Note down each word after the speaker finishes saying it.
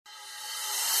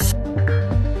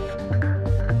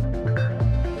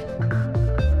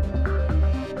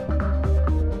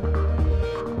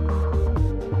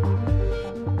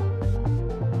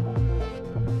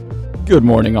Good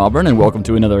morning, Auburn, and welcome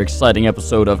to another exciting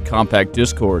episode of Compact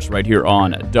Discourse right here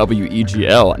on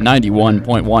WEGL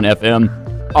 91.1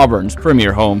 FM, Auburn's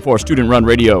premier home for student-run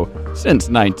radio since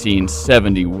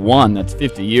 1971. That's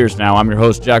 50 years now. I'm your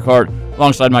host, Jack Hart,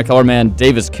 alongside my colorman,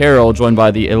 Davis Carroll, joined by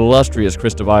the illustrious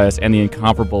Chris Tobias and the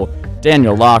incomparable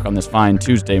Daniel Locke on this fine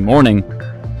Tuesday morning.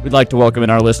 We'd like to welcome in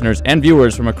our listeners and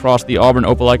viewers from across the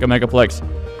Auburn-Opelika Megaplex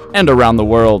and around the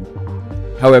world.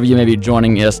 However you may be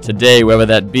joining us today, whether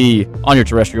that be on your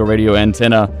terrestrial radio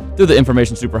antenna, through the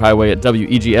information superhighway at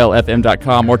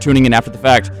weglfm.com, or tuning in after the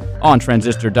fact on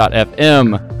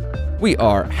transistor.fm. We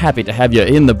are happy to have you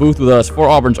in the booth with us for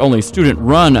Auburn's only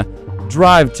student-run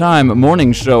drive time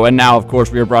morning show. And now, of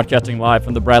course, we are broadcasting live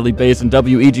from the Bradley Basin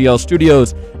WEGL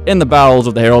studios in the bowels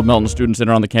of the Harold Melton Student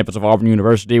Center on the campus of Auburn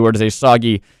University, where it is a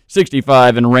soggy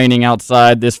 65 and raining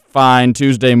outside this fine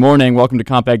Tuesday morning. Welcome to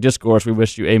Compact Discourse. We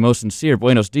wish you a most sincere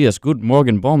buenos dias, good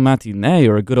morning, bon matinee,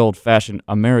 or a good old-fashioned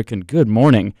American good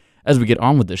morning as we get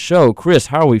on with the show. Chris,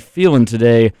 how are we feeling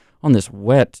today on this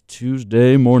wet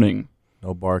Tuesday morning?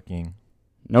 No barking.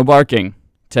 No barking.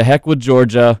 To heck with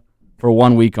Georgia for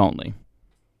 1 week only.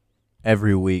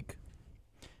 Every week.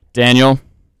 Daniel,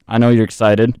 I know you're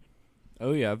excited.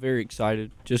 Oh, yeah, very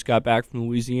excited. Just got back from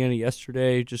Louisiana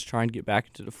yesterday, just trying to get back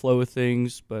into the flow of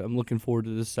things, but I'm looking forward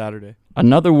to this Saturday.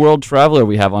 Another world traveler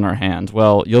we have on our hands.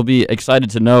 Well, you'll be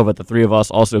excited to know that the three of us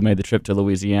also made the trip to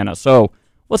Louisiana. So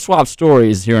let's swap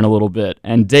stories here in a little bit.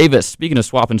 And Davis, speaking of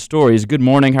swapping stories, good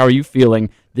morning. How are you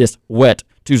feeling this wet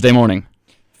Tuesday morning?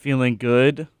 Feeling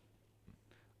good.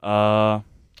 I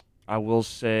will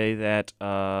say that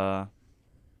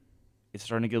it's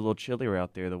starting to get a little chillier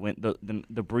out there.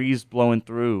 The breeze blowing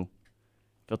through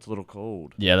felt a little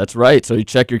cold. Yeah, that's right. So you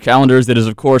check your calendars. It is,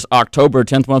 of course, October,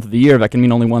 10th month of the year. That can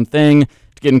mean only one thing.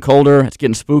 It's getting colder. It's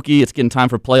getting spooky. It's getting time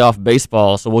for playoff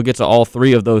baseball. So we'll get to all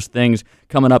three of those things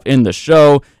coming up in the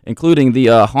show, including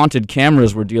the haunted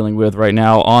cameras we're dealing with right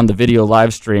now on the video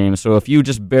live stream. So if you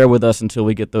just bear with us until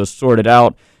we get those sorted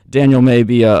out, Daniel may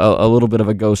be a little bit of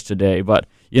a ghost today, but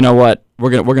you know what? We're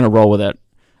gonna roll with it.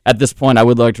 At this point, I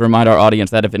would like to remind our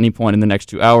audience that if at any point in the next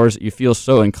 2 hours you feel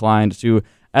so inclined to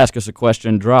ask us a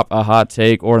question, drop a hot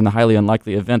take, or in the highly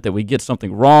unlikely event that we get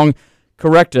something wrong,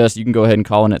 correct us, you can go ahead and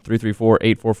call in at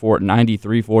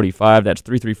 334-844-9345. That's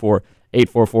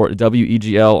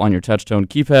 334-844-WEGL on your touchtone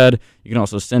keypad. You can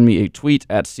also send me a tweet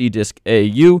at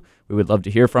CDiscAU. We would love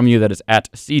to hear from you. That is at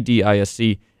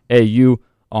CDISCAU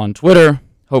on Twitter.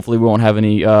 Hopefully we won't have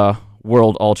any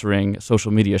world-altering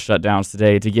social media shutdowns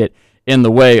today to get in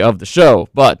the way of the show.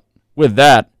 But with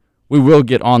that, we will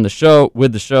get on the show.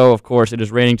 With the show, of course, it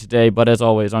is raining today, but as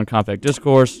always on Compact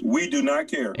Discourse, we do not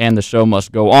care. And the show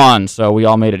must go on. So we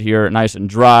all made it here nice and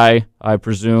dry, I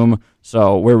presume.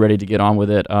 So we're ready to get on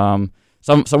with it.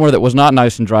 Somewhere that was not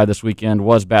nice and dry this weekend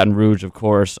was Baton Rouge, of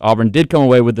course. Auburn did come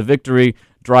away with the victory,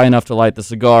 dry enough to light the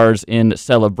cigars in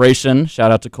celebration.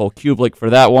 Shout out to Cole Kublik for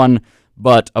that one.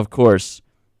 But, of course,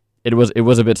 it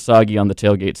was a bit soggy on the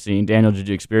tailgate scene. Daniel, did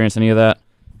you experience any of that?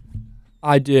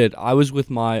 I did. I was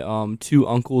with my two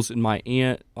uncles and my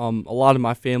aunt. A lot of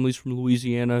my family's from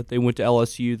Louisiana. They went to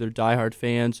LSU. They're diehard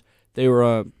fans. They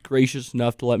were gracious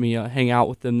enough to let me hang out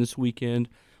with them this weekend.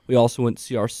 We also went to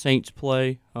see our Saints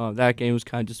play. That game was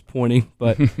kind of disappointing,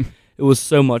 but it was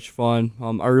so much fun.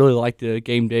 I really liked the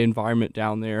game day environment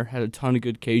down there. Had a ton of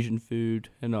good Cajun food,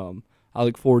 and I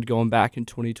look forward to going back in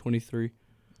 2023.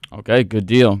 Okay, good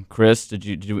deal. Chris, did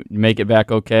you make it back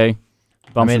okay?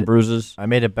 Bumps and bruises? I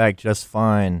made it back just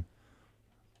fine.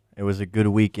 It was a good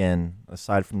weekend,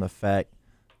 aside from the fact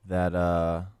that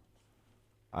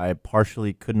I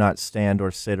partially could not stand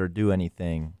or sit or do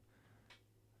anything.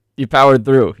 You powered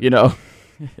through, you know.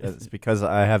 It's because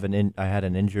I had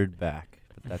an injured back.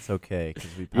 But that's okay,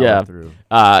 because we powered through.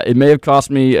 It may have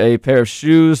cost me a pair of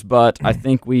shoes, but I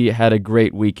think we had a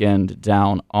great weekend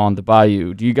down on the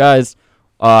Bayou. Do you guys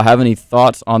have any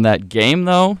thoughts on that game,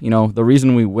 though? You know, the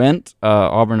reason we went,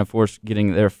 Auburn, of course,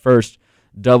 getting their first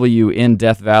W in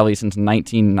Death Valley since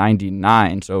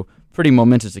 1999, so pretty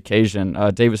momentous occasion.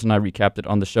 Davis and I recapped it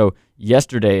on the show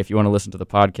yesterday, if you want to listen to the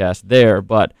podcast there,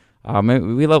 but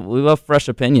we love fresh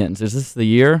opinions. Is this the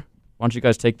year? Why don't you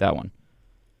guys take that one?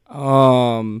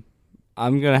 I'm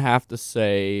going to have to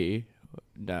say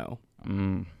no.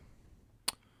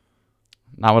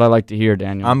 Not what I like to hear,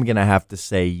 Daniel. I'm going to have to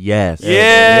say yes.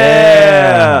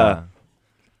 Yeah!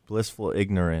 Blissful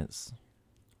ignorance.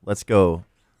 Let's go.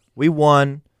 We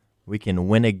won. We can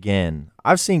win again.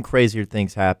 I've seen crazier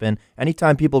things happen.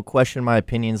 Anytime people question my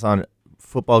opinions on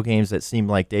football games that seem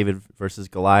like David versus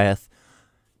Goliath,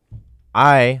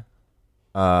 I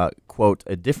quote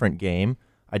a different game.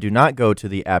 I do not go to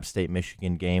the App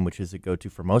State-Michigan game, which is a go-to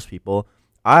for most people.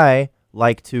 I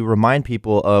like to remind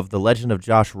people of the legend of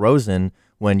Josh Rosen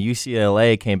when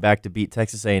UCLA came back to beat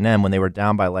Texas A&M when they were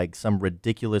down by like some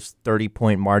ridiculous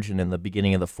 30-point margin in the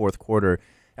beginning of the fourth quarter,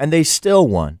 and they still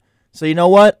won. So you know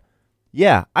what?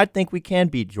 Yeah, I think we can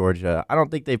beat Georgia. I don't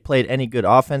think they've played any good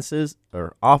offenses,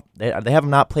 they have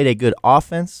not played a good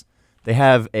offense. They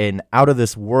have an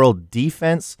out-of-this-world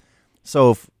defense.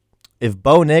 So if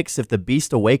Bo Nix, if the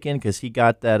beast awakened, because he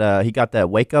got that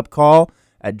wake-up call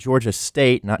at Georgia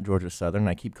State, not Georgia Southern.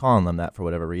 I keep calling them that for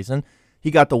whatever reason.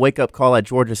 He got the wake-up call at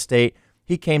Georgia State.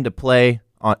 He came to play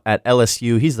at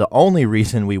LSU. He's the only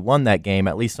reason we won that game,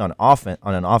 at least on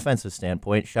an offensive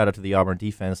standpoint. Shout out to the Auburn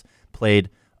defense. Played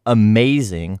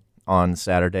amazing on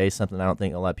Saturday, something I don't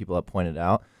think a lot of people have pointed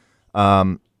out.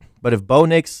 But if Bo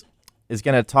Nix is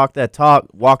going to talk that talk,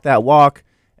 walk that walk,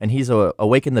 and he's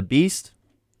awaken the beast,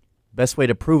 best way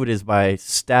to prove it is by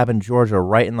stabbing Georgia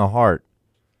right in the heart.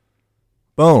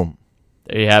 Boom.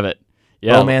 There you have it.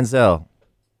 Yeah. Bo Manziel.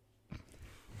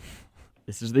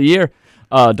 This is the year.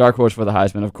 Dark horse for the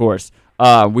Heisman, of course.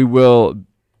 We will,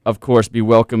 of course, be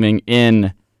welcoming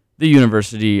in the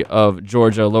University of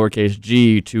Georgia, lowercase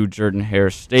g, to Jordan-Hare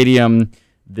Stadium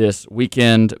this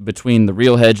weekend between the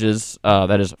real hedges.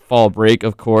 That is fall break,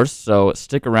 of course, so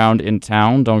stick around in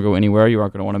town. Don't go anywhere. You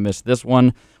aren't going to want to miss this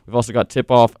one. We've also got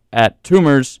tip-off at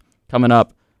Toomer's coming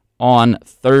up on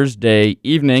Thursday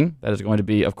evening. That is going to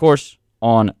be, of course,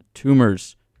 on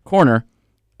Toomer's Corner.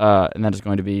 And that is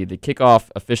going to be the kickoff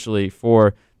officially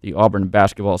for the Auburn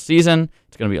basketball season.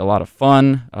 It's going to be a lot of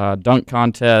fun, dunk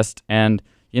contest, and,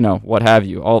 what have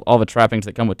you. All the trappings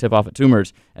that come with tip-off at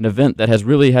Toomer's, an event that has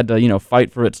really had to,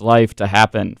 fight for its life to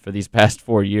happen for these past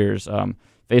 4 years.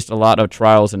 Faced a lot of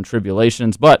trials and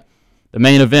tribulations, but the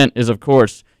main event is, of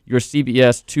course, your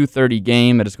CBS 2:30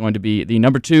 game. That is going to be the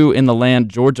number 2 in the land,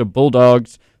 Georgia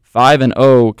Bulldogs,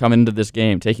 5-0 coming into this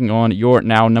game, taking on your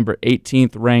now number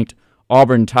 18th ranked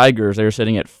Auburn Tigers. They are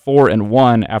sitting at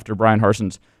 4-1 after Brian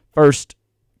Harson's first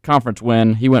conference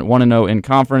win. He went 1-0 in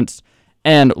conference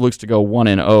and looks to go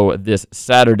 1-0 this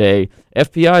Saturday.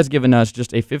 FPI has given us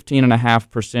just a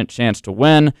 15.5% chance to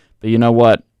win, but you know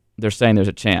what? They're saying there's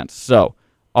a chance. So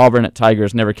Auburn at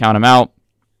Tigers, never count them out.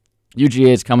 UGA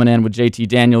is coming in with JT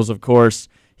Daniels, of course.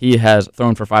 He has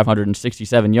thrown for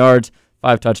 567 yards,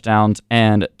 5 touchdowns,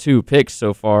 and 2 picks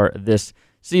so far this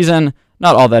season.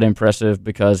 Not all that impressive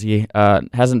because he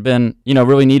hasn't been,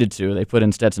 really needed to. They put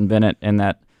in Stetson Bennett in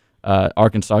that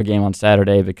Arkansas game on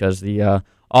Saturday because the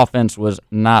offense was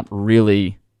not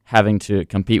really having to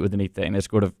compete with anything. They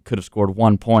could have scored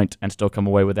 1 point and still come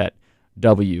away with that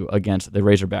W against the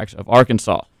Razorbacks of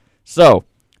Arkansas. So,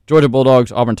 Georgia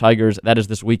Bulldogs, Auburn Tigers, that is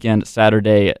this weekend,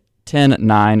 Saturday,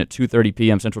 10-9, 2:30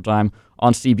 p.m. Central Time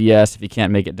on CBS if you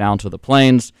can't make it down to the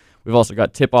Plains. We've also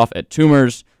got tip-off at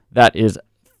Toomer's. That is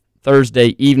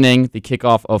Thursday evening, the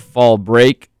kickoff of fall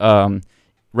break.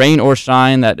 Rain or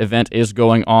shine, that event is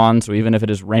going on, so even if it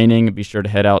is raining, be sure to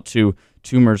head out to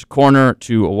Toomer's Corner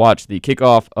to watch the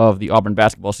kickoff of the Auburn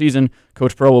basketball season.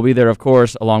 Coach Pearl will be there, of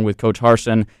course, along with Coach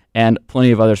Harsin and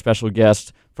plenty of other special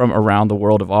guests from around the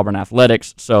world of Auburn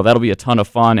athletics. So that'll be a ton of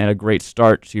fun and a great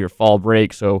start to your fall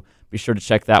break. So be sure to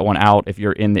check that one out if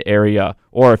you're in the area,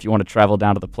 or if you want to travel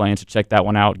down to the Plains to check that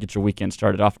one out. Get your weekend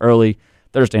started off early.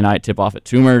 Thursday night tip-off at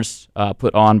Toomer's,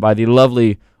 put on by the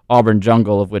lovely Auburn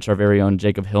Jungle, of which our very own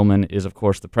Jacob Hillman is, of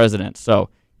course, the president. So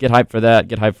get hyped for that.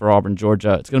 Get hyped for Auburn,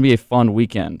 Georgia. It's going to be a fun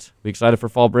weekend. We excited for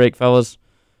fall break, fellas?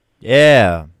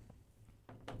 Yeah.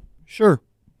 Sure.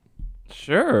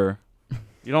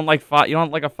 You don't like you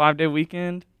don't like a 5-day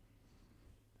weekend?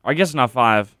 I guess not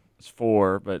 5. It's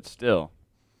 4, but still.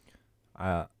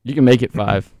 You can make it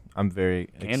 5. I'm very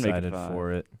Can make it excited 5.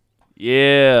 for it.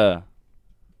 Yeah.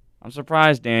 I'm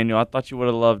surprised, Daniel. I thought you would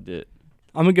have loved it.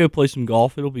 I'm going to go play some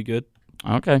golf. It'll be good.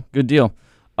 Okay, good deal.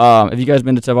 Have you guys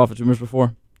been to tip-off at Toomer's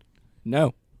before?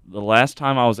 No. The last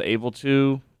time I was able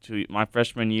to my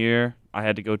freshman year, I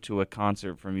had to go to a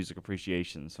concert for music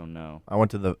appreciation, so no. I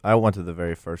went to the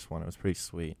very first one. It was pretty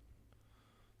sweet.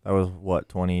 That was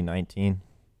 2019,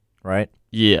 right?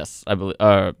 Yes, I believe.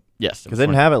 Yes, Because they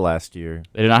didn't have it last year.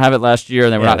 They did not have it last year,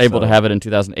 and they were Yeah, not able to so- have it in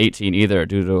 2018 either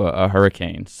due to a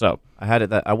hurricane. So I had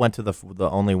it. I went to the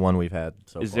only one we've had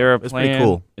so Is far. there a It's plan? pretty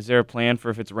cool. Is there a plan for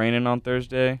if it's raining on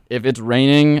Thursday? if it's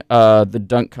raining, the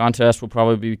dunk contest will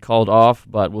probably be called off,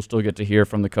 but we'll still get to hear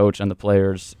from the coach and the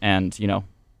players and,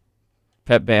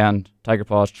 pep band, Tiger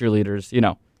Paws, cheerleaders,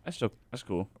 That's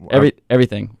cool.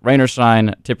 everything. Rain or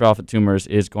shine, tip-off at Toomer's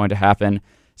is going to happen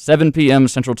 7 p.m.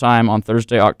 Central Time on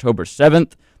Thursday, October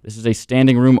 7th. This is a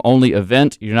standing room only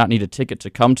event. You do not need a ticket to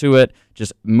come to it.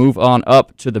 Just move on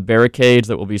up to the barricades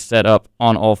that will be set up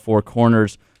on all four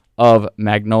corners of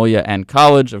Magnolia and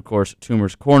College. Of course,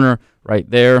 Toomer's Corner right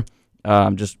there.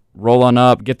 Just roll on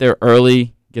up, get there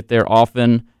early, get there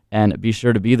often, and be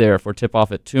sure to be there for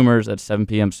tip-off at Toomer's at 7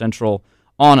 p.m. Central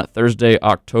on Thursday,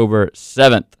 October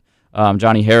 7th.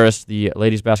 Johnny Harris, the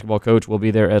ladies basketball coach, will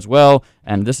be there as well.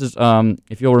 And this is,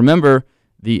 if you'll remember,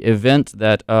 the event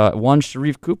that one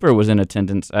Sharif Cooper was in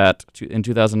attendance at in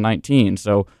 2019.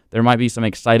 So there might be some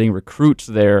exciting recruits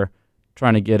there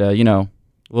trying to get a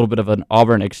little bit of an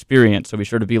Auburn experience. So be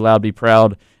sure to be loud, be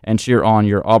proud, and cheer on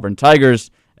your Auburn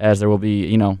Tigers, as there will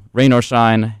be, rain or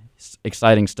shine,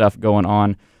 exciting stuff going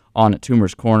on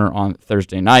Toomer's Corner on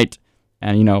Thursday night.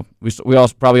 And, we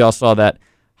also probably all saw that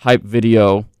hype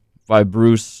video by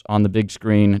Bruce on the big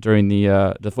screen during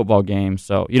the football game.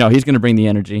 So, he's going to bring the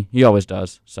energy. He always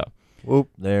does. So, whoop,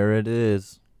 there it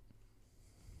is.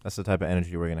 That's the type of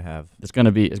energy we're going to have. It's going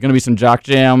to be some jock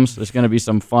jams. There's going to be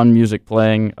some fun music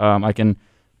playing. I can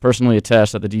personally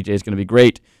attest that the DJ is going to be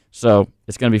great. So,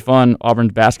 it's going to be fun.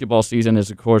 Auburn's basketball season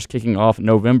is, of course, kicking off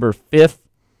November 5th,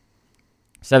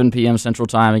 7 p.m. Central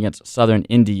Time against Southern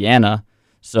Indiana.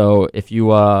 So, if you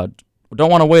don't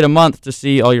want to wait a month to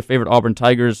see all your favorite Auburn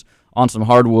Tigers on some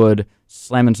hardwood,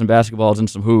 slamming some basketballs and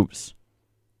some hoops,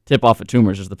 tip-off at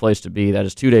Toomer's is the place to be. That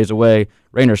is 2 days away.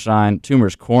 Rain or shine,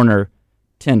 Toomer's Corner,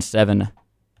 10-7.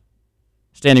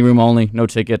 Standing room only, no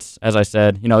tickets. As I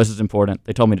said, this is important.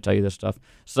 They told me to tell you this stuff.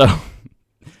 So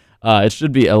it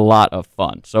should be a lot of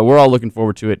fun. So we're all looking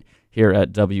forward to it here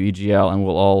at WEGL, and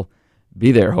we'll all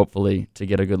be there, hopefully, to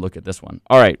get a good look at this one.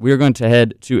 All right, we are going to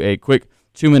head to a quick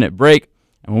 2-minute break.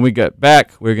 And when we get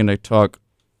back, we're going to talk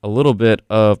a little bit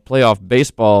of playoff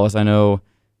baseball, as I know,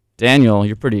 Daniel,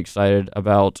 you're pretty excited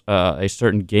about a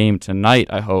certain game tonight,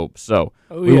 I hope. So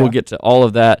we will get to all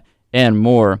of that and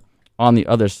more on the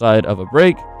other side of a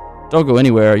break. Don't go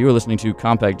anywhere. You are listening to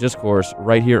Compact Discourse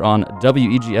right here on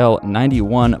WEGL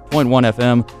 91.1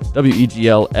 FM,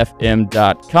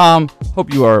 WEGLFM.com.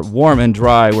 Hope you are warm and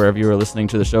dry wherever you are listening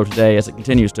to the show today as it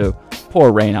continues to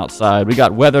pour rain outside. We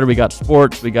got weather, we got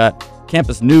sports, we got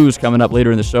campus news coming up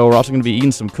later in the show. We're also going to be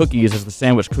eating some cookies as the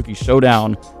Sandwich Cookie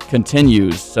Showdown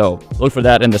continues. So look for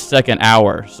that in the second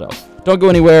hour. So don't go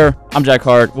anywhere. I'm Jack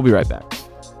Hart. We'll be right back.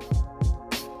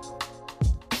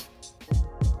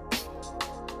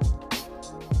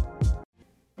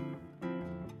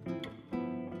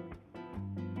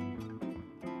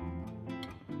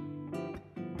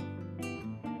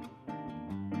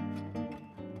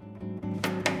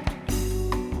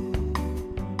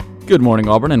 Good morning,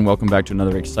 Auburn, and welcome back to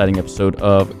another exciting episode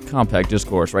of Compact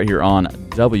Discourse right here on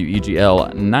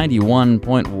WEGL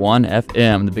 91.1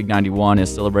 FM. The Big 91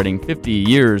 is celebrating 50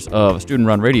 years of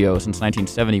student-run radio since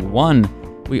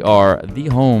 1971. We are the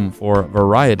home for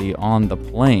variety on the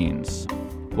plains.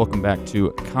 Welcome back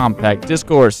to Compact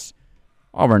Discourse,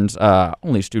 Auburn's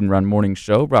only student-run morning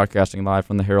show, broadcasting live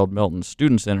from the Harold Milton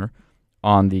Student Center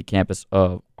on the campus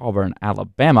of Auburn,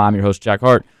 Alabama. I'm your host, Jack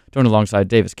Hart, joined alongside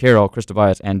Davis Carroll, Chris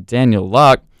Tobias, and Daniel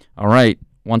Locke. All right,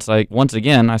 once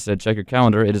again, I said check your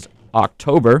calendar. It is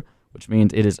October, which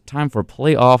means it is time for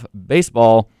playoff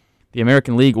baseball. The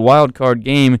American League wild card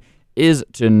game is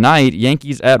tonight.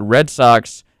 Yankees at Red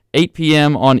Sox, 8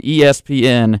 p.m. on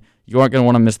ESPN. You aren't going to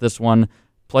want to miss this one.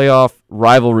 Playoff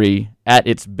rivalry at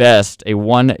its best. A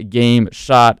one-game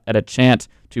shot at a chance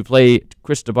to play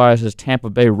Chris Tobias' Tampa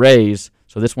Bay Rays.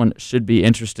 So this one should be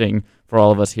interesting for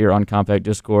all of us here on Compact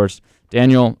Discourse.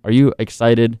 Daniel, are you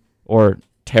excited or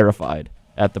terrified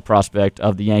at the prospect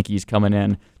of the Yankees coming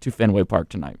in to Fenway Park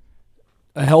tonight?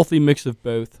 A healthy mix of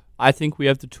both. I think we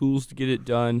have the tools to get it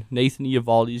done. Nathan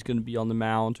Eovaldi is going to be on the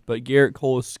mound, but Garrett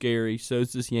Cole is scary. So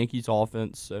is this Yankees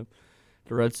offense. So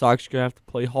the Red Sox are going to have to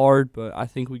play hard, but I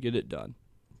think we get it done.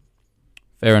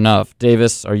 Fair enough.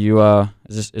 Davis, are you?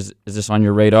 Is this on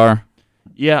your radar?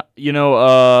 Yeah,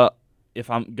 if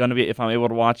I'm able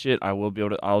to watch it,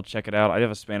 I'll check it out. I have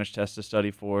a Spanish test to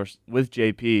study for with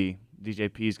JP.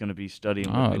 DJP is going to be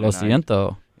studying with me lo tonight.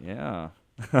 siento. Yeah.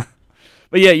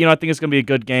 But yeah, I think it's going to be a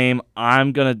good game.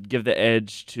 I'm going to give the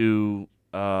edge to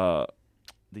the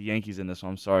Yankees in this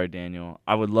one. I'm sorry, Daniel.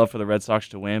 I would love for the Red Sox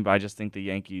to win, but I just think the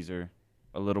Yankees are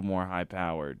a little more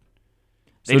high-powered.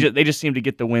 They just seem to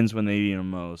get the wins when they need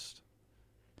them most.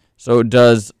 So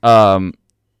does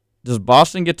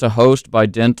Boston get to host by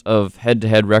dint of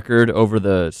head-to-head record over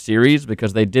the series?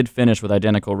 Because they did finish with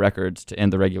identical records to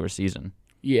end the regular season.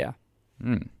 Yeah.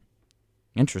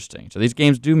 Interesting. So these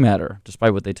games do matter,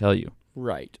 despite what they tell you.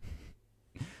 Right.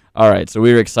 All right, so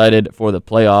we're excited for the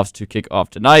playoffs to kick off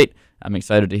tonight. I'm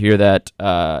excited to hear that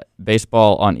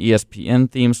baseball on ESPN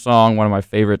theme song, one of my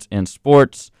favorites in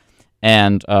sports.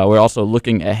 And we're also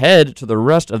looking ahead to the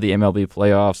rest of the MLB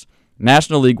playoffs.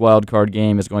 National League wildcard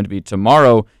game is going to be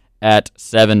tomorrow at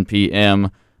 7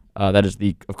 p.m. That is,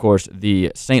 of course,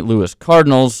 the St. Louis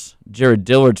Cardinals, Jared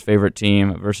Dillard's favorite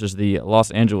team, versus the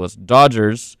Los Angeles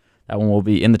Dodgers. That one will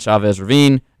be in the Chavez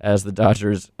Ravine, as the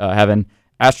Dodgers have an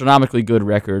astronomically good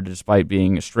record despite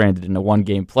being stranded in a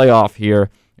one-game playoff here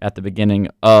at the beginning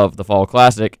of the Fall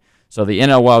Classic. So the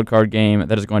NL wildcard game,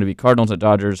 that is going to be Cardinals at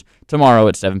Dodgers tomorrow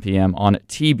at 7 p.m. on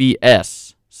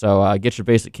TBS. So get your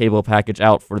basic cable package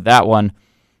out for that one.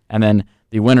 And then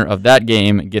the winner of that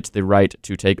game gets the right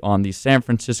to take on the San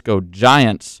Francisco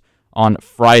Giants on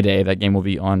Friday. That game will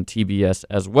be on TBS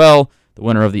as well. The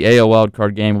winner of the AL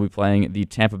wildcard game will be playing the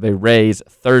Tampa Bay Rays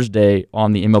Thursday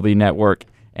on the MLB Network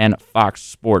and Fox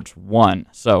Sports 1.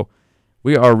 So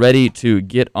we are ready to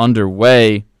get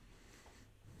underway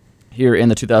here in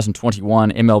the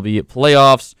 2021 MLB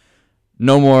playoffs.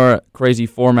 No more crazy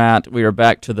format. We are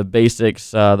back to the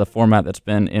basics, the format that's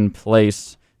been in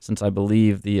place since I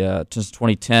believe since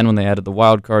 2010 when they added the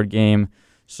wild card game.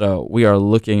 So we are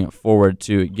looking forward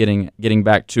to getting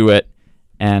back to it,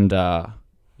 and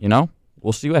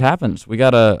we'll see what happens. We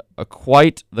got a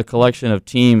quite the collection of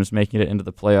teams making it into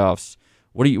the playoffs.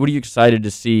 What are you excited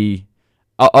to see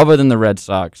other than the Red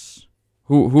Sox?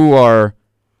 Who are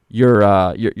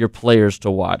your players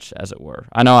to watch, as it were?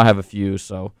 I know I have a few,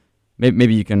 so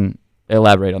maybe you can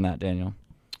elaborate on that, Daniel.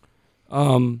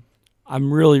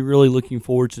 I'm really, really looking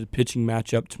forward to the pitching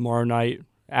matchup tomorrow night.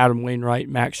 Adam Wainwright,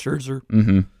 Max Scherzer.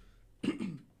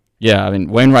 Mm-hmm. Yeah, I mean,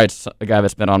 Wainwright's a guy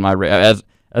that's been on my radar.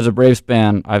 As a Braves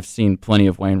fan, I've seen plenty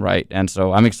of Wainwright, and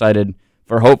so I'm excited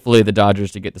for hopefully the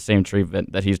Dodgers to get the same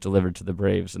treatment that he's delivered to the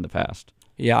Braves in the past.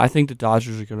 Yeah, I think the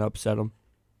Dodgers are going to upset him.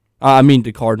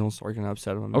 The Cardinals are going to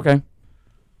upset him. Okay.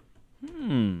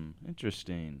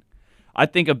 Interesting. I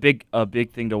think a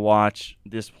big thing to watch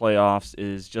this playoffs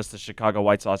is just the Chicago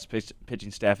White Sox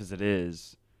pitching staff as it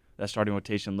is. That starting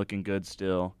rotation looking good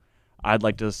still. I'd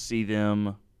like to see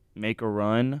them make a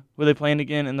run. Who are they playing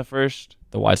again in the first?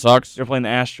 The White Sox? They're playing the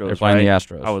Astros. They're playing right?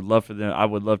 the Astros. I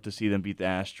would love to see them beat the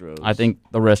Astros. I think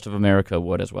the rest of America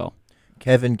would as well.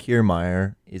 Kevin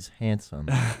Kiermaier is handsome.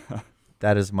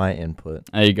 That is my input.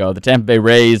 There you go. The Tampa Bay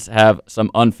Rays have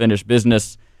some unfinished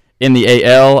business in the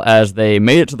AL as they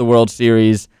made it to the World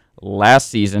Series last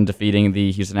season, defeating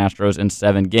the Houston Astros in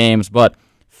 7 games, but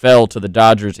fell to the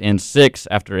Dodgers in 6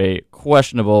 after a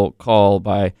questionable call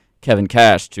by Kevin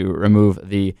Cash to remove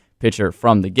the pitcher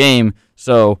from the game.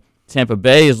 So Tampa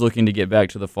Bay is looking to get back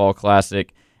to the Fall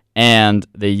Classic, and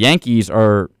the Yankees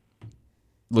are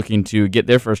looking to get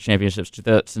their first championships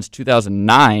since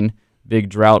 2009. Big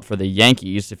drought for the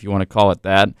Yankees, if you want to call it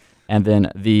that. And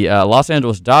then the Los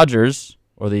Angeles Dodgers,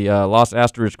 or the Los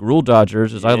Asterisk Rule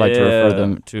Dodgers, as I like to refer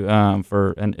them to,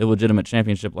 for an illegitimate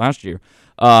championship last year.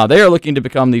 They are looking to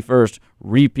become the first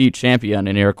repeat champion,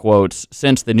 in air quotes,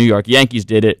 since the New York Yankees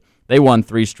did it. They won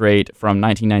 3 straight from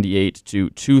 1998 to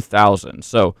 2000.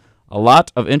 So a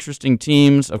lot of interesting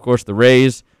teams. Of course, the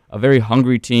Rays, a very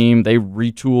hungry team. They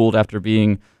retooled after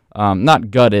being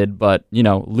not gutted, but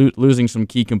losing some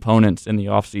key components in the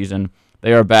offseason.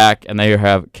 They are back, and they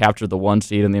have captured the 1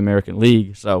 seed in the American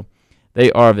League. So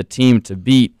they are the team to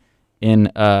beat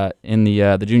in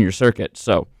the junior circuit.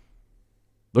 So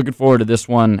looking forward to this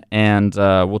one, and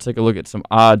we'll take a look at some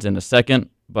odds in a second.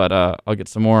 But I'll get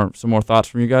some more thoughts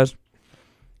from you guys.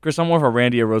 Chris, I'm more of a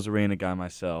Randy Arozarena guy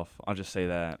myself. I'll just say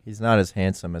that. He's not as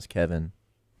handsome as Kevin.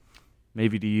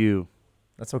 Maybe to you.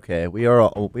 That's okay. We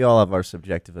all have our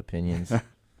subjective opinions.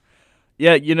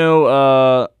 Yeah,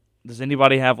 does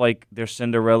anybody have like their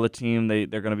Cinderella team they're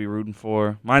going to be rooting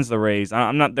for? Mine's the Rays.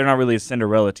 They're not really a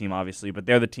Cinderella team, obviously, but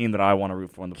they're the team that I want to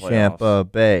root for in the playoffs. Tampa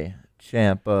Bay. See,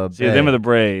 them are the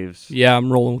Braves. Yeah,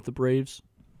 I'm rolling with the Braves.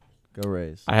 Go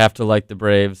Rays. I have to like the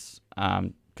Braves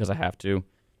because I have to.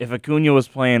 If Acuna was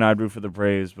playing, I'd root for the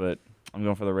Braves, but I'm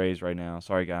going for the Rays right now.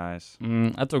 Sorry, guys.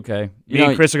 That's okay. Me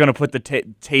and Chris are going to put the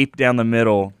tape down the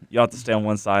middle. You'll have to stay on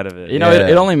one side of it. It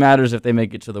only matters if they both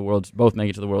make it to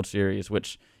the World Series,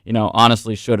 which,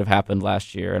 honestly should have happened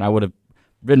last year, and I would have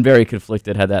been very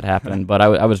conflicted had that happened, but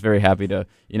I was very happy to,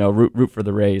 root for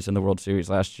the Rays in the World Series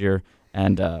last year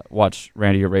and watch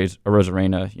Randy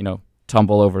Arozarena,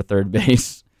 tumble over third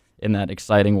base in that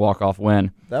exciting walk-off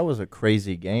win. That was a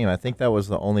crazy game. I think that was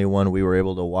the only one we were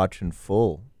able to watch in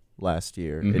full last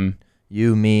year. Mm-hmm.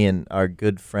 You, me, and our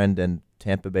good friend and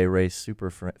Tampa Bay Rays super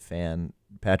fan,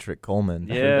 Patrick Coleman.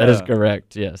 Yeah. That is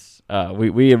correct, yes. I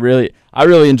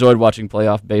really enjoyed watching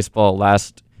playoff baseball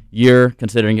last year,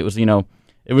 considering it was,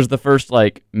 it was the first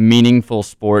like meaningful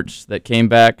sports that came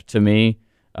back to me.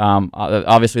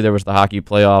 Obviously, there was the hockey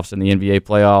playoffs and the NBA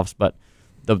playoffs, but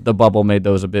the bubble made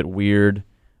those a bit weird.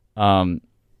 And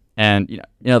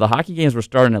the hockey games were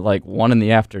starting at like 1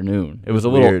 p.m. It was a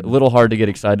little hard to get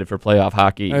excited for playoff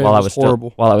hockey while I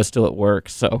was still at work.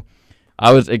 So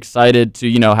I was excited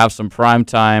to have some prime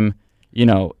time,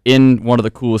 in one of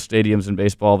the coolest stadiums in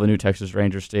baseball, the new Texas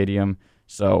Rangers Stadium.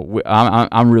 So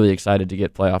I'm really excited to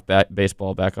get playoff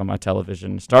baseball back on my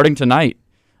television starting tonight.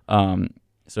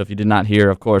 So if you did not hear,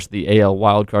 of course, the AL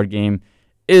wildcard game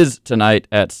is tonight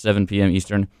at 7 p.m.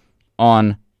 Eastern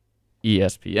on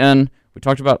ESPN. We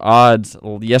talked about odds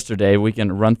yesterday. We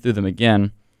can run through them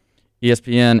again.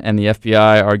 ESPN and the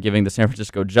FBI are giving the San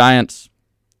Francisco Giants,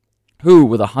 who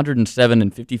with a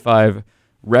 107-55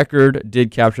 record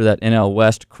did capture that NL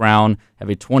West crown, have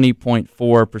a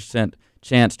 20.4%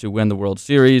 chance to win the World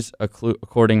Series,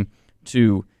 according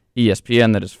to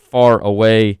ESPN. That is far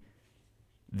away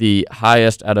the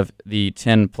highest out of the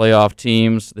 10 playoff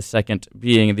teams, the second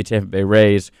being the Tampa Bay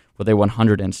Rays with a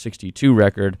 162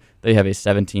 record. They have a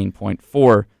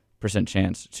 17.4%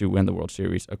 chance to win the World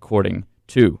Series, according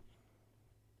to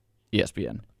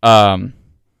ESPN.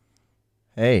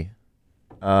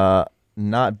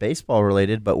 Not baseball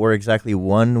related, but we're exactly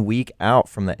 1 week out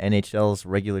from the NHL's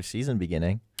regular season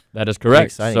beginning. That is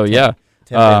correct. So, Tampa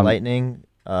Bay Lightning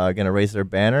going to raise their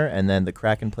banner, and then the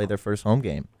Kraken play their first home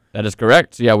game. That is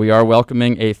correct. So, we are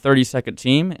welcoming a 32nd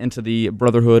team into the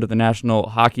Brotherhood of the National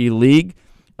Hockey League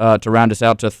to round us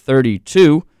out to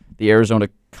 32. The Arizona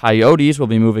Coyotes will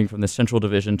be moving from the Central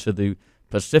Division to the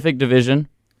Pacific Division.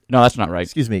 No, that's not right.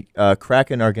 Excuse me.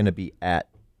 Kraken are going to be at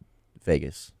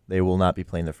Vegas. They will not be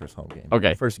playing their first home game.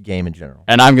 Okay. First game in general.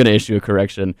 And I'm going to issue a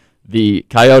correction. The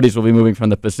Coyotes will be moving from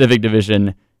the Pacific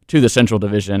Division to the Central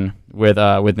Division with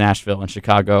Nashville and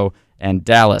Chicago and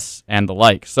Dallas and the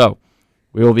like. So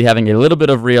we will be having a little bit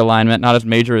of realignment, not as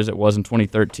major as it was in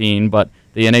 2013, but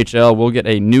the NHL will get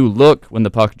a new look when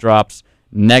the puck drops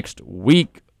next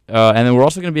week. And then we're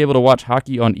also going to be able to watch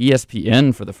hockey on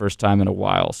ESPN for the first time in a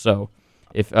while. So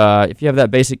if you have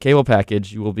that basic cable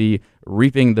package, you will be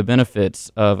reaping the benefits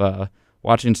of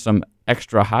watching some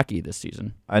extra hockey this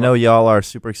season. I know y'all are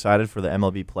super excited for the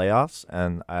MLB playoffs,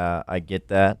 and I get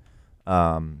that.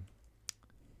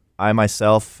 I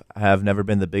myself have never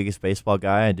been the biggest baseball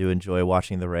guy. I do enjoy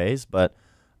watching the Rays, but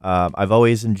I've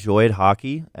always enjoyed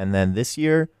hockey. And then this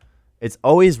year, it's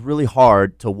always really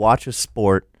hard to watch a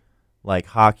sport like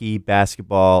hockey,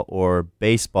 basketball, or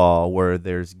baseball where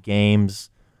there's games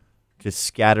just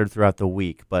scattered throughout the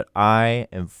week. But I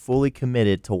am fully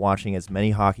committed to watching as many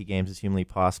hockey games as humanly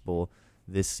possible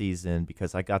this season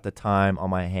because I got the time on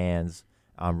my hands.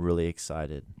 I'm really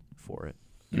excited for it.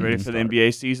 You ready for the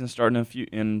NBA season starting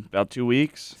in about 2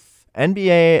 weeks?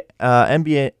 NBA,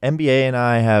 and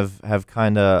I have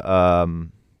kind of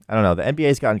I don't know. The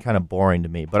NBA's gotten kind of boring to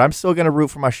me, but I'm still gonna root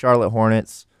for my Charlotte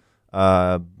Hornets,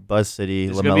 Buzz City,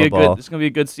 LaMelo Ball. This is gonna be a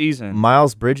good season.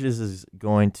 Miles Bridges is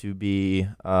going to be.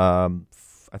 I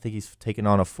think he's taken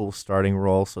on a full starting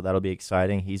role, so that'll be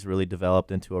exciting. He's really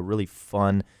developed into a really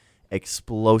fun,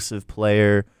 explosive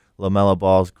player. LaMelo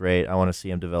Ball's great. I want to see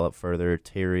him develop further.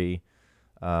 Terry.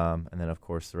 And then, of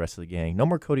course, the rest of the gang. No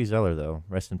more Cody Zeller, though.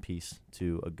 Rest in peace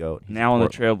to a GOAT. He's now on the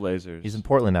Trailblazers. He's in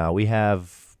Portland now. We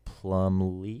have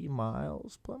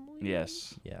Miles Plumlee?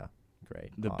 Yes. Yeah, great.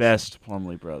 The awesome. best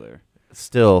Plumlee brother.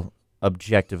 Still,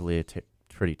 objectively,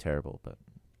 pretty terrible. But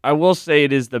I will say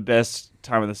it is the best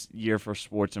time of the year for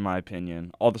sports, in my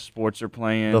opinion. All the sports are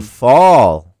playing. The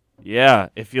fall. Yeah,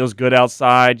 it feels good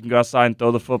outside. You can go outside and throw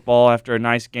the football after a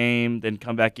nice game, then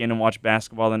come back in and watch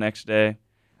basketball the next day.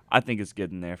 I think it's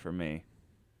getting there for me.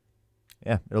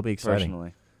 Yeah, it'll be exciting.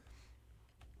 Personally.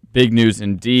 Big news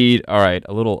indeed. All right,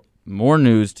 a little more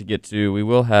news to get to. We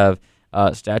will have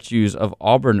statues of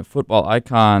Auburn football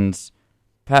icons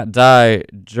Pat Dye,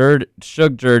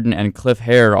 Shug Jordan, and Cliff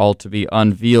Hare all to be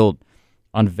unveiled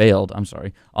on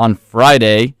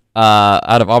Friday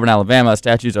out of Auburn, Alabama.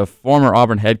 Statues of former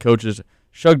Auburn head coaches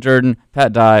Shug Jordan,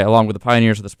 Pat Dye, along with the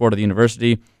pioneers of the sport of the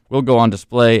university, will go on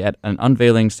display at an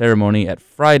unveiling ceremony at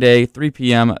Friday, 3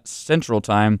 p.m. Central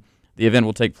Time. The event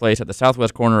will take place at the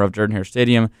southwest corner of Jordan-Hare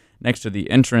Stadium, next to the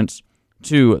entrance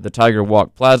to the Tiger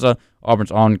Walk Plaza.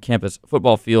 Auburn's on-campus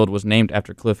football field was named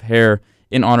after Cliff Hare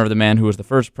in honor of the man who was the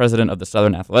first president of the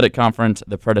Southern Athletic Conference,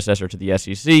 the predecessor to the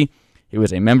SEC. He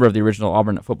was a member of the original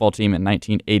Auburn football team in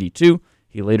 1982.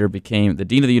 He later became the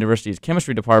dean of the university's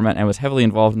chemistry department and was heavily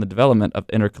involved in the development of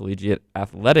intercollegiate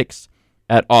athletics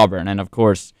at Auburn. And, of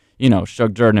course,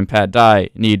 Shug Jordan and Pat Dye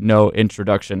need no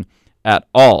introduction at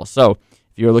all. So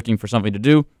if you're looking for something to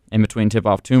do in between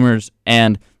tip-off tumors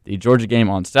and the Georgia game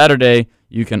on Saturday,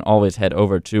 you can always head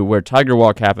over to where Tiger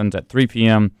Walk happens at 3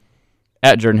 p.m.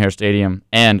 at Jordan-Hare Stadium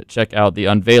and check out the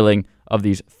unveiling of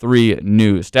these 3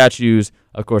 new statues,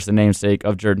 of course, the namesake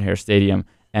of Jordan-Hare Stadium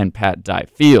and Pat Dye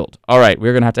Field. All right,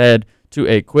 we're going to have to head to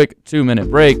a quick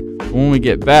 2-minute break. When we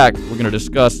get back, we're going to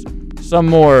discuss some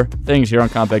more things here on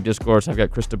Compact Discourse. I've got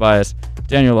Chris Tobias,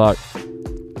 Daniel Locke,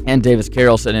 and Davis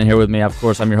Carroll sitting in here with me. Of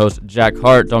course, I'm your host, Jack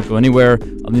Hart. Don't go anywhere.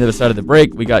 On the other side of the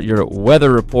break, we got your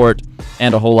weather report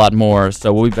and a whole lot more.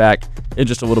 So we'll be back in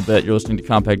just a little bit. You're listening to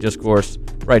Compact Discourse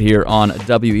right here on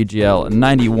WEGL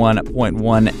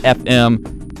 91.1 FM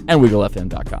and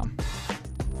WeagleFM.com.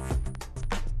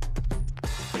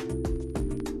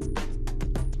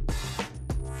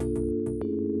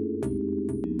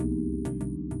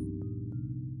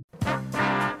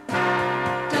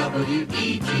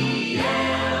 WEGL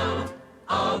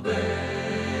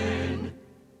Auburn.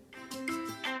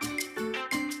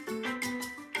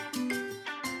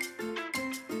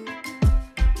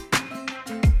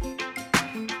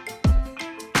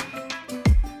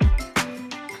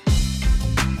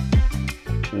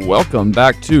 Welcome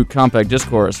back to Compact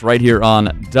Discourse right here on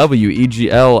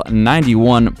WEGL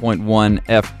 91.1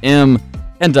 FM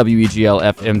and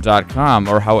WEGLFM.com,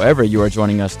 or however you are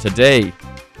joining us today.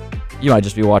 You might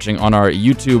just be watching on our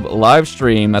YouTube live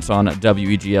stream. That's on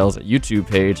WEGL's YouTube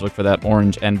page. Look for that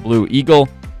orange and blue eagle.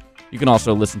 You can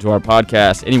also listen to our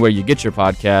podcast anywhere you get your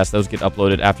podcasts. Those get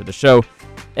uploaded after the show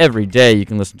every day. You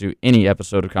can listen to any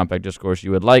episode of Compact Discourse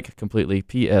you would like, completely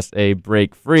PSA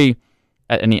break-free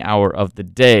at any hour of the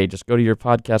day. Just go to your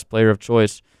podcast player of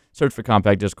choice, search for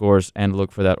Compact Discourse, and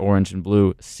look for that orange and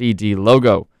blue CD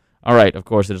logo. All right, of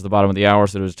course, it is the bottom of the hour,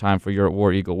 so it is time for your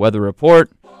War Eagle weather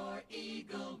report.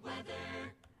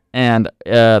 And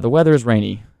the weather is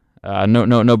rainy.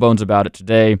 No bones about it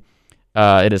today.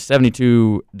 It is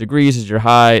 72 degrees is your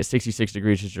high, 66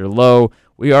 degrees is your low.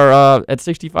 We are at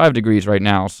 65 degrees right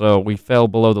now, so we fell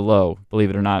below the low, believe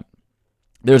it or not.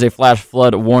 There's a flash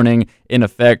flood warning in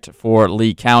effect for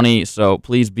Lee County, so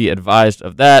please be advised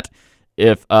of that.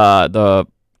 If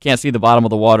can't see the bottom of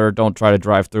the water, don't try to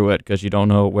drive through it because you don't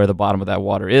know where the bottom of that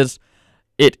water is.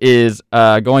 It is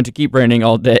going to keep raining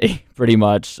all day, pretty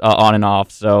much, on and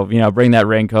off. So, bring that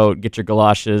raincoat, get your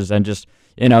galoshes, and just,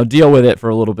 deal with it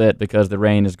for a little bit because the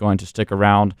rain is going to stick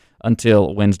around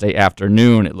until Wednesday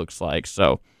afternoon, it looks like.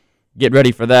 So get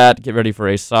ready for that. Get ready for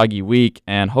a soggy week,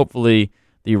 and hopefully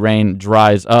the rain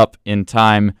dries up in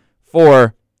time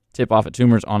for tip-off at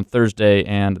Toomers on Thursday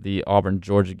and the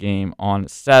Auburn-Georgia game on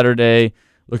Saturday.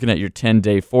 Looking at your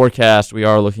 10-day forecast, we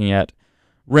are looking at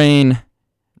rain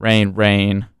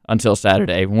until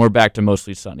Saturday when we're back to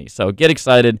mostly sunny. So get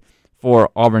excited for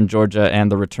Auburn, Georgia,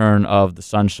 and the return of the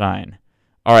sunshine.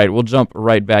 All right, we'll jump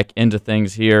right back into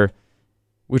things here.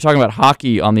 We're talking about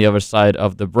hockey on the other side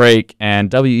of the break,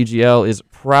 and WEGL is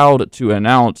proud to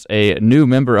announce a new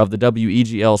member of the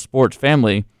WEGL Sports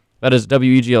family. That is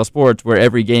WEGL Sports, where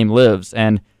every game lives,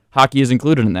 and hockey is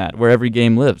included in that, where every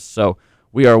game lives. So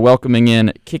we are welcoming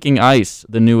in Kicking Ice,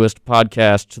 the newest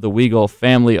podcast to the Weagle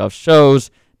family of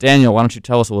shows. Daniel, why don't you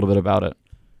tell us a little bit about it?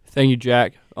 Thank you,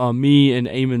 Jack. Me and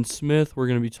Eamon Smith, we're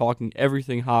going to be talking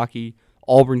everything hockey,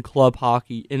 Auburn club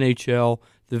hockey, NHL,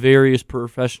 the various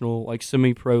professional,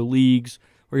 semi-pro leagues.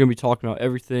 We're going to be talking about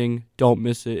everything. Don't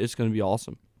miss it. It's going to be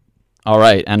awesome. All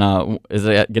right, and is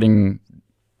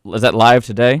that live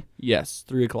today? Yes,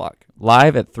 3 o'clock.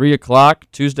 Live at 3 o'clock,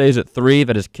 Tuesdays at 3.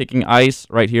 That is Kicking Ice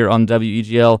right here on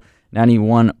WEGL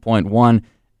 91.1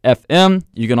 FM.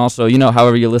 You can also,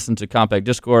 however you listen to Compact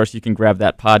Discourse, you can grab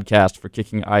that podcast for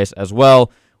Kicking Ice as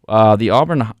well. The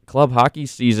Auburn club hockey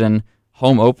season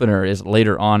home opener is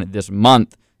later on this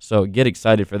month, so get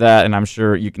excited for that, and I'm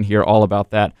sure you can hear all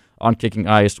about that on Kicking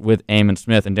Ice with Eamon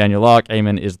Smith and Daniel Locke.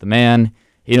 Eamon is the man.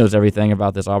 He knows everything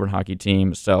about this Auburn hockey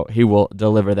team, so he will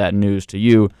deliver that news to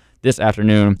you this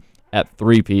afternoon at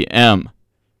 3 p.m.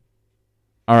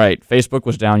 All right, Facebook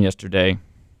was down yesterday.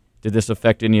 Did this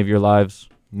affect any of your lives?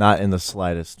 Not in the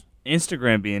slightest.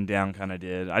 Instagram being down kind of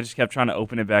did. I just kept trying to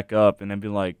open it back up and then be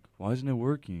like, why isn't it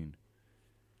working?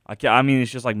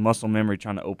 It's just like muscle memory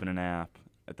trying to open an app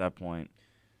at that point.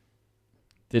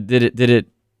 Did it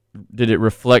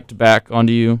reflect back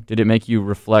onto you? Did it make you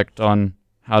reflect on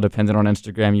how dependent on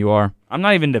Instagram you are? I'm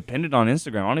not even dependent on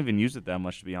Instagram. I don't even use it that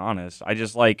much, to be honest. I was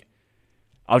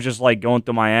just going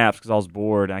through my apps because I was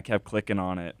bored and I kept clicking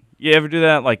on it. You ever do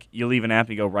that? Like you leave an app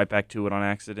and you go right back to it on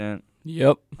accident?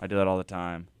 Yep. I do that all the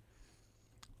time.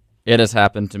 It has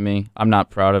happened to me. I'm not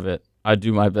proud of it. I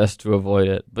do my best to avoid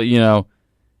it. But,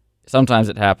 sometimes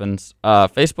it happens.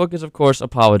 Facebook is, of course,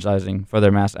 apologizing for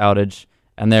their mass outage,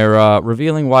 and they're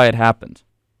revealing why it happened.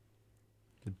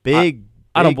 Big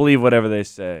I don't believe whatever they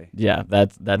say. Yeah,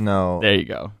 that's No. There you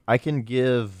go. I can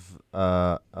give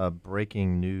a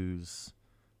breaking news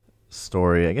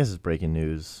story. I guess it's breaking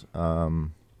news.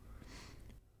 But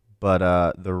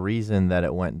the reason that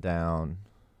it went down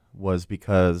was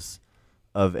because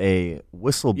of a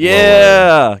whistleblower.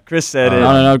 Yeah, Chris said it.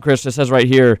 No, Chris. It says right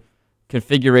here,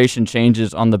 configuration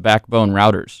changes on the backbone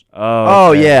routers. Oh,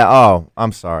 okay. yeah. Oh,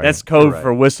 I'm sorry. That's code You're right.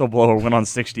 for whistleblower. Went on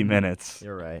 60 Minutes.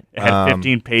 You're right. It had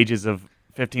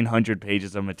 1,500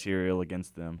 pages of material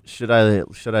against them. Should I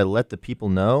let the people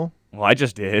know? Well, I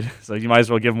just did, so you might as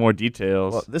well give more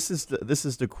details. Well, this is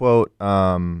the quote.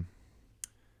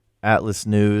 Atlas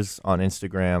News on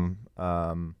Instagram.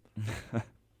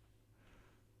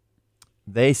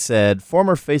 They said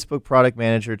former Facebook product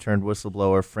manager turned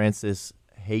whistleblower Francis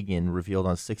Hagen revealed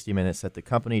on 60 Minutes that the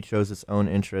company chose its own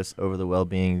interests over the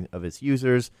well-being of its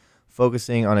users,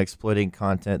 focusing on exploiting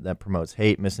content that promotes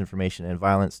hate, misinformation, and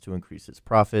violence to increase its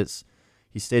profits.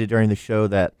 He stated during the show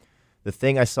that the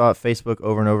thing I saw at Facebook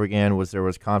over and over again was there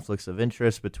was conflicts of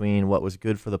interest between what was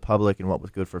good for the public and what was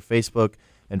good for Facebook,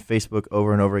 and Facebook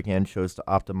over and over again chose to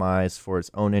optimize for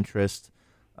its own interest,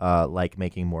 like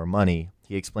making more money.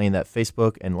 He explained that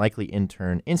Facebook, and likely in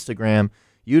turn Instagram,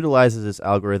 utilizes this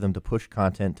algorithm to push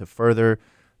content to further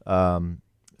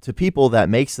to people that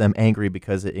makes them angry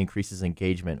because it increases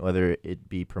engagement, whether it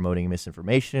be promoting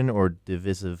misinformation or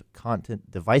divisive content,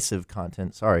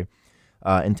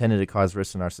 intended to cause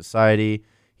risks in our society.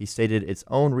 He stated its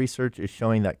own research is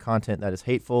showing that content that is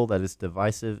hateful, that is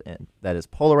divisive, and that is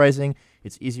polarizing,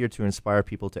 it's easier to inspire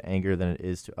people to anger than it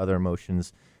is to other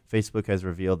emotions. Facebook has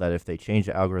revealed that if they change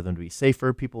the algorithm to be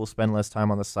safer, people will spend less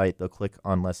time on the site, they'll click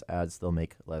on less ads, they'll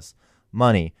make less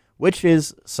money, which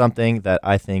is something that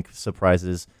I think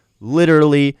surprises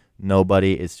literally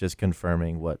nobody. It's just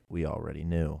confirming what we already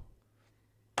knew.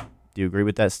 Do you agree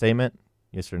with that statement?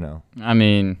 Yes or no? I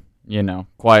mean,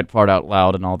 quiet part out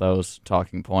loud and all those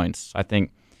talking points. I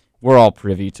think we're all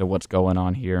privy to what's going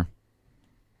on here.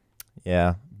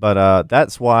 Yeah, but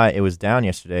that's why it was down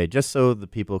yesterday, just so the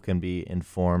people can be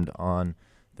informed on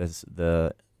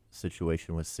the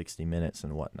situation with 60 Minutes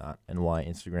and whatnot, and why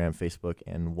Instagram, Facebook,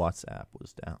 and WhatsApp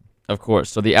was down. Of course.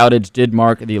 So the outage did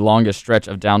mark the longest stretch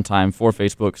of downtime for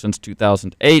Facebook since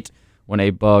 2008, when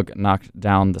a bug knocked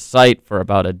down the site for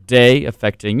about a day,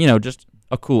 affecting, just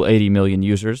a cool 80 million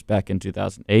users back in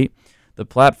 2008. The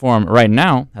platform right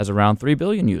now has around 3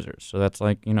 billion users. So that's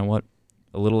like, a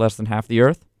little less than half the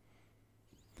Earth.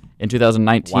 In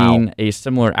 2019, Wow. A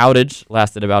similar outage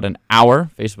lasted about an hour.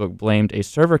 Facebook blamed a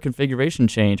server configuration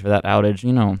change for that outage.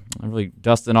 Really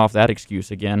dusting off that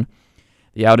excuse again.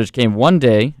 The outage came one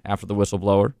day after the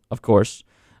whistleblower, of course.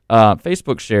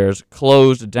 Facebook shares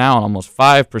closed down almost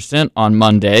 5% on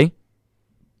Monday,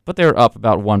 but they're up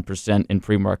about 1% in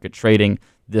pre-market trading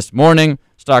this morning.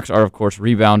 Stocks are, of course,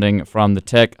 rebounding from the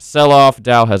tech sell-off.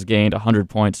 Dow has gained 100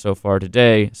 points so far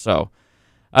today, so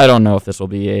I don't know if this will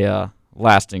be a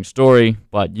lasting story,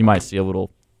 but you might see a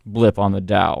little blip on the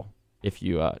Dow if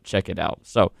you check it out.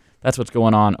 So that's what's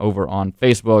going on over on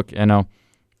Facebook.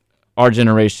 Our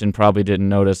generation probably didn't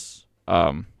notice,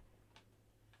 but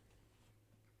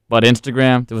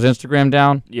Instagram, was Instagram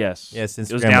down? Yes. Yes, It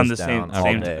was Instagram down was the down all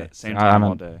day. same time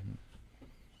all day.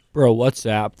 Bro,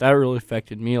 WhatsApp, that really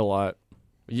affected me a lot.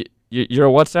 You're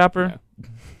a WhatsApper? Yeah.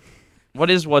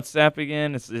 What is WhatsApp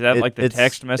again? Is that like the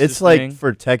text message It's like thing?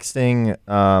 for texting.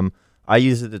 I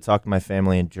use it to talk to my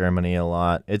family in Germany a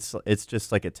lot. It's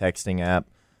just like a texting app.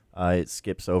 It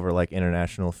skips over like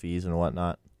international fees and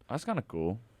whatnot. That's kind of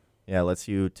cool. Yeah, it lets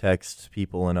you text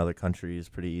people in other countries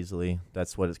pretty easily.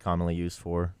 That's what it's commonly used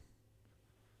for.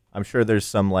 I'm sure there's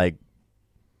some like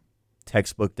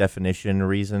textbook definition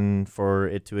reason for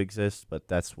it to exist, but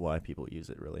that's why people use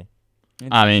it really.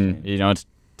 I mean, it's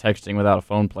texting without a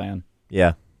phone plan,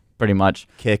 Yeah, pretty much.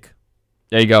 kick.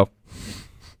 There you go.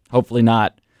 Hopefully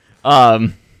not.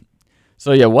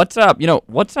 So yeah, WhatsApp.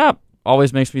 WhatsApp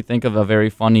always makes me think of a very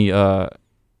funny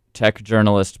tech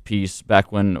journalist piece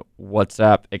back when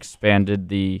WhatsApp expanded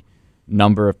the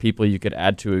number of people you could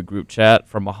add to a group chat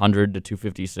from 100 to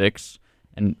 256,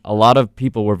 and a lot of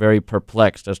people were very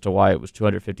perplexed as to why it was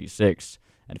 256.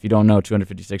 And if you don't know,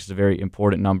 256 is a very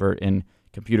important number in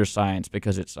computer science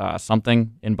because it's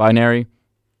something in binary.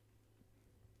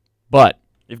 But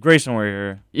If Grayson were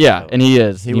here, yeah, and he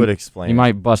is. He would explain. He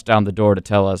might bust down the door to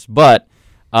tell us, but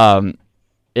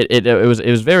it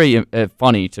was very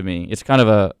funny to me. It's kind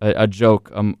of a joke.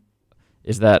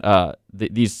 Is that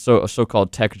these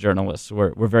so-called tech journalists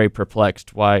were very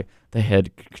perplexed why they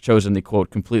had chosen the quote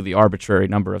completely arbitrary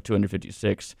number of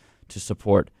 256 to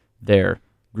support their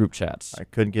group chats. I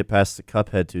couldn't get past the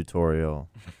Cuphead tutorial.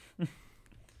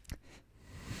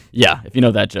 Yeah, if you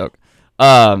know that joke.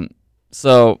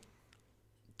 So,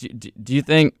 do you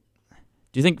think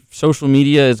social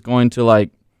media is going to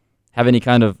like have any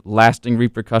kind of lasting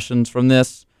repercussions from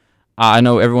this? I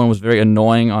know everyone was very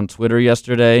annoying on Twitter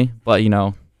yesterday, but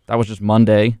that was just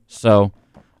Monday. So,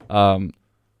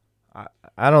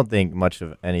 I don't think much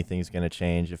of anything's going to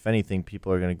change. If anything,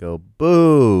 people are going to go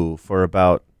boo for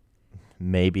about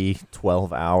maybe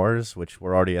 12 hours, which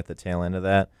we're already at the tail end of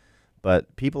that.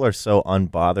 But people are so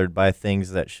unbothered by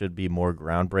things that should be more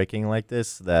groundbreaking like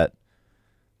this that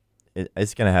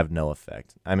it's going to have no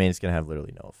effect. I mean, it's going to have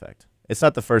literally no effect. It's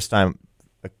not the first time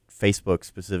Facebook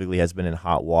specifically has been in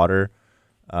hot water,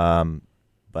 and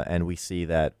we see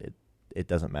that it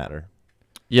doesn't matter.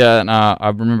 Yeah, and I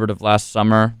remembered of last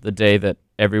summer, the day that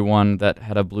everyone that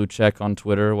had a blue check on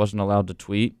Twitter wasn't allowed to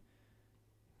tweet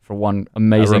for one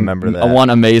amazing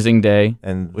day,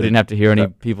 and we didn't have to hear any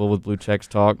people with blue checks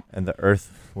talk. And the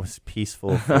earth was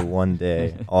peaceful for one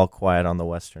day, all quiet on the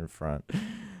Western Front.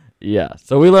 Yeah,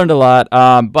 so we learned a lot.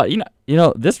 But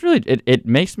this really it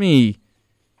makes me.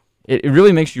 It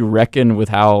really makes you reckon with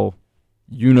how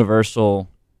universal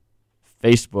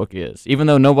Facebook is, even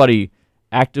though nobody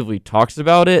actively talks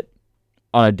about it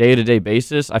on a day-to-day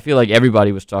basis. I feel like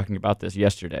everybody was talking about this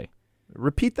yesterday.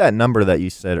 Repeat that number that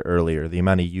you said earlier, the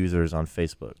amount of users on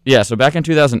Facebook. Yeah, so back in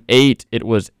 2008, it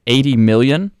was 80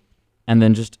 million, and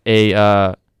then just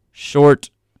a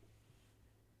short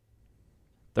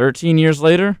 13 years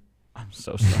later, I'm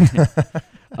so sorry.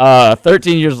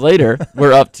 13 years later,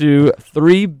 we're up to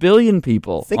 3 billion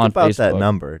people think on about Facebook. that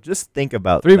number. Just think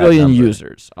about 3 that billion number.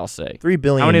 users, I'll say. 3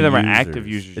 billion How many of them are users. active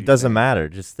users? It doesn't matter.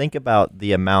 Just think about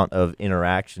the amount of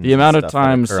interactions. The amount and of stuff that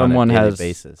times occur on a someone daily has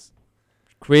basis.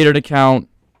 Created an account,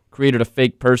 created a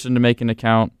fake person to make an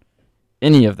account,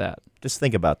 any of that. Just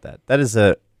think about that. That is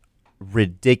a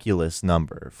ridiculous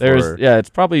number. It's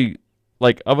probably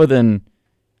like other than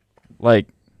like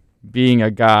being a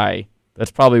guy,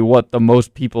 that's probably what the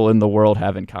most people in the world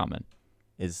have in common.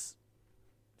 Is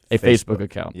a Facebook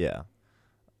account. Yeah.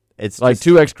 It's like just,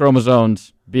 2 X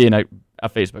chromosomes being a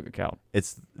Facebook account.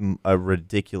 It's a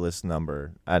ridiculous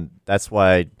number. And that's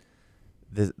why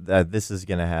this is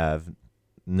going to have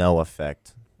no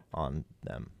effect on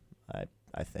them,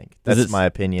 I think. That's my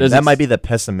opinion. That might be the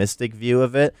pessimistic view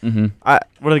of it. Mm-hmm. What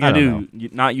are they going to do?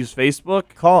 Not use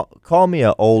Facebook? Call me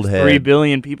an old head. 3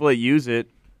 billion people that use it.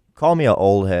 Call me an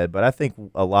old head, but I think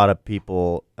a lot of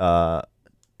people,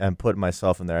 and putting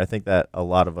myself in there, I think that a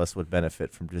lot of us would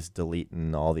benefit from just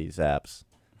deleting all these apps.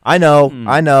 I know.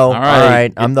 All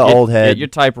right. I'm the old head. Get your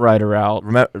typewriter out.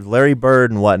 Remember Larry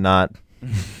Bird and whatnot.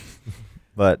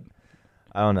 But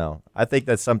I don't know. I think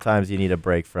that sometimes you need a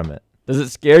break from it. Does it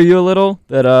scare you a little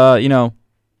that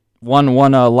one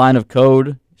line of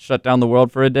code shut down the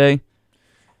world for a day?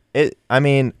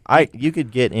 You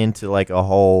could get into like a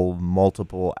whole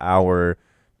multiple hour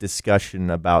discussion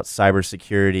about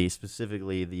cybersecurity,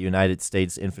 specifically the United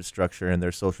States infrastructure and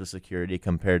their social security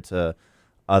compared to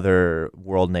other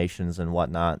world nations and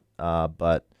whatnot.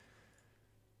 But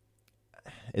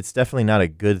it's definitely not a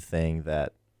good thing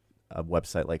that a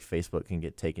website like Facebook can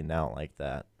get taken down like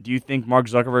that. Do you think Mark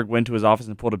Zuckerberg went to his office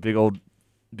and pulled a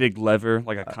big lever,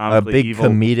 like a comically big evil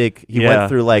comedic? He went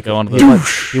through like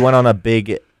he went on a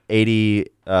big 80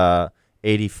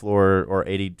 floor or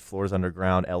 80 floors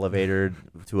underground elevator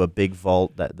to a big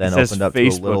vault that then opened up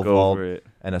Facebook to a little vault it.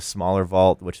 and a smaller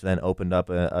vault, which then opened up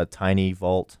a tiny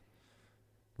vault.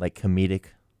 Like comedic.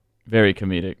 Very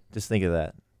comedic. Just think of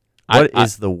that. What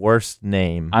is the worst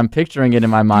name? I'm picturing it in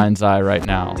my mind's eye right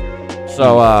now.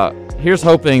 So here's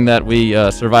hoping that we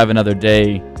survive another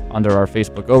day under our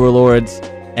Facebook overlords.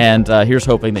 And here's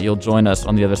hoping that you'll join us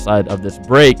on the other side of this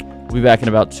break. We'll be back in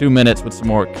about 2 minutes with some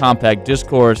more compact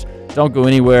discourse. Don't go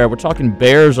anywhere. We're talking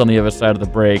Bears on the other side of the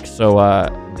break, so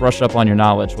brush up on your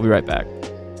knowledge. We'll be right back.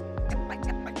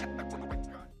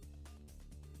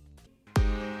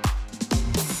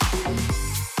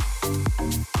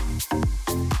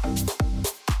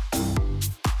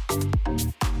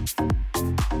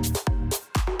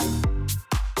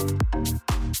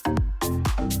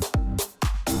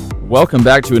 Welcome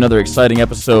back to another exciting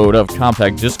episode of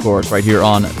Compact Discourse right here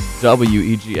on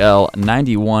WEGL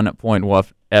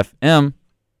 91.1 FM.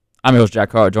 I'm your host, Jack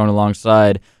Carr, joined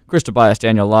alongside Chris Tobias,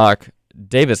 Daniel Locke,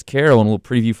 Davis Carroll, and a little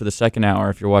preview for the second hour.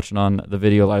 If you're watching on the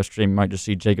video live stream, you might just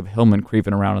see Jacob Hillman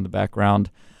creeping around in the background.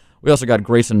 We also got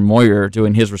Grayson Moyer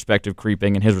doing his respective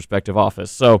creeping in his respective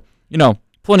office. So,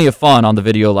 plenty of fun on the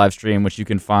video live stream, which you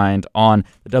can find on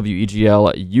the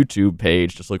WEGL YouTube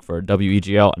page. Just look for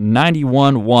WEGL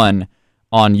 91.1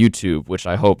 on YouTube, which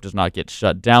I hope does not get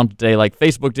shut down today like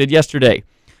Facebook did yesterday.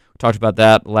 We talked about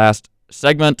that last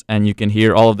segment, and you can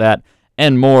hear all of that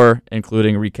and more,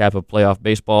 including a recap of playoff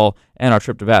baseball and our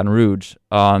trip to Baton Rouge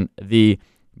on the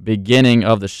beginning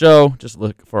of the show. Just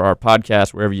look for our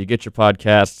podcast wherever you get your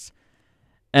podcasts.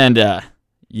 And,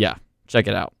 check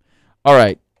it out. All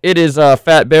right, it is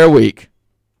Fat Bear Week,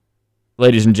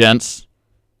 ladies and gents.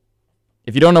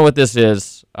 If you don't know what this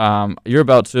is, you're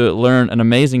about to learn an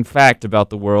amazing fact about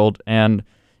the world and,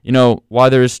 why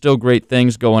there is still great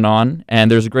things going on. And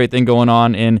there's a great thing going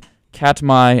on in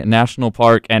Katmai National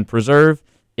Park and Preserve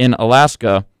in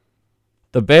Alaska.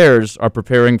 The bears are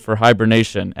preparing for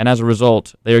hibernation, and as a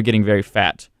result, they are getting very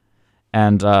fat.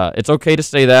 And it's okay to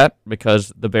say that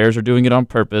because the bears are doing it on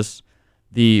purpose.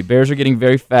 The bears are getting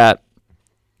very fat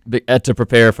to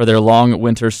prepare for their long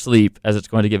winter sleep, as it's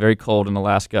going to get very cold in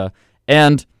Alaska.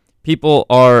 And people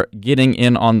are getting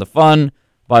in on the fun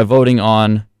by voting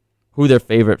on who their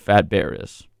favorite fat bear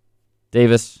is.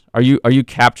 Davis, are you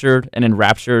captured and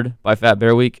enraptured by Fat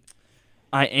Bear Week?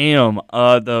 I am.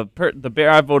 The bear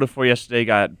I voted for yesterday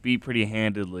got beat pretty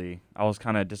handedly. I was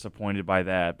kind of disappointed by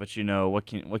that, but what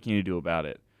can you do about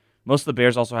it? Most of the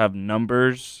bears also have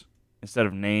numbers instead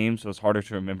of names, so it's harder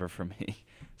to remember for me.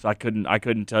 So I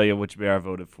couldn't tell you which bear I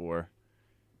voted for,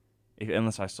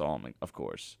 unless I saw him, of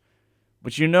course.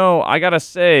 But I gotta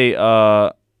say,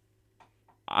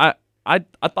 I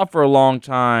thought for a long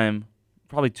time,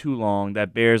 probably too long,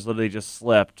 that bears literally just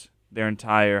slept their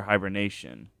entire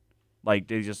hibernation. Like,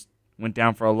 they just went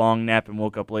down for a long nap and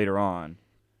woke up later on.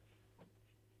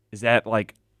 Is that,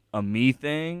 like, a me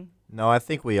thing? No, I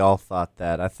think we all thought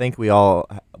that. I think we all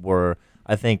were,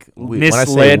 when I say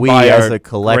misled we by as our a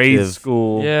collective. grade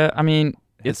school. Yeah, I mean,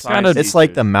 it's Science kind of It's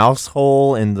like the mouse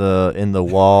hole in the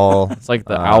wall. it's like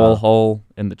the owl hole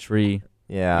in the tree.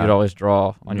 Yeah. You'd always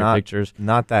draw on your pictures.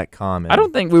 Not that common. I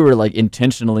don't think we were like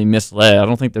intentionally misled. I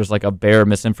don't think there's like a bear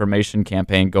misinformation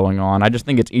campaign going on. I just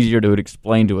think it's easier to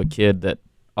explain to a kid that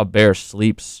a bear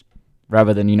sleeps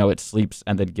rather than, it sleeps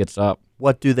and then gets up.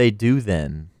 What do they do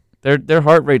then? Their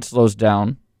heart rate slows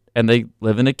down and they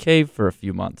live in a cave for a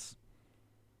few months.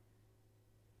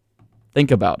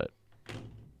 Think about it.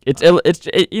 It's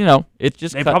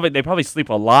just They probably sleep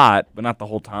a lot, but not the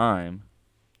whole time.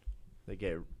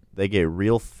 They get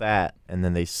real fat and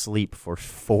then they sleep for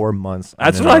 4 months.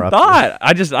 That's what I thought.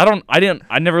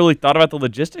 I never really thought about the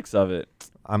logistics of it.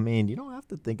 I mean, you don't have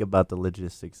to think about the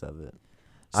logistics of it.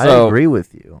 So, I agree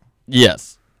with you.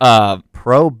 Yes.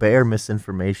 Pro bear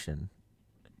misinformation.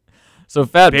 So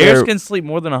Fat Bears Bear can sleep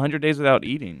more than 100 days without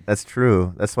eating. That's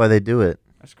true. That's why they do it.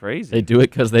 That's crazy. They do it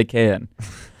because they can.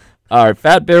 All right,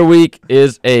 Fat Bear Week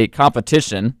is a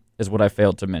competition, is what I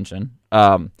failed to mention.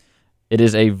 It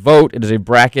is a vote. It is a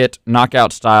bracket,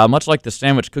 knockout style, much like the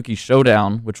Sandwich Cookie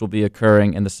Showdown, which will be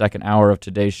occurring in the second hour of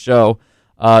today's show,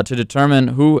 to determine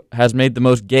who has made the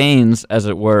most gains, as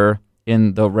it were,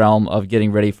 in the realm of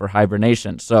getting ready for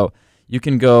hibernation. So you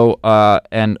can go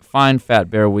and find Fat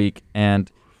Bear Week,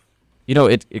 and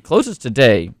it closes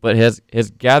today, but has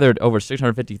gathered over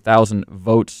 650,000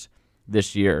 votes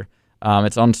this year.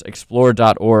 It's on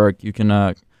explore.org. You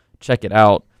can check it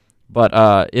out.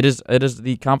 But it is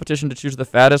the competition to choose the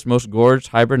fattest, most gorged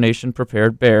hibernation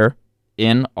prepared bear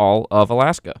in all of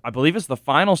Alaska. I believe it's the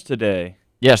finals today.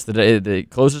 Yes, the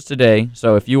closes today.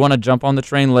 So if you want to jump on the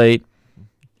train late,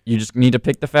 you just need to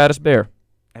pick the fattest bear.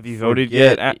 Have you voted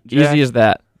yet? Jack? Easy as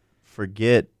that.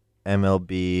 Forget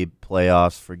MLB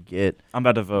playoffs. Forget I'm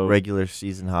about to vote. Regular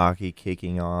season hockey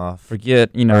kicking off.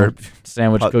 Forget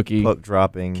sandwich cookie, puck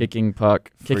dropping, kicking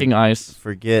puck, kicking ice.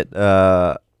 Forget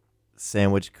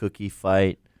sandwich cookie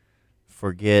fight.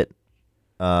 Forget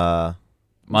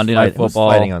Monday Night Football.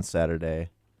 Who's fighting on Saturday?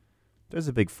 There's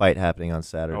a big fight happening on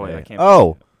Saturday. Oh, wait, I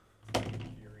can't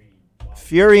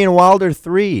Fury and Wilder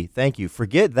 3. Thank you.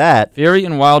 Forget that. Fury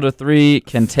and Wilder 3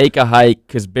 can take a hike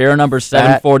because bear number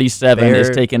 747 is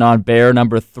taking on bear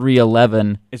number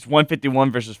 311. It's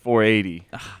 151 versus 480.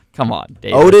 Come on,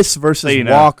 Dave. Otis versus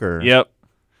Walker. Yep.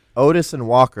 Otis and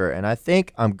Walker, and I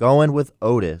think I'm going with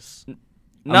Otis.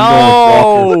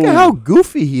 No. Look at how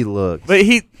goofy he looks. But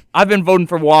I've been voting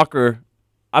for Walker.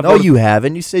 You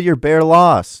haven't. You said your bear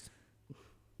lost.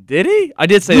 Did he? I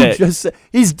did say that.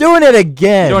 He's doing it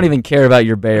again. You don't even care about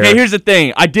your bear. Okay, here's the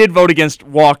thing. I did vote against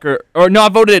Walker. Or no, I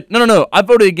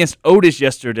voted against Otis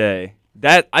yesterday.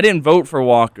 I didn't vote for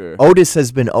Walker. Otis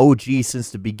has been OG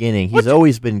since the beginning. He's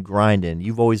always been grinding.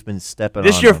 You've always been stepping on him.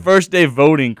 This is your first day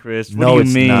voting, Chris. What do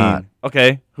you mean? Not.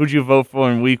 Okay, who'd you vote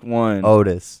for in week 1?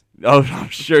 Otis. Oh, I'm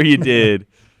sure you did.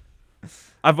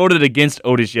 I voted against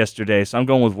Otis yesterday, so I'm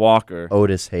going with Walker.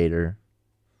 Otis hater.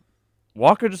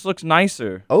 Walker just looks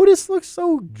nicer. Otis looks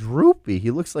so droopy.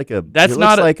 He looks like a.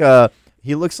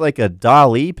 He looks like a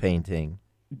Dali painting.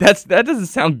 That doesn't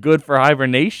sound good for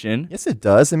hibernation. Yes, it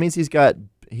does. It means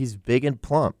he's big and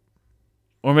plump.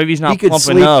 Or maybe he's He not could plump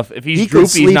sleep- enough. If he's he droopy, could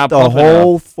sleep he's not the plump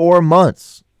whole enough. 4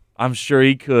 months. I'm sure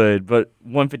he could, but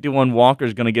 151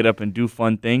 Walker's going to get up and do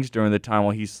fun things during the time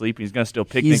while he's sleeping. He's going to steal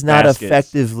picnic baskets. He's not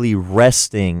effectively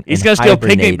resting. He's and going to steal picnic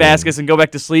hibernating. baskets and go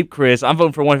back to sleep, Chris. I'm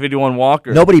voting for 151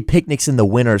 Walker. Nobody picnics in the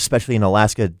winter, especially in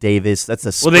Alaska, Davis. That's a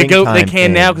Well, springtime they can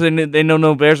thing. now because they know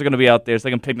no bears are going to be out there, so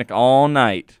they can picnic all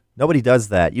night. Nobody does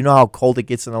that. You know how cold it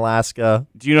gets in Alaska?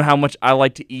 Do you know how much I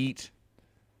like to eat?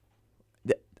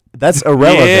 That's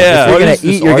irrelevant. Yeah. If you're What gonna is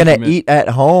this eat, you're gonna argument? eat at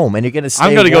home, and you're gonna stay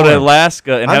I'm going to go to warm.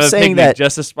 Alaska and I'm have a saying picnic that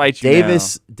just to spite you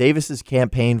Davis's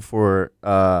campaign for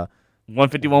now.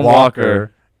 151 Walker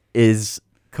Walker. is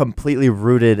completely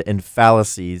rooted in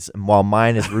fallacies, while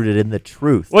mine is rooted in the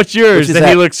truth. What's yours? Which is That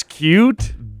he that- looks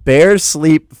cute? Bears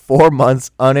sleep 4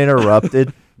 months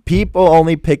uninterrupted. People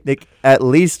only picnic at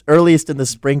least earliest in the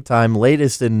springtime,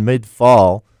 latest in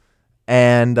mid-fall,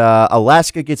 and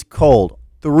Alaska gets cold.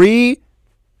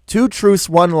 2 truths,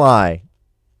 1 lie.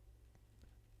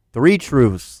 3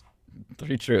 truths.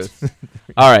 3 truths.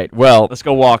 All right. Well, Let's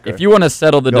go Walker. if you want to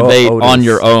settle the Go debate Otis. on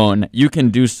your own, you can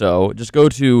do so. Just go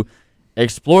to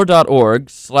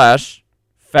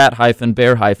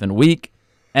explore.org/fat-bear-week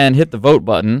and hit the vote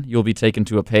button. You'll be taken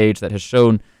to a page that has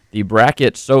shown the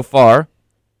bracket so far.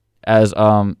 As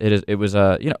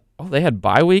they had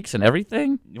bye weeks and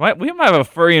everything. we might have a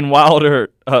Fury and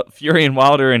Wilder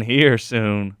in here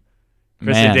soon.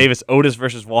 Chris Man. and Davis, Otis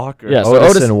versus Walker. Yes. So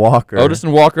Otis and Walker. Otis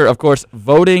and Walker, of course.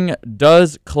 Voting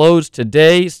does close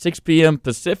today, 6 p.m.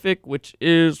 Pacific, which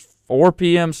is 4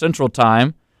 p.m. Central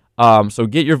Time. So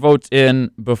get your votes in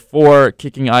before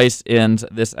Kicking Ice ends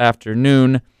this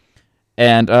afternoon,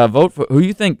 and vote for who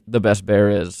you think the best bear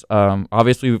is.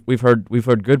 Obviously, we've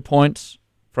heard good points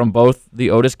from both the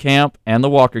Otis camp and the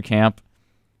Walker camp,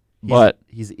 but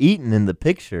he's eating in the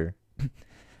picture.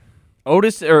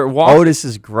 Otis or Walker. Otis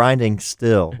is grinding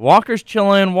still. Walker's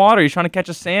chilling in water. He's trying to catch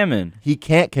a salmon. He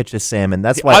can't catch a salmon.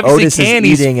 That's He why obviously Otis can. is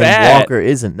He's eating and fat. Walker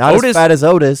isn't. Not as Otis- fat as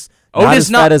Otis. Not Otis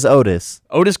as not- fat as Otis.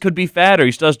 Otis could be fatter.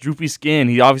 He still has droopy skin.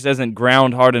 He obviously doesn't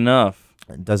ground hard enough.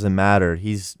 It doesn't matter.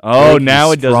 He's Oh, big, now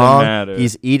he's it doesn't strong. matter.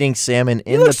 He's eating salmon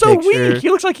He in the looks so picture. weak.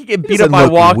 He looks like he get He beat doesn't up by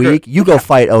look Walker. weak. You go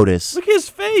fight Otis. Look at his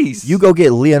face. You go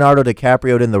get Leonardo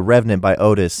DiCaprio in The Revenant by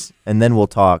Otis, and then we'll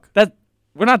talk.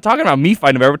 We're not talking about me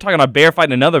fighting a bear. We're talking about a bear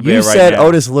fighting another bear You right said now.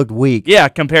 Otis looked weak. Yeah,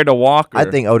 compared to Walker. I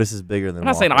think Otis is bigger than I'm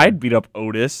not Walker. saying I'd beat up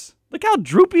Otis. Look how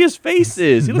droopy his face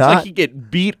is. He looks not- like he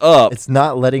get beat up. It's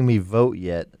not letting me vote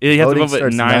yet. Yeah, you have to Voting vote at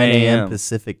starts 9 a.m.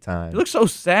 Pacific time. He looks so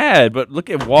sad, but look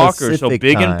at Walker, so Pacific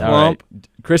big and time. all right, plump.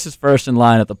 Chris is first in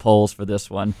line at the polls for this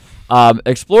one.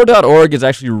 Explore.org is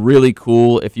actually really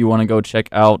cool if you want to go check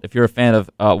out. If you're a fan of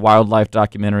wildlife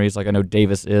documentaries, like I know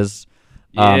Davis is.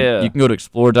 Yeah. You can go to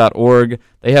explore.org.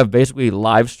 They have basically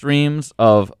live streams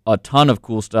of a ton of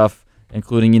cool stuff,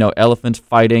 including, elephants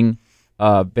fighting,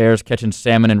 bears catching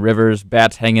salmon in rivers,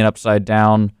 bats hanging upside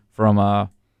down from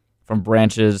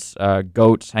branches,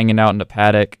 goats hanging out in the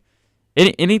paddock.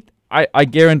 I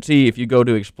guarantee if you go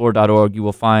to explore.org, you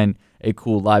will find a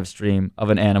cool live stream of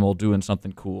an animal doing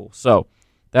something cool. So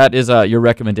that is your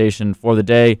recommendation for the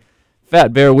day.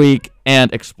 Fat Bear Week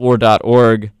and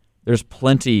explore.org. There's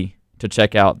plenty to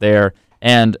check out there.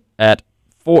 And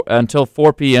until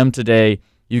 4 p.m. today,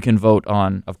 you can vote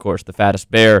on, of course, the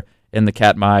fattest bear in the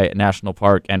Katmai National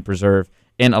Park and Preserve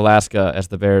in Alaska as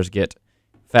the bears get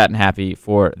fat and happy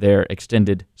for their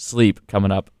extended sleep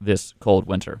coming up this cold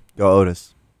winter. Go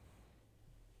Otis.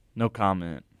 No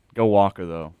comment. Go Walker,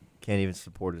 though. Can't even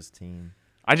support his team.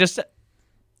 I just said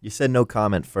You said no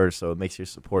comment first, so it makes your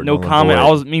support no null and comment.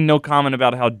 void. No comment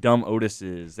about how dumb Otis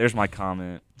is. There's my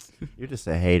comment. You're just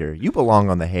a hater. You belong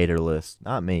on the hater list,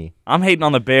 not me. I'm hating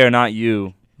on the bear, not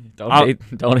you.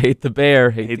 Don't hate the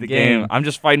bear. Hate the game. I'm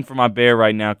just fighting for my bear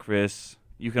right now, Chris.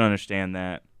 You can understand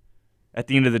that. At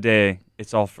the end of the day,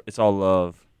 it's all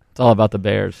love. It's all about the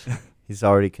bears. He's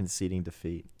already conceding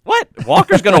defeat. What?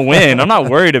 Walker's gonna win. I'm not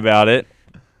worried about it.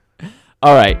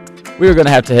 All right, we're going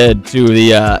to have to head to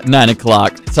the 9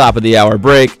 o'clock top of the hour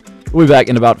break. We'll be back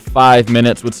in about 5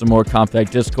 minutes with some more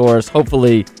Compact Discourse.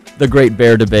 Hopefully, the Great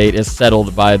Bear debate is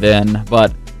settled by then.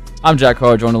 But I'm Jack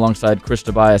Carr, joined alongside Chris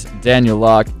Tobias, Daniel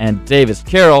Locke, and Davis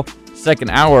Carroll. Second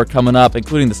hour coming up,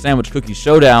 including the Sandwich Cookie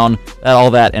Showdown,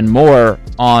 all that and more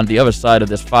on the other side of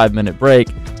this 5-minute break.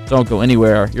 Don't go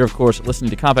anywhere. You're, of course, listening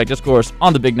to Compact Discourse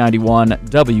on the Big 91,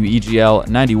 WEGL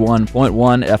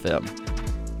 91.1 FM.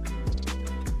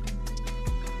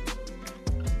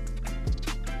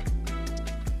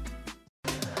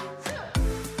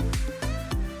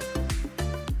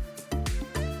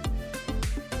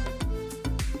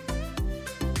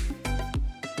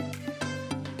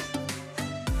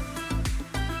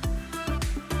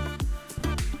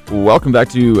 Welcome back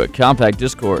to Compact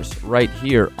Discourse right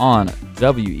here on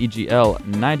WEGL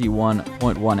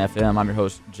 91.1 FM. I'm your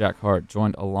host, Jack Hart,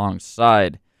 joined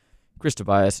alongside Chris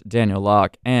Tobias, Daniel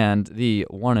Locke, and the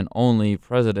one and only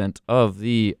president of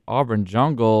the Auburn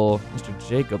Jungle, Mr.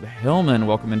 Jacob Hillman.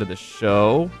 Welcome into the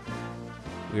show.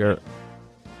 We are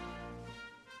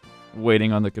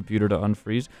waiting on the computer to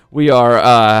unfreeze. We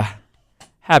are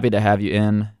happy to have you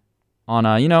in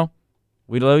on, you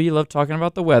love talking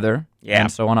about the weather. Yeah.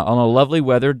 And so on a lovely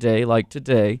weather day like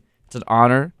today, it's an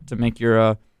honor to make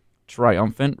your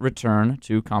triumphant return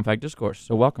to Compact Discourse.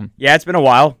 So welcome. Yeah, it's been a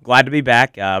while. Glad to be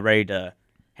back. Ready to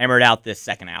hammer it out this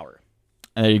second hour.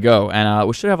 There you go. And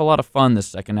we should have a lot of fun this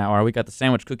second hour. We got the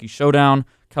Sandwich Cookie Showdown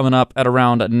coming up at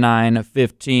around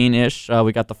 9:15-ish.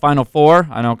 We got the Final Four.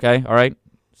 I know, okay, all right,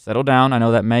 settle down. I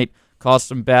know that might cause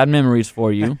some bad memories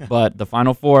for you, but the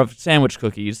Final Four of Sandwich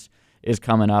Cookies is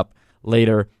coming up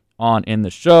later on in the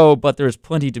show, but there's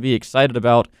plenty to be excited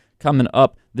about coming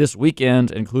up this weekend,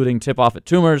 including tip-off at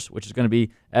Toomers, which is going to be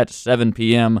at 7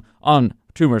 p.m. on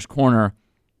Toomers Corner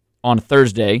on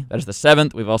Thursday. That is the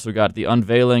 7th. We've also got the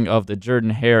unveiling of the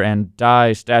Jordan Hare and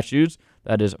Dye statues.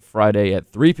 That is Friday at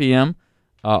 3 p.m.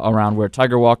 Around where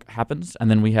Tiger Walk happens.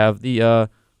 And then we have the,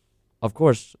 of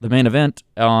course, the main event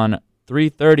on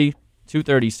 3:30,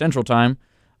 2:30 Central Time.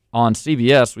 On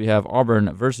CBS, we have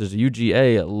Auburn versus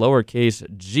UGA lowercase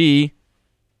g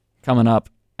coming up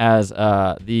as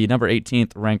the number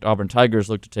 18th ranked Auburn Tigers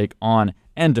look to take on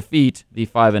and defeat the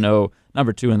 5-0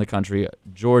 number 2 in the country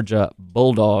Georgia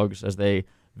Bulldogs as they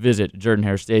visit Jordan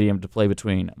Hare Stadium to play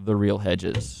between the Real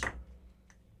Hedges.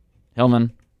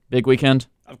 Hillman, big weekend?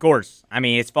 Of course. I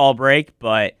mean, it's fall break,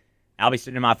 but I'll be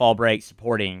sitting in my fall break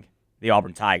supporting the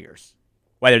Auburn Tigers.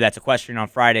 Whether that's a question on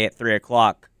Friday at 3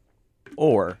 o'clock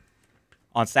or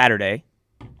on Saturday,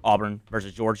 Auburn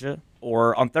versus Georgia,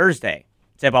 or on Thursday,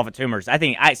 tip-off at Toomers.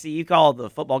 I see you call the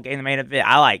football game the main event.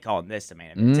 I like calling this the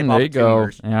main event. Tip-off There you at go.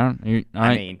 Toomers. Yeah,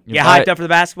 Get hyped up for the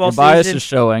basketball your season. bias is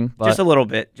showing. But, Just a little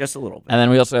bit. And then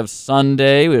we also have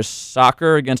Sunday. We have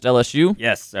soccer against LSU.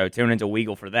 Yes, so tune into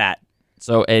Weagle for that.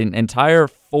 So an entire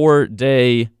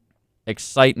 4-day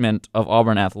excitement of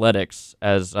Auburn athletics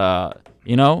as, the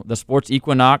sports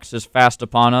equinox is fast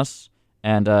upon us.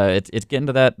 And it's getting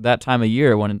to that time of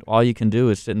year when all you can do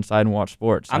is sit inside and watch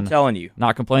sports. I'm telling you.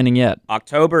 Not complaining yet.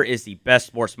 October is the best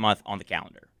sports month on the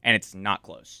calendar, and it's not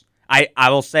close. I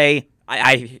will say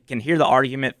I can hear the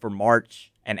argument for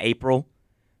March and April,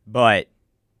 but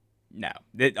no,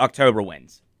 October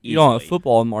wins. You don't have easily.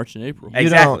 football in March and April.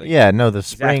 Exactly. The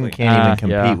spring Exactly. can't even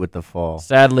compete Yeah. with the fall.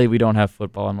 Sadly, we don't have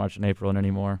football in March and April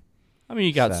anymore. I mean,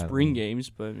 you got Sadly. spring games,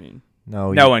 but I mean, No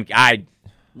one.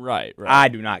 right. I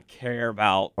do not care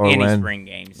about any spring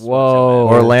games. Whoa.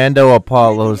 whatsoever. Orlando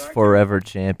Apollo's forever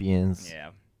champions. Yeah.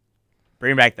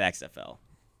 Bring back the XFL.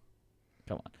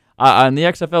 Come on. And the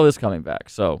XFL is coming back,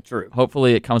 so True.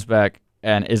 hopefully it comes back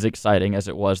and is exciting as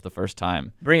it was the first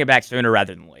time. Bring it back sooner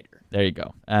rather than later. There you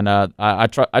go. And I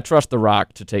trust The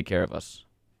Rock to take care of us.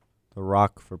 The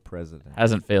Rock for president.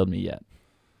 Hasn't failed me yet.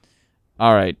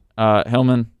 All right,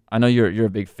 Hillman, I know you're a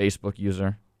big Facebook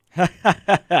user.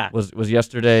 Was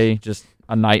yesterday just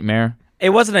a nightmare? It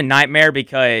wasn't a nightmare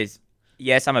because,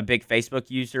 yes, I'm a big Facebook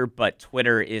user, but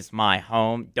Twitter is my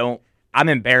home. I'm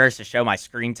embarrassed to show my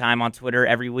screen time on Twitter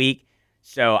every week,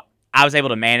 so I was able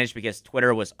to manage because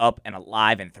Twitter was up and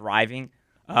alive and thriving.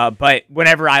 But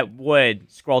whenever I would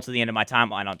scroll to the end of my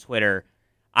timeline on Twitter,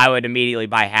 I would immediately,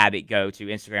 by habit, go to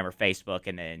Instagram or Facebook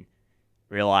and then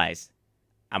realize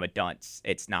I'm a dunce.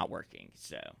 It's not working.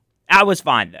 So I was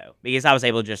fine, though, because I was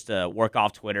able just to work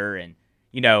off Twitter and,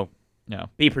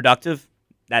 be productive.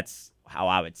 That's how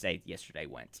I would say yesterday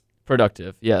went.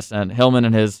 Productive, yes. And Hillman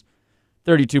and his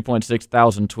 32.6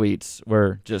 thousand tweets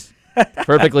were just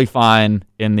perfectly fine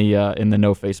in the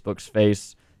no Facebook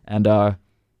space. And,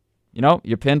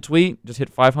 your pinned tweet just hit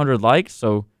 500 likes,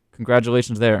 so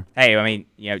congratulations there. Hey, I mean,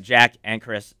 Jack and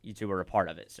Chris, you two were a part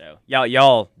of it, so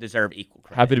y'all deserve equal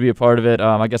credit. Happy to be a part of it.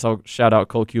 I guess I'll shout out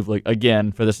Cole Kublik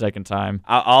again for the second time.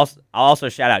 I'll also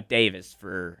shout out Davis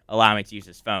for allowing me to use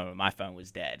his phone when my phone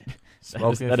was dead.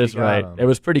 That is right. It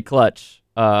was pretty clutch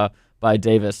by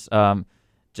Davis.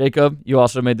 Jacob, you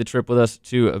also made the trip with us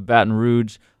to Baton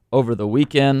Rouge over the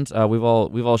weekend. We've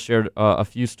all shared a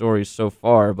few stories so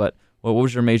far, but what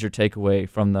was your major takeaway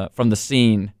from the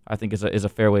scene? I think is a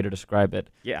fair way to describe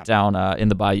it. Yeah. Down in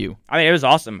the Bayou. I mean, it was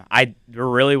awesome. There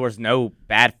really was no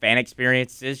bad fan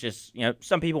experiences. Just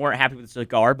some people weren't happy with the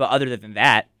cigar, but other than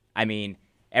that, I mean,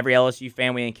 every LSU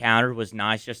fan we encountered was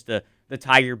nice. Just the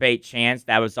Tiger Bait chants,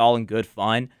 that was all in good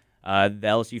fun. The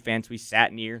LSU fans we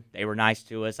sat near, they were nice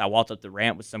to us. I walked up the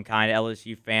ramp with some kind of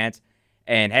LSU fans,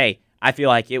 and hey, I feel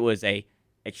like it was a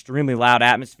extremely loud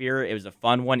atmosphere. It was a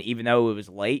fun one, even though it was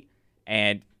late,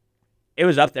 and it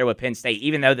was up there with Penn State.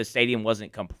 Even though the stadium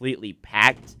wasn't completely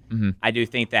packed, I do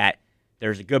think that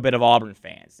there's a good bit of Auburn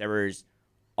fans. There was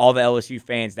all the LSU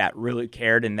fans that really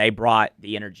cared, and they brought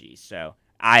the energy. So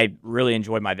I really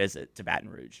enjoyed my visit to Baton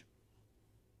Rouge.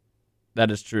 That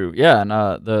is true. Yeah, and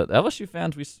the LSU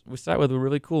fans we sat with were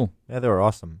really cool. Yeah, they were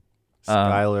awesome.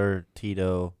 Skyler,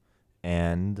 Tito,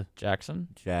 and Jackson,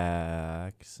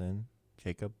 Jacob,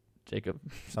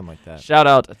 something like that. Shout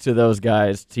out to those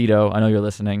guys, Tito. I know you're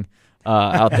listening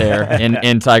out there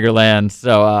in Tigerland.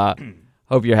 So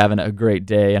hope you're having a great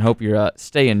day, and hope you're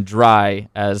staying dry.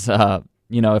 As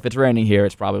if it's raining here,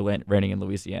 it's probably raining in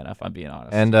Louisiana. If I'm being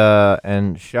honest.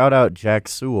 And shout out Jack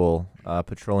Sewell,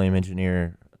 petroleum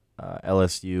engineer,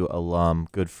 LSU alum,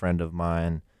 good friend of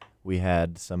mine. We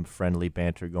had some friendly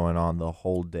banter going on the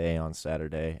whole day on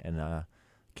Saturday, and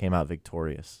came out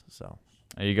victorious. So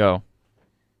there you go.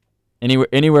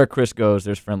 Anywhere Chris goes,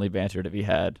 there's friendly banter to be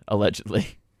had,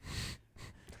 allegedly.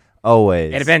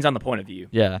 Always. It depends on the point of view.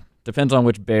 Yeah, depends on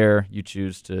which bear you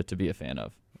choose to be a fan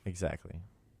of. Exactly.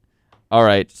 All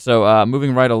right, so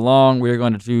moving right along, we're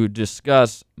going to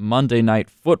discuss Monday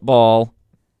Night Football.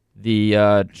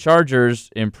 The Chargers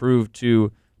improved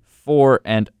to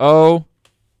 4-0.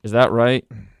 Is that right?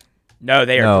 No,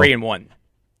 they are 3-1.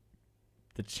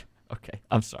 Okay,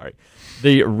 I'm sorry.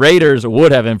 The Raiders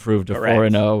would have improved to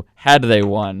Correct. 4-0 had they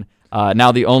won.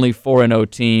 Now the only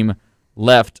 4-0 team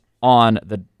left on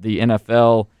the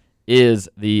NFL is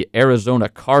the Arizona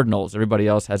Cardinals. Everybody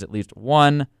else has at least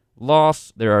one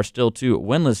loss. There are still two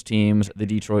winless teams, the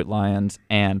Detroit Lions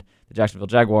and the Jacksonville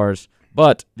Jaguars.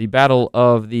 But the battle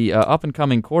of the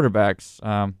up-and-coming quarterbacks,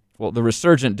 the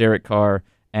resurgent Derek Carr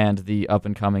and the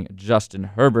up-and-coming Justin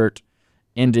Herbert,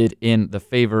 ended in the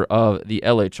favor of the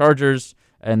LA Chargers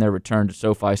and their return to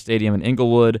SoFi Stadium in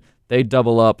Inglewood. They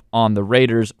double up on the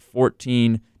Raiders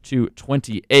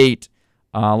 14-28.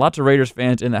 Lots of Raiders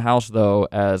fans in the house, though,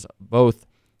 as both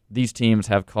these teams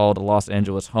have called Los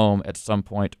Angeles home at some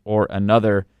point or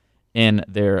another in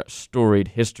their storied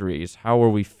histories. How are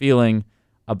we feeling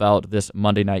about this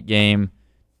Monday night game?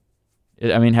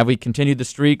 I mean, have we continued the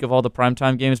streak of all the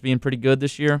primetime games being pretty good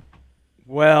this year?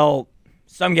 Well,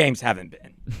 some games haven't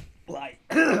been. I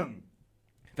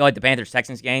feel like the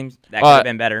Panthers-Texans games, that could have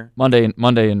been better. Monday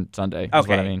and Sunday is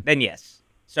what I mean. Then yes.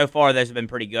 So far, those have been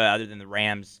pretty good, other than the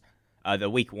Rams. The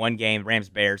Week 1 game,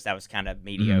 Rams-Bears, that was kind of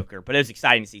mediocre. But it was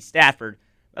exciting to see Stafford.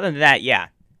 Other than that, yeah.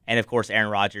 And, of course, Aaron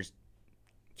Rodgers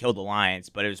killed the Lions,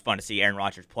 but it was fun to see Aaron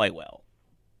Rodgers play well.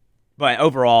 But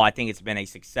overall, I think it's been a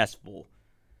successful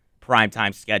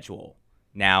primetime schedule.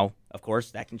 Now, of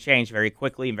course, that can change very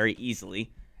quickly and very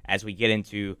easily as we get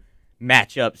into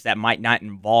matchups that might not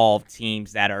involve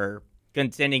teams that are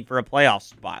contending for a playoff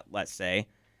spot, let's say.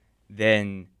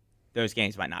 Then those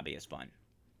games might not be as fun.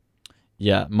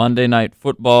 Yeah, Monday Night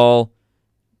Football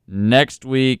next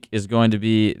week is going to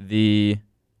be the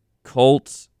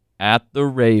Colts at the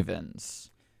Ravens,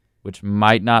 which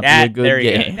might not be a good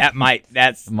game. That might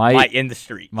end the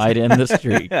streak. Might end the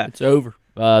streak. It's over.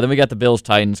 Then we got the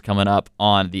Bills-Titans coming up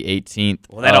on the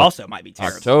 18th Well, that also might be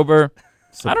terrible. October.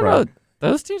 I don't know.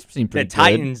 Those teams seem pretty good. The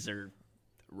Titans are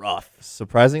rough.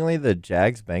 Surprisingly, the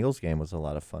Jags-Bengals game was a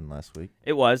lot of fun last week.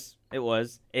 It was. I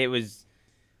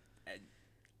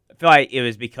feel like it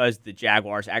was because the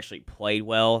Jaguars actually played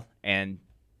well and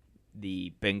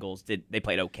the Bengals they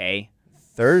played okay.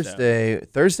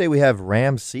 Thursday we have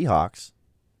Rams-Seahawks.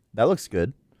 That looks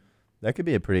good. That could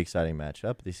be a pretty exciting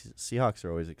matchup. The Seahawks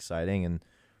are always exciting, and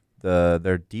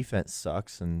their defense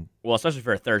sucks. And well, especially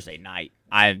for a Thursday night,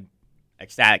 I'm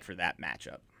ecstatic for that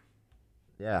matchup.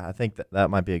 Yeah, I think that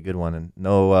might be a good one. And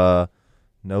no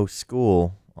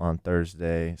school on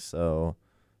Thursday, so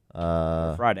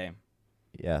Friday.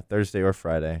 Yeah, Thursday or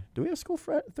Friday. Do we have school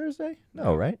Thursday?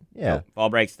 No, right? Yeah. Nope. Fall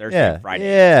breaks Thursday and Friday.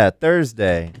 Yeah,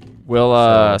 Thursday. Well,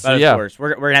 but of course,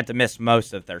 we're gonna have to miss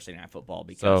most of Thursday night football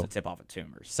because of the tip-off of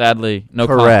Tumors. Sadly, no.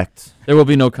 Correct. There will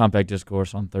be no compact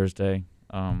discourse on Thursday.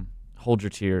 Hold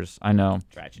your tears. I know.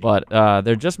 Tragedy. But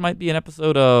there just might be an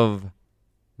episode of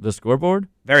The Scoreboard.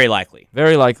 Very likely.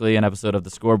 Very likely an episode of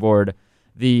The Scoreboard,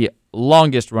 the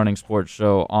longest-running sports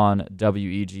show on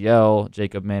WEGL.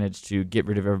 Jacob managed to get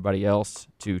rid of everybody else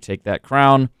to take that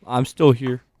crown. I'm still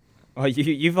here. Well,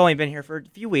 you've only been here for a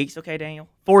few weeks, okay, Daniel?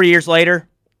 4 years later,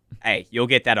 hey, you'll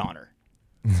get that honor.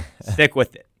 Stick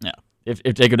with it. Yeah. If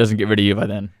Jacob doesn't get rid of you by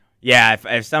then. Yeah,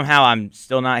 if somehow I'm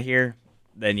still not here,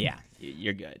 then yeah,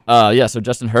 you're good. So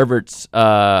Justin Herbert's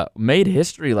made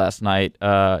history last night.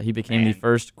 He became the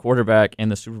first quarterback in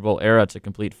the Super Bowl era to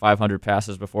complete 500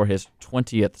 passes before his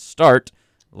 20th start.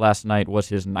 Last night was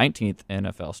his 19th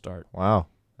NFL start. Wow,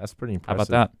 that's pretty How impressive.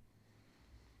 about that?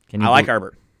 Can I like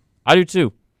Herbert. I do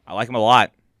too. I like him a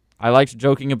lot. I liked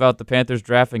joking about the Panthers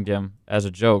drafting him as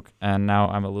a joke, and now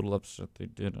I'm a little upset they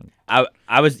didn't. I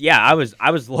was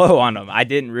low on him. I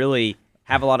didn't really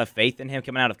have a lot of faith in him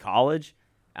coming out of college,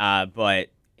 but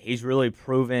he's really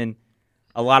proven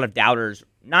a lot of doubters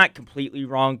not completely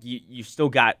wrong. You still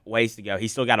got ways to go.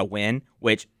 He's still got to win,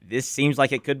 which this seems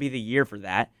like it could be the year for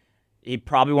that. He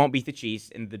probably won't beat the Chiefs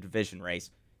in the division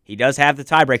race. He does have the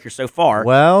tiebreaker so far.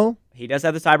 Well,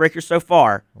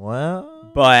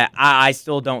 But I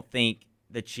still don't think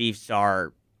the Chiefs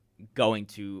are going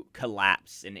to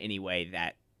collapse in any way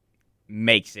that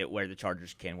makes it where the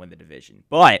Chargers can win the division.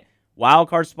 But wild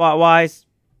card spot wise,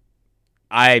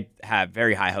 I have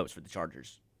very high hopes for the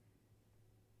Chargers.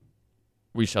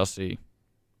 We shall see.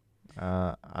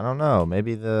 I don't know.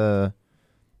 Maybe the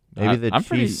I'm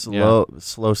pretty- Chiefs'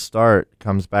 slow start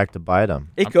comes back to bite them.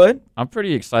 It could. I'm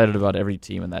pretty excited about every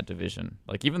team in that division.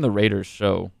 Like, even the Raiders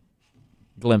show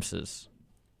glimpses,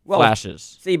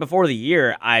 flashes. See, before the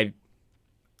year, I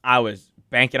was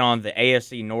banking on the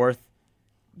AFC North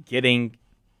getting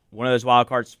one of those wild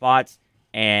card spots,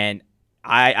 and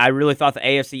I really thought the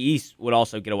AFC East would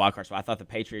also get a wild card spot. I thought the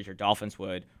Patriots or Dolphins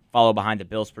would follow behind the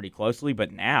Bills pretty closely,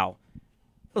 but now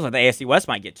it feels like the AFC West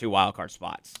might get 2 wild card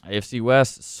spots. AFC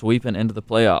West sweeping into the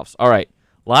playoffs. All right,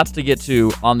 lots to get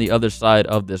to on the other side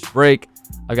of this break.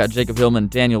 I got Jacob Hillman,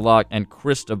 Daniel Locke, and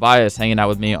Chris Tobias hanging out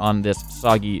with me on this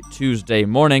soggy Tuesday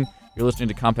morning. You're listening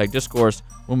to Compact Discourse.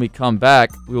 When we come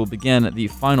back, we will begin the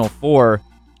final 4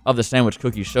 of the Sandwich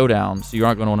Cookie Showdown, so you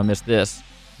aren't going to want to miss this.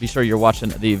 Be sure you're watching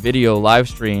the video live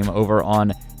stream over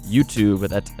on YouTube.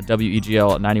 That's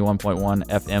WEGL 91.1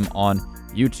 FM on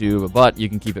YouTube, but you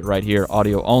can keep it right here,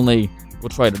 audio only. We'll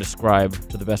try to describe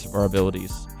to the best of our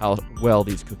abilities how well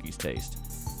these cookies taste.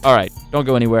 All right, don't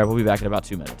go anywhere. We'll be back in about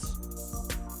 2 minutes.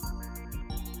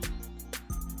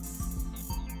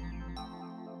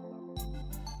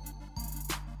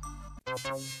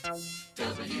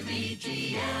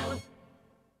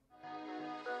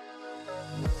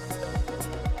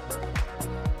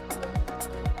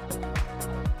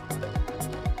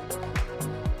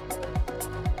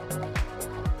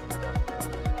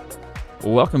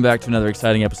 Welcome back to another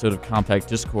exciting episode of Compact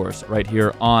Discourse right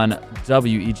here on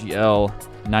WEGL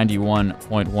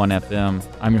 91.1 FM.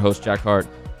 I'm your host, Jack Hart,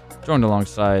 joined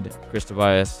alongside Chris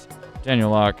Tobias,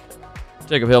 Daniel Locke,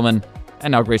 Jacob Hillman,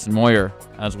 and now Grayson Moyer.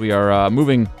 As we are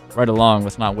moving right along,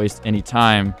 let's not waste any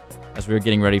time as we are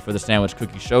getting ready for the Sandwich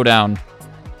Cookie Showdown,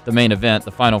 the main event,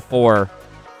 the final 4.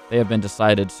 They have been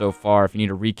decided so far. If you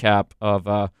need a recap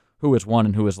of who has won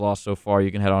and who has lost so far,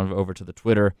 you can head on over to the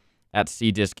Twitter at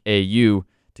CDiscAU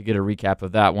to get a recap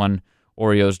of that one.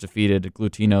 Oreos defeated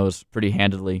Glutinos pretty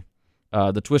handedly.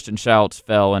 The Twist and Shouts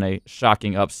fell in a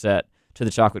shocking upset to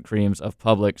the Chocolate Creams of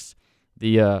Publix.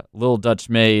 The Little Dutch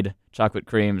Maid chocolate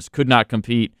creams could not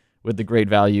compete with the great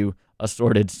value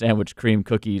assorted sandwich cream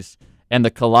cookies. And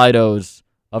the Kaleidos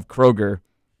of Kroger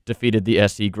defeated the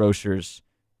SE Grocers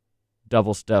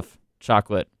double stuff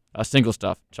chocolate, single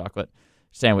stuff chocolate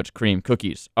sandwich cream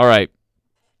cookies. All right.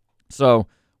 So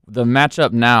the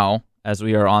matchup now, as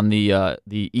we are on the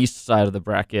east side of the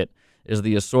bracket, is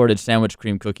the assorted sandwich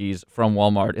cream cookies from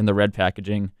Walmart in the red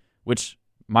packaging, which,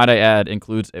 might I add,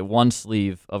 includes a 1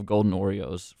 sleeve of golden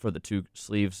Oreos for the 2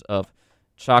 sleeves of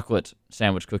chocolate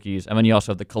sandwich cookies. And then you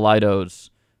also have the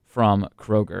Kaleidos from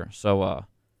Kroger. So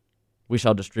we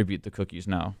shall distribute the cookies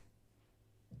now.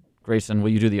 Grayson, will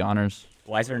you do the honors?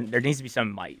 Why is there needs to be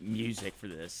some music for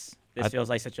this. This feels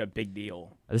like such a big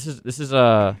deal. This is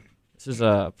a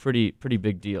pretty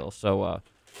big deal. So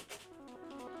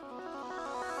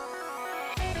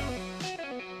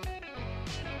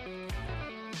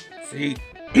See,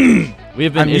 we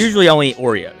have been I'm usually only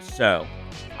Oreos, so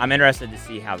I'm interested to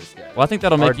see how this goes. well, I think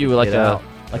that'll Hard make you to like get out.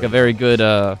 a very good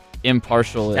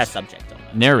impartial That subject.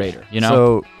 narrator, you know?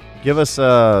 So give us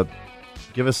a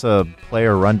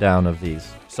player rundown of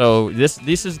these. So this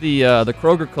is the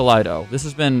Kroger Kaleido. This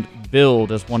has been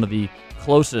billed as one of the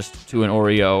closest to an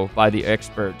Oreo by the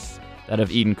experts that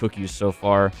have eaten cookies so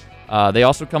far. They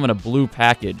also come in a blue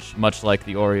package, much like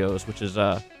the Oreos, which is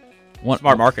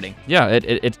Smart marketing. Yeah,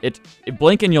 it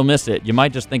blink and you'll miss it. You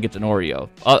might just think it's an Oreo.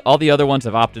 All the other ones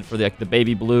have opted for the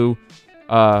baby blue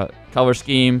color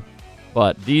scheme,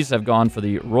 but these have gone for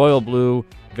the royal blue,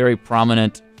 very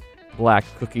prominent black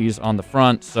cookies on the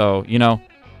front. So,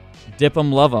 dip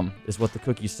 'em, love 'em is what the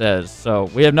cookie says. So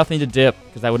we have nothing to dip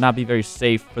because that would not be very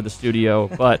safe for the studio,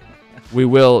 but we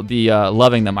will be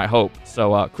loving them, I hope.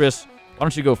 So, Chris,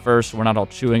 don't you go first so we're not all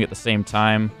chewing at the same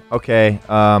time? Okay,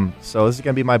 so this is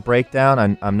going to be my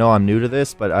breakdown. I know I'm new to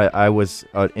this, but I was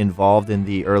involved in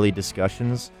the early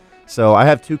discussions. So I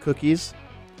have 2 cookies.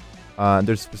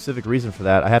 There's a specific reason for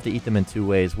that. I have to eat them in 2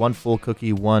 ways. One full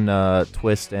cookie, one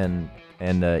twist, and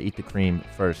eat the cream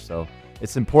first. So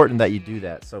it's important that you do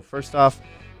that. So first off,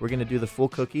 we're going to do the full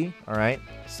cookie, all right?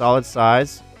 Solid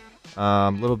size,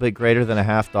 a little bit greater than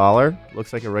 $50.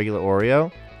 Looks like a regular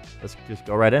Oreo. Let's just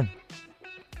go right in.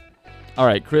 All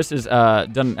right, Chris has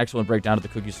done an excellent breakdown of the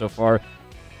cookies so far.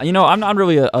 I'm not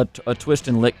really a twist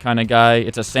and lick kind of guy.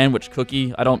 It's a sandwich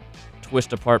cookie. I don't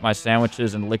twist apart my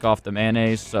sandwiches and lick off the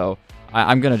mayonnaise, so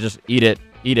I'm going to just eat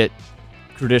it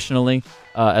traditionally,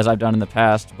 as I've done in the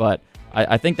past. But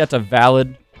I think that's a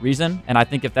valid reason, and I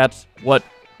think if that's what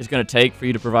it's going to take for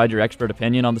you to provide your expert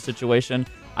opinion on the situation,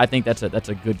 I think that's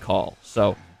a good call.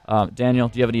 So, Daniel,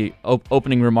 do you have any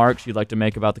opening remarks you'd like to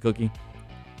make about the cookie?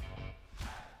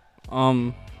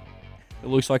 It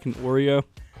looks like an Oreo.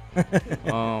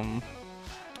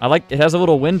 I like it has a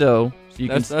little window, so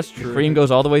That's true. The cream goes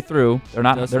all the way through. They're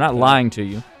not lying to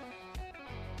you.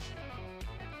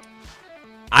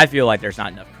 I feel like there's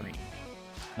not enough cream.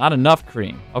 Not enough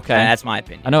cream. Okay, That's my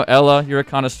opinion. I know Ella, you're a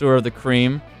connoisseur of the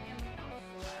cream.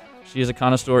 She is a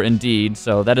connoisseur indeed,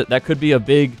 so that could be a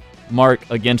big mark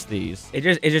against these. It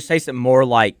just tasted more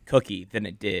like cookie than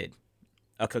it did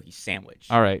a cookie sandwich.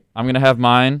 All right, I'm gonna have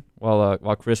mine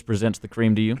while Chris presents the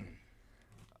cream to you.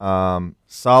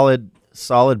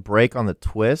 Solid break on the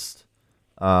twist.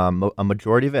 A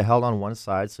majority of it held on one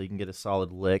side, so you can get a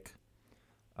solid lick.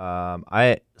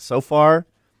 So far,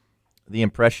 the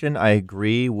impression, I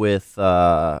agree with.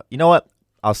 You know what?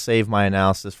 I'll save my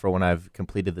analysis for when I've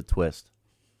completed the twist.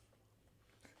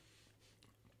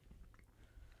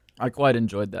 I quite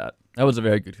enjoyed that. That was a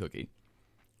very good cookie.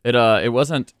 It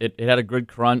had a good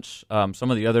crunch.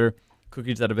 Some of the other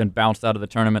cookies that have been bounced out of the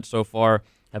tournament so far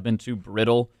have been too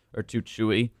brittle or too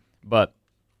chewy, but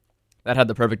that had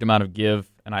the perfect amount of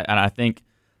give, and I think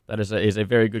that is a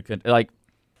very good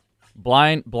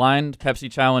blind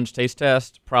Pepsi challenge taste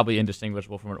test, probably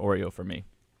indistinguishable from an Oreo for me.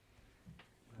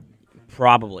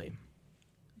 Probably,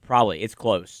 it's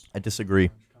close. I disagree.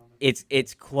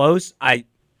 It's close.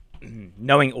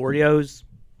 Knowing Oreos,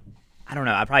 I don't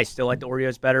know. I probably still like the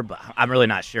Oreos better, but I'm really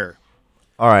not sure.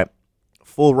 All right,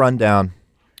 full rundown.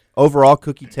 Overall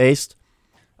cookie taste,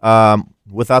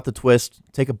 without the twist,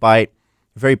 take a bite.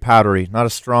 Very powdery, not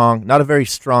a very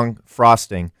strong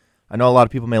frosting. I know a lot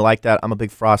of people may like that. I'm a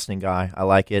big frosting guy. I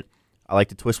like it. I like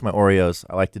to twist my Oreos.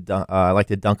 I like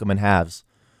to dunk them in halves.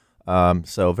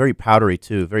 So very powdery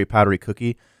too. Very powdery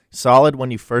cookie. Solid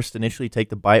when you first initially take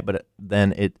the bite, but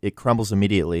then it crumbles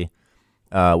immediately,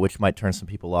 which might turn some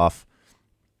people off.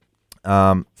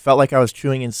 Felt like I was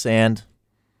chewing in sand.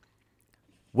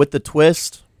 With the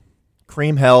twist,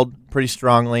 cream held pretty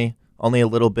strongly. Only a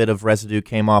little bit of residue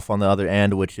came off on the other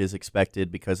end, which is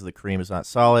expected because the cream is not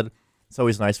solid. It's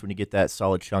always nice when you get that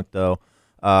solid chunk, though.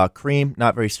 Cream,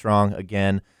 not very strong.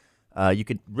 Again, you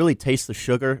could really taste the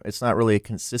sugar. It's not really a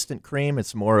consistent cream.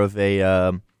 It's more of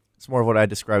what I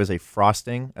describe as a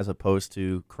frosting as opposed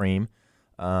to cream.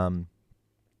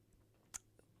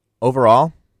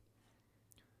 Overall,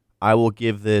 I will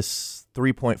give this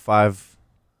 3.5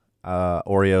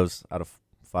 Oreos out of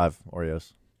 5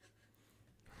 Oreos.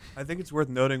 I think it's worth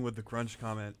noting with the crunch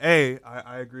comment. I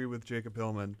agree with Jacob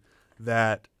Hillman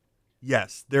that,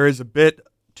 yes, there is a bit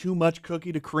too much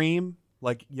cookie to cream.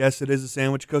 Like, yes, it is a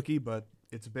sandwich cookie, but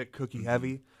it's a bit cookie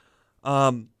heavy.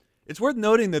 It's worth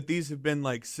noting that these have been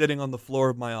sitting on the floor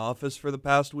of my office for the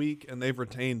past week, and they've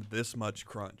retained this much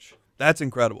crunch. That's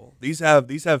incredible. These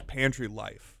have pantry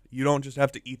life. You don't just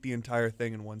have to eat the entire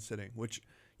thing in one sitting, which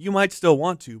you might still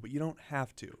want to, but you don't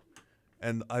have to.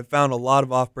 And I've found a lot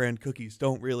of off-brand cookies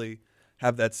don't really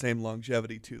have that same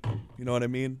longevity to them. You know what I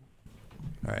mean?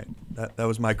 All right, that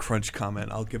was my crunch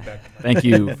comment. I'll get back to that. Thank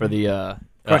you for the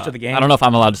Crunch of the game? I don't know if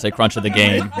I'm allowed to say crunch of the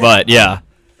game, but yeah.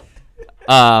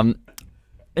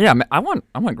 Yeah, I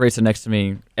want Grayson next to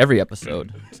me every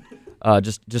episode,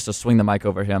 just to swing the mic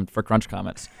over him for crunch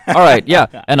comments. All right, yeah,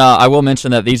 and I will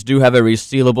mention that these do have a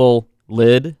resealable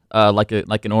lid, like an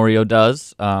Oreo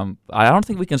does. I don't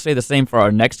think we can say the same for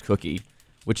our next cookie,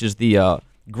 which is the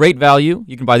great value.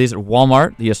 You can buy these at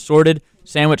Walmart. The assorted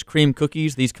sandwich cream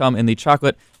cookies. These come in the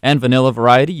chocolate and vanilla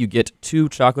variety. You get 2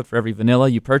 chocolate for every vanilla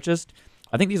you purchased.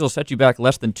 I think these will set you back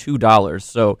less than $2.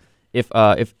 So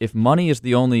if money is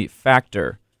the only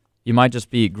factor, you might just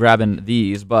be grabbing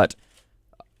these. But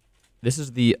this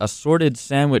is the assorted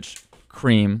sandwich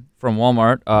cream from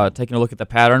Walmart. Taking a look at the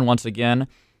pattern once again.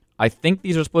 I think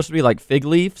these are supposed to be like fig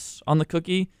leaves on the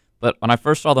cookie, but when I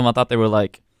first saw them, I thought they were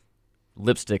like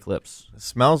lipstick lips. It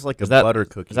smells like Is a that butter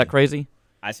cookie. Is that crazy?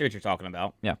 I see what you're talking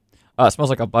about. Yeah. It smells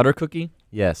like a butter cookie.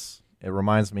 Yes. It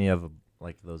reminds me of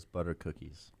like those butter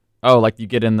cookies. Oh, like you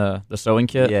get in the sewing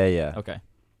kit? Yeah, yeah. Okay.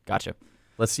 Gotcha.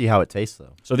 Let's see how it tastes,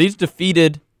 though. So these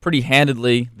defeated pretty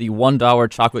handedly the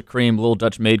 $1 chocolate cream Little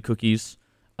Dutch Made cookies.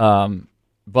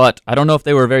 But I don't know if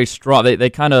they were very strong. They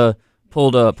kind of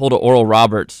pulled a Oral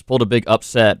Roberts, pulled a big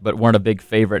upset, but weren't a big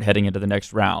favorite heading into the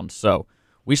next round. So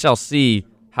we shall see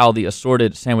how the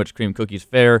assorted sandwich cream cookies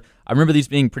fare. I remember these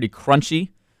being pretty crunchy.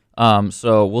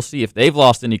 So we'll see if they've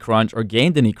lost any crunch or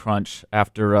gained any crunch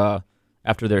after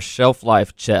their shelf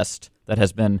life chest that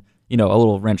has been, a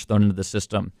little wrench thrown into the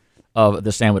system of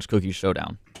the sandwich cookie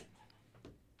showdown.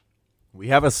 We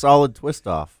have a solid twist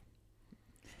off.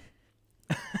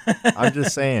 I'm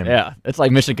just saying. Yeah, it's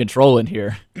like mission control in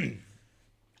here.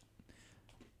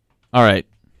 All right,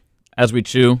 as we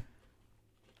chew.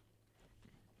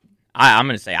 I'm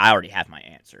going to say I already have my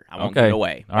answer. I won't give it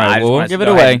away. All right, we'll give it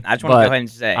away. I just want to go ahead and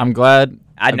say. I'm glad.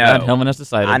 I know. I'm glad Hillman has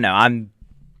decided. I know. I'm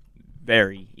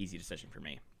very easy decision for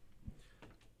me.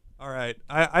 All right.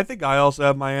 I think I also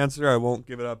have my answer. I won't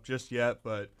give it up just yet,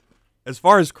 but as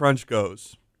far as crunch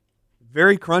goes,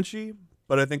 very crunchy,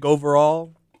 but I think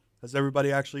overall, has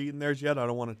everybody actually eaten theirs yet? I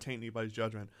don't want to taint anybody's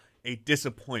judgment. A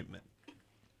disappointment.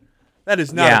 That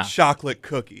is not a chocolate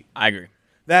cookie. I agree.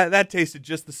 That tasted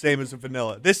just the same as a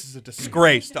vanilla. This is a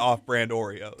disgrace to off-brand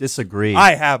Oreos. Disagree.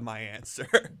 I have my answer.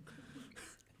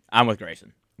 I'm with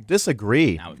Grayson.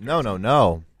 Disagree.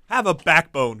 No. Have a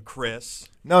backbone, Chris.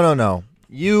 No.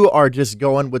 You are just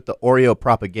going with the Oreo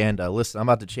propaganda. Listen, I'm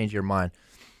about to change your mind.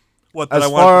 What, that I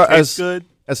want it to taste good?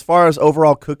 As far as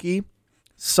overall cookie,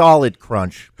 solid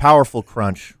crunch, powerful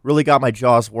crunch. Really got my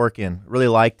jaws working. Really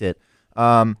liked it.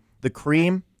 The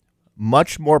cream,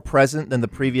 much more present than the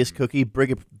previous cookie.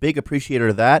 Big appreciator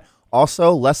of that.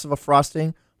 Also, less of a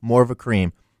frosting, more of a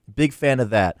cream. Big fan of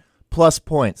that. Plus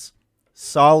points.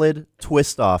 Solid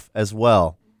twist off as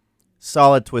well.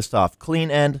 Solid twist off. Clean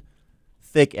end,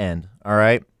 thick end. All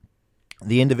right.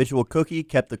 The individual cookie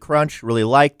kept the crunch. Really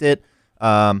liked it.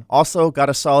 Also got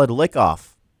a solid lick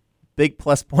off. Big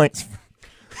plus points.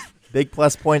 Big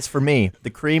plus points for me. The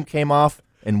cream came off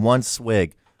in one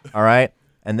swig. All right.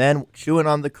 And then chewing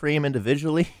on the cream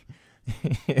individually,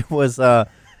 it was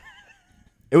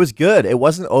good. It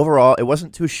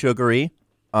wasn't too sugary.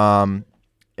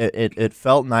 It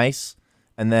felt nice.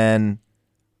 And then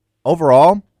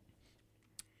overall,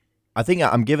 I think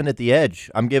I'm giving it the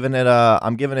edge. I'm giving it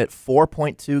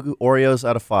 4.2 Oreos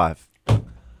out of 5.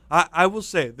 I will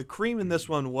say the cream in this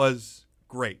one was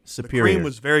great. Superior. The cream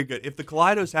was very good. If the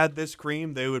Kaleidos had this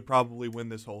cream, they would probably win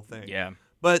this whole thing. Yeah.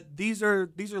 But these are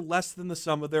less than the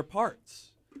sum of their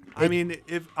parts. I mean,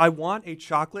 if I want a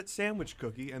chocolate sandwich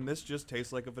cookie, and this just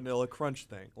tastes like a vanilla crunch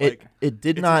thing, like it's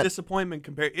a disappointment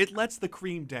compared. It lets the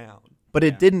cream down. But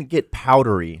it didn't get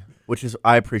powdery, which is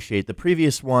I appreciate. The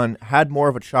previous one had more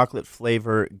of a chocolate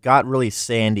flavor, got really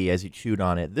sandy as you chewed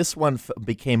on it. This one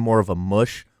became more of a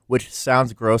mush, which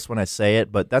sounds gross when I say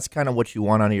it, but that's kind of what you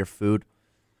want out of your food.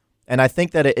 And I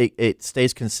think that it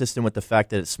stays consistent with the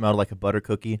fact that it smelled like a butter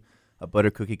cookie. A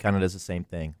butter cookie kind of does the same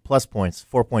thing. Plus points,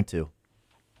 4.2.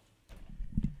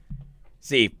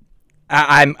 See,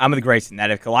 I'm with Grayson that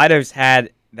if Kaleidos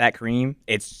had that cream,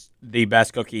 it's the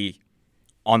best cookie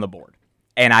on the board.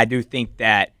 And I do think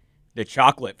that the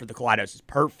chocolate for the Kaleidos is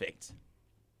perfect,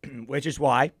 which is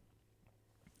why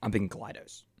I'm thinking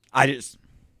Kaleidos.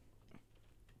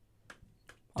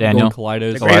 Daniel,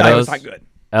 Kaleidos. The Kaleidos not good.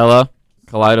 Ella,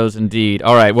 Kaleidos indeed.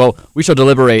 All right, well, we shall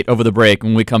deliberate over the break.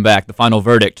 When we come back, the final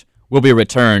verdict will be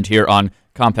returned here on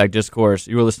Compact Discourse.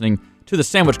 You are listening to the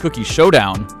Sandwich Cookie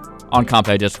Showdown on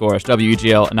Compact Discourse,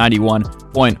 WEGL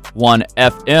 91.1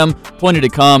 FM. Plenty to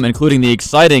come, including the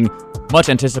exciting,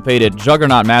 much-anticipated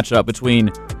juggernaut matchup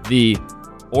between the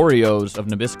Oreos of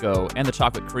Nabisco and the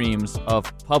chocolate creams of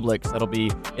Publix. That'll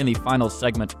be in the final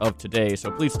segment of today,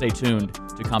 so please stay tuned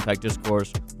to Compact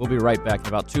Discourse. We'll be right back in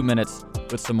about 2 minutes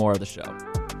with some more of the show.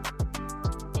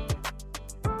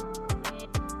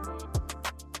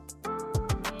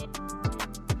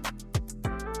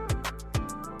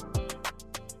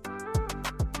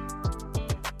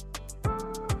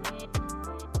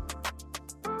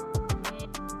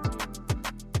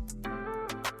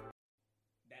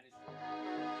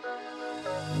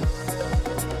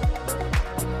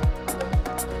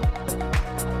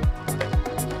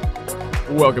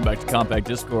 Welcome back to Compact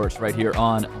Discourse right here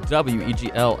on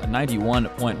WEGL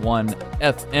 91.1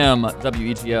 FM,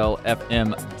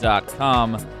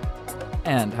 WEGLFM.com,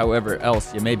 and however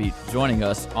else you may be joining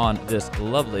us on this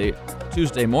lovely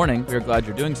Tuesday morning. We're glad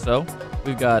you're doing so.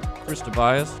 We've got Chris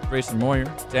Tobias, Grayson Moyer,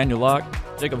 Daniel Locke,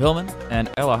 Jacob Hillman and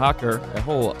Ella Hocker, a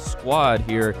whole squad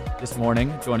here this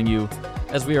morning, joining you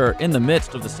as we are in the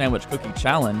midst of the Sandwich Cookie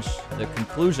Challenge. The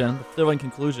thrilling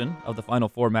conclusion of the Final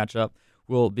Four matchup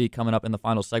will be coming up in the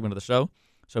final segment of the show,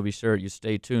 so be sure you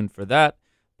stay tuned for that.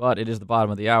 But it is the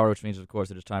bottom of the hour, which means, of course,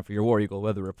 it is time for your War Eagle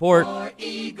weather report. War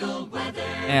Eagle weather.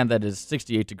 And that is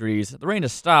 68 degrees. The rain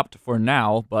has stopped for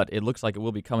now, but it looks like it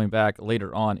will be coming back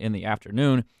later on in the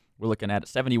afternoon. We're looking at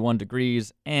 71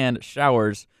 degrees and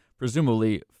showers,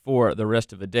 presumably for the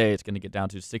rest of the day. It's going to get down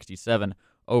to 67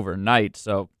 overnight,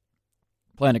 so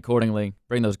plan accordingly.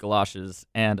 Bring those galoshes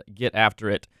and get after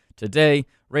it today.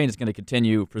 Rain is going to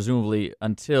continue, presumably,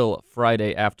 until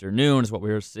Friday afternoon, is what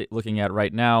we're looking at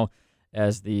right now,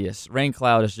 as the rain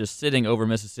cloud is just sitting over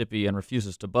Mississippi and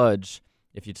refuses to budge.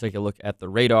 If you take a look at the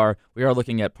radar, we are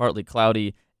looking at partly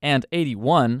cloudy and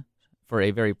 81 for a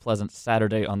very pleasant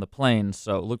Saturday on the plains,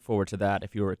 so look forward to that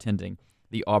if you are attending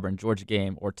the Auburn-Georgia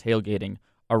game or tailgating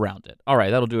around it. All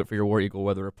right, that'll do it for your War Eagle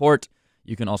weather report.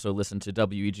 You can also listen to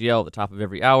WEGL at the top of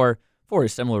every hour for a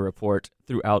similar report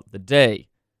throughout the day.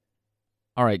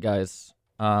 All right, guys,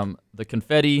 the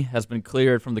confetti has been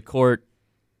cleared from the court,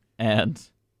 and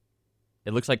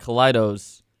it looks like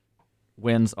Kaleidos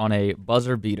wins on a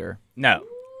buzzer beater. No.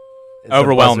 It's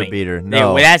Overwhelming. A buzzer beater.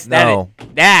 No.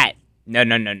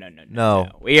 No.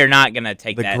 We are not going to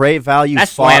take The that. great value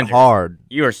That's fought slander. hard.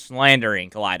 You are slandering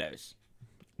Kaleidos.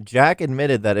 Jack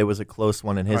admitted that it was a close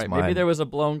one in his All right, mind. maybe there was a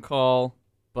blown call,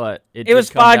 but it It was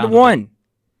did come 5-1.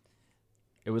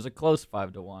 It was a close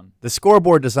 5-1. The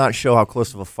scoreboard does not show how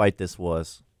close of a fight this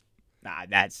was. Nah,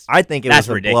 that's I think it That's was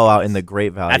a ridiculous. blowout in the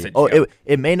great value. That's a joke.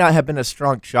 It may not have been a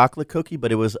strong chocolate cookie,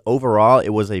 but it was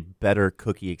a better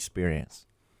cookie experience.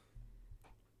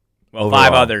 well. overall.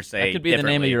 5 others say That could be the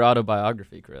name of your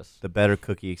autobiography, Chris. The better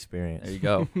cookie experience. There you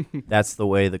go. That's the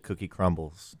way the cookie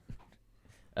crumbles.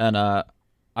 And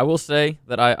I will say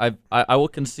that I will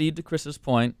concede to Chris's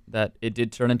point that it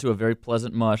did turn into a very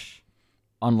pleasant mush,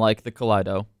 unlike the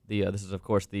Kaleido. This is, of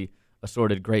course, the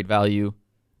assorted great value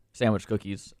sandwich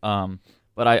cookies.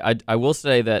 But I will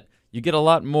say that you get a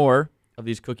lot more of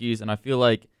these cookies, and I feel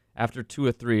like after 2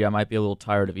 or 3, I might be a little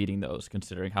tired of eating those,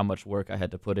 considering how much work I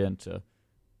had to put in to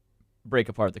break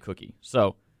apart the cookie.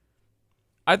 So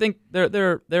I think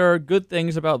there are good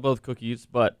things about both cookies,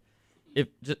 but if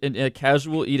in a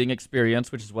casual eating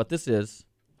experience, which is what this is,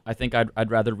 I think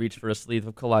I'd rather reach for a sleeve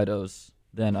of Kaleidos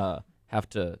than have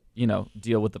to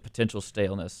deal with the potential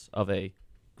staleness of a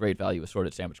great value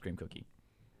assorted sandwich cream cookie.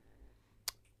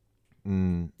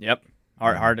 Yep.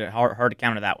 Hard to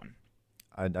counter that one.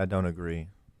 I don't agree.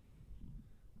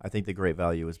 I think the great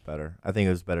value was better. I think it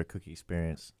was a better cookie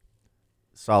experience.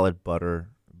 Solid butter,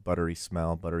 buttery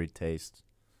smell, buttery taste.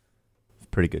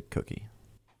 Pretty good cookie.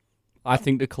 I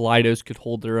think the Kaleidos could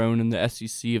hold their own in the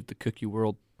SEC of the cookie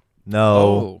world.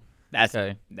 No. That's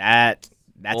Okay. that's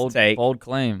bold, a take, bold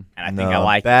claim. and I no, think I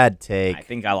like bad it. take. I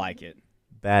think I like it.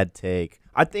 Bad take.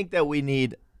 I think that we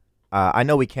need. I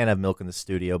know we can't have milk in the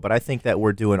studio, but I think that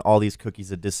we're doing all these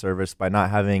cookies a disservice by not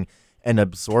having an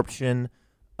absorption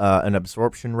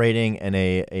rating and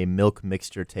a milk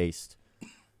mixture taste,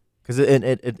 because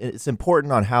it's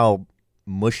important on how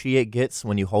mushy it gets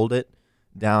when you hold it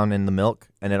down in the milk,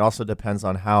 and it also depends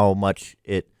on how much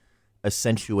it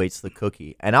accentuates the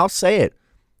cookie. And I'll say it,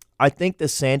 I think the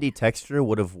sandy texture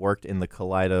would have worked in the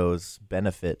Kaleidos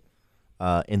benefit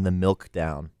in the milk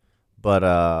down,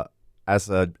 but as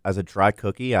a dry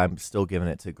cookie, I'm still giving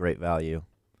it to great value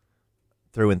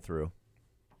through and through.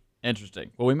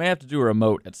 Interesting. Well, we may have to do a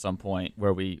remote at some point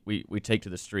where we take to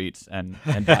the streets and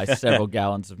buy several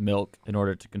gallons of milk in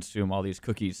order to consume all these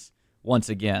cookies once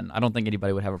again. I don't think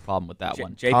anybody would have a problem with that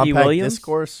one. JP Compact Williams,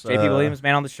 Discourse, JP Williams,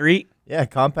 man on the street. Yeah,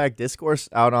 Compact Discourse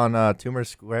out on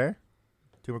Toomer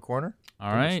Corner.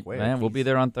 All right, Square, man. We'll be please.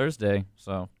 there on Thursday.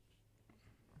 So,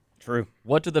 True.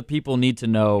 what do the people need to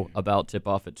know about Tip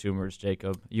Off at Toomer's,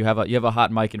 Jacob? You have a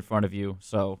hot mic in front of you,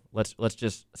 so let's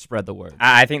just spread the word.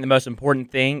 I think the most important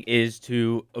thing is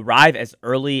to arrive as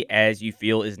early as you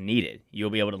feel is needed. You'll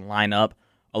be able to line up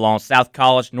along South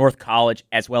College, North College,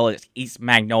 as well as East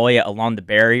Magnolia along the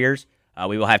barriers.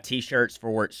 We will have T-shirts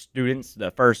for students.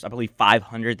 The first, I believe,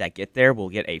 500 that get there will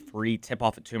get a free Tip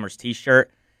Off at Toomer's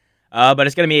T-shirt. But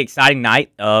it's going to be an exciting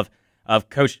night of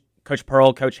Coach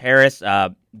Pearl, Coach Harris,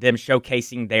 them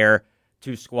showcasing their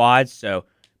 2 squads. So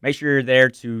make sure you're there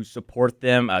to support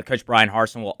them. Coach Brian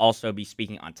Harson will also be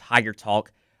speaking on Tiger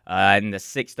Talk in the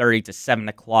 6:30 to 7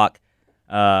 o'clock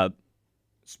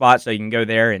spot. So you can go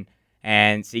there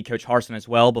and see Coach Harson as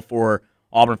well before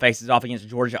Auburn faces off against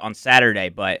Georgia on Saturday.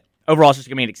 But overall, it's just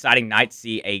going to be an exciting night to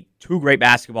see 2 great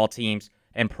basketball teams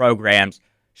and programs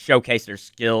showcase their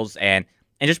skills and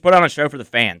and just put on a show for the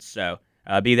fans. So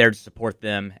be there to support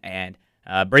them and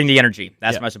bring the energy.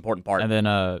 That's the most important part. And then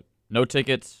no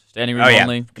tickets, standing room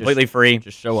only. Completely free.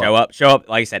 Just show up. Show up,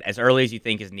 like I said, as early as you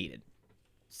think is needed.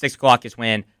 6 o'clock is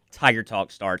when Tiger Talk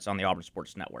starts on the Auburn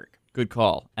Sports Network. Good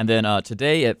call. And then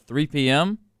today at 3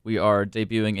 p.m., we are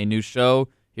debuting a new show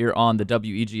here on the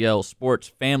WEGL Sports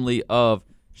family of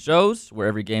shows, where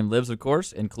every game lives, of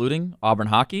course, including Auburn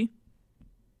hockey. Is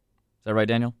that right,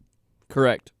 Daniel?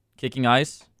 Correct. Kicking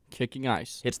Ice Kicking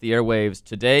Ice. hits the airwaves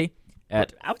today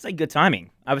at I would say good timing.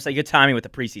 with the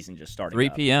preseason just starting 3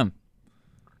 up. p.m.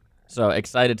 So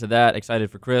excited to that.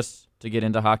 Excited for Chris to get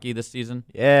into hockey this season.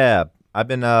 Yeah, I've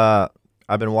been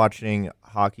watching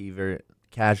hockey very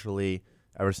casually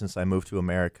ever since I moved to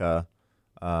America,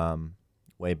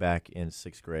 way back in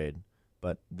 6th grade.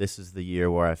 But this is the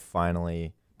year where I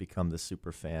finally become the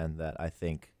super fan that I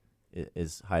think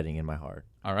is hiding in my heart.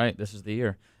 All right, this is the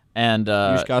year. And You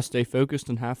just got to stay focused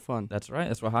and have fun. that's right.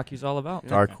 That's what hockey's all about.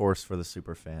 Dark horse for the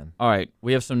super fan. All right,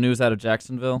 we have some news out of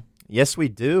Jacksonville. Yes, we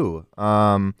do.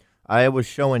 I was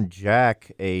showing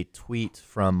Jack a tweet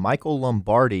from Michael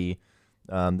Lombardi.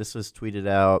 This was tweeted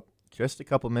out just a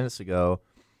couple minutes ago.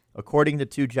 According to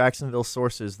 2 Jacksonville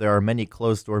sources, there are many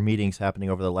closed-door meetings happening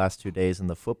over the last 2 days in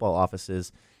the football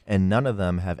offices, and none of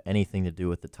them have anything to do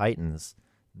with the Titans.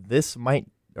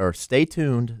 Stay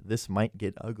tuned, this might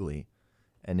get ugly.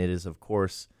 And it is, of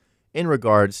course, in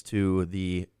regards to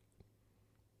the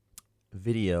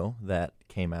video that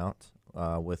came out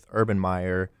with Urban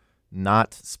Meyer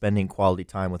not spending quality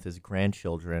time with his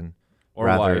grandchildren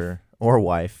or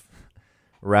wife,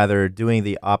 rather doing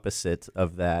the opposite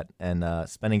of that and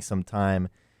spending some time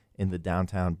in the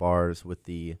downtown bars with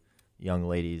the young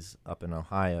ladies up in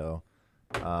Ohio.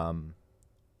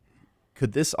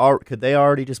 Could they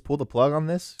already just pull the plug on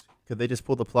this? Could they just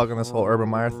pull the plug on this whole Urban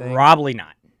Meyer thing? Probably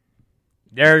not.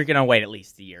 They're going to wait at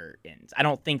least the year ends. I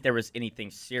don't think there was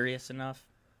anything serious enough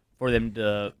for them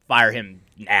to fire him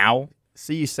now.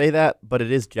 See, you say that, but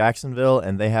it is Jacksonville,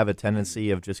 and they have a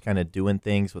tendency of just kind of doing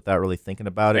things without really thinking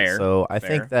about it. So I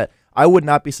think that I would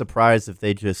not be surprised if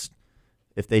they just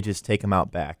take him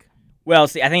out back. Well,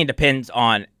 see, I think it depends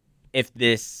on if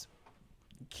this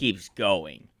keeps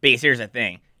going. Because here's the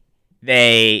thing.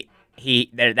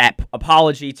 That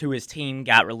apology to his team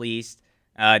got released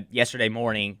yesterday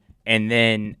morning, and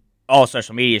then all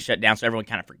social media shut down, so everyone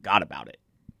kind of forgot about it.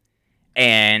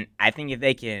 And I think if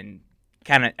they can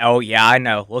kind of, oh yeah, I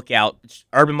know, look out.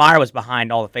 Urban Meyer was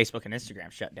behind all the Facebook and Instagram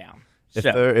shutdown.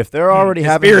 If they're already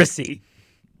conspiracy.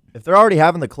 If they're already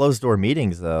having the closed door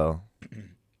meetings, though,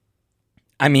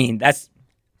 I mean that's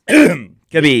could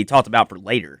be talked about for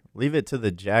later. Leave it to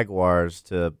the Jaguars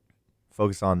to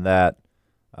focus on that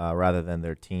rather than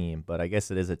their team. But I guess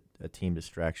it is a team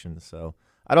distraction. So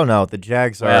I don't know. The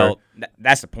Jags are. Well,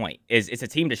 that's the point. It's a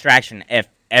team distraction if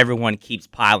everyone keeps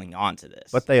piling onto this.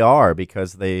 But they are,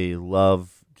 because they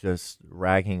love just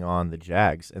ragging on the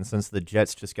Jags. And since the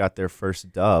Jets just got their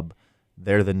first dub,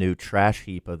 they're the new trash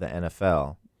heap of the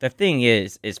NFL. The thing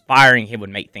is firing him would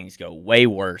make things go way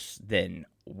worse than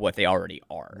what they already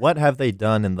are. What have they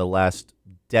done in the last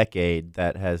decade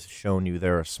that has shown you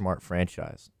they're a smart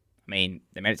franchise? I mean,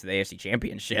 they made it to the AFC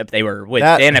Championship. They were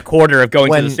within a quarter of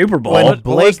going to the Super Bowl. When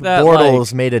Blake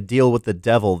Bortles made a deal with the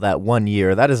devil that one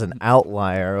year, that is an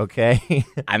outlier, okay?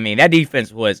 I mean, that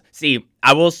defense was... See,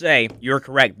 I will say you're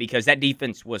correct, because that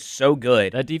defense was so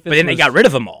good, but then they got rid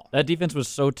of them all. That defense was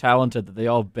so talented that they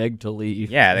all begged to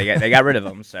leave. Yeah, they got rid of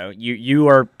them, so you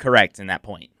are correct in that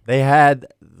point. They had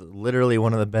literally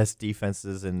one of the best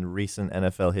defenses in recent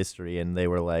NFL history, and they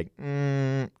were like,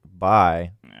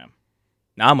 bye. Yeah.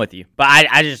 No, I'm with you. But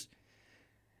I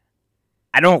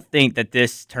don't think that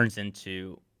this turns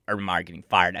into Urban Meyer getting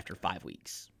fired after 5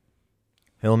 weeks.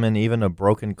 Hillman, even a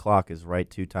broken clock is right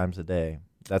 2 times a day.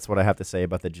 That's what I have to say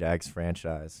about the Jags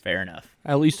franchise. Fair enough.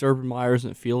 At least Urban Meyer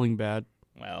isn't feeling bad.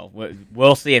 Well,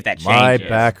 we'll see if that changes. My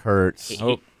back hurts.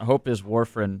 I hope his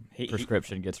warfarin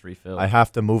prescription gets refilled. I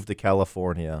have to move to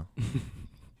California.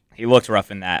 He looks rough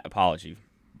in that apology.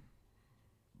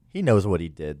 He knows what he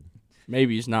did.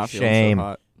 Maybe he's not feeling so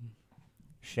hot.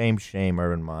 Shame,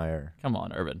 Urban Meyer. Come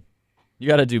on, Urban. You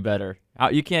got to do better.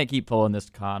 You can't keep pulling this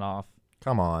con off.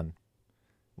 Come on.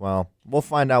 Well, we'll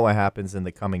find out what happens in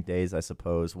the coming days, I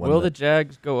suppose. Will the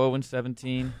Jags go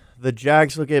 0-17? The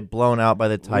Jags will get blown out by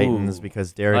the Titans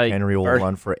because Derrick Henry will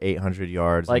run for 800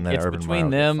 yards, and then Urban Meyer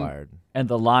will get fired. And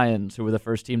the Lions, who were the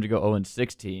first team to go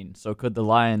 0-16. So could the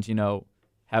Lions,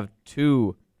 have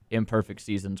 2 imperfect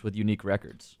seasons with unique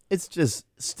records? It's just,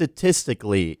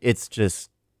 statistically, it's just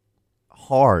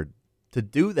hard. To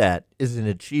do that is an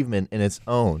achievement in its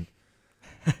own.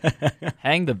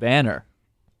 Hang the banner.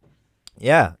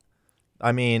 Yeah.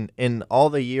 I mean, in all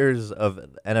the years of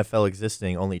NFL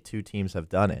existing, only 2 teams have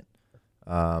done it.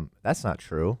 That's not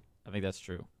true. I think that's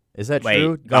true. Is that Wait,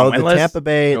 true? gone No, the winless? Tampa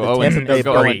Bay. Go The 0 Tampa Bay.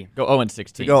 go go 3. Go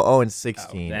 0-16. To go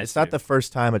 0-16. Oh, that's It's not true. the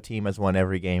first time a team has won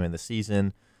every game in the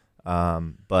season,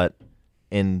 but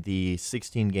in the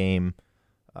 16-game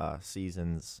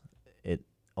seasons, it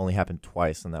only happened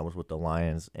twice, and that was with the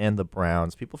Lions and the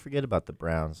Browns. People forget about the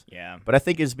Browns. Yeah. But I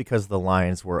think it's because the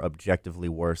Lions were objectively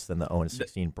worse than the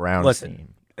 0-16 Browns Listen.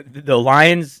 team. The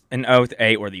Lions in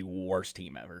 0-8 were the worst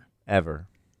team ever. Ever.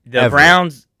 The Ever.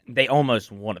 Browns, they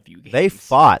almost won a few games. They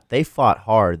fought. They fought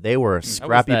hard. They were a That was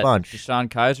scrappy that bunch. Deshaun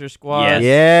Kaiser squad. Yes.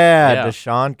 Yeah, Yeah.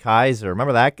 Deshaun Kaiser.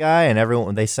 Remember that guy? And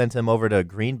everyone, they sent him over to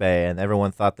Green Bay, and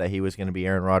everyone thought that he was going to be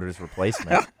Aaron Rodgers'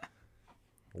 replacement.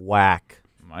 Whack.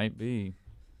 Might be.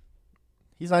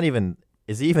 He's not even.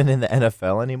 Is he even in the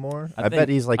NFL anymore? I bet think-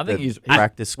 he's like I think the he's-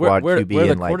 practice squad where QB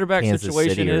the in like quarterback Kansas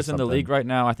situation City or is in the something. league right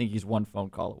now, I think he's one phone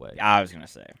call away. I was going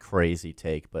to say. Crazy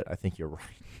take, but I think you're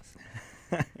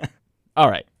right. All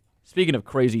right. Speaking of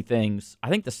crazy things, I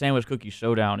think the Sandwich Cookie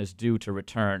Showdown is due to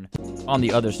return on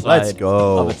the other side Let's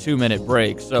go. of a 2-minute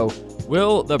break. So,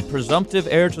 will the presumptive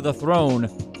heir to the throne,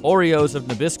 Oreos of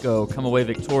Nabisco, come away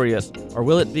victorious, or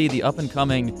will it be the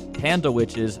up-and-coming Panda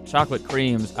Witches chocolate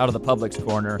creams out of the Publix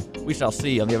corner? We shall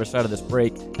see on the other side of this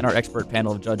break and our expert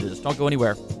panel of judges. Don't go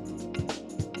anywhere.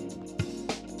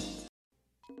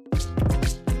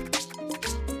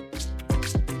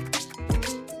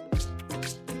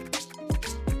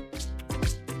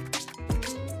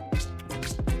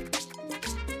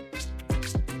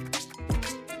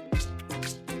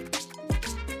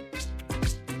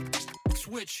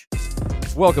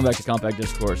 Welcome back to Compact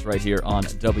Discourse right here on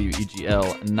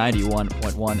WEGL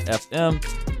 91.1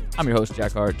 FM. I'm your host,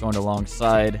 Jack Hart, joined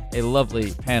alongside a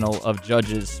lovely panel of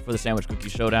judges for the Sandwich Cookie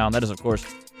Showdown. That is, of course,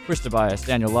 Chris Tobias,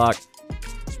 Daniel Locke,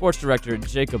 sports director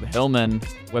Jacob Hillman,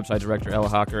 website director Ella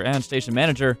Hawker, and station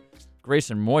manager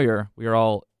Grayson Moyer. We are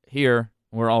all here,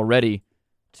 and we're all ready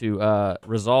to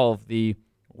resolve the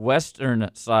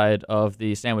western side of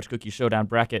the Sandwich Cookie Showdown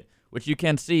bracket, which you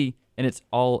can see in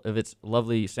all of its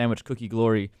lovely sandwich cookie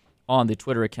glory on the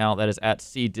Twitter account that is at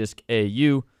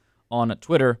CDiscAU on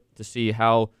Twitter to see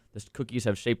how the cookies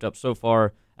have shaped up so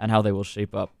far and how they will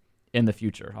shape up in the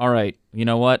future. All right, you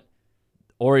know what?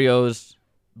 Oreos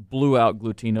blew out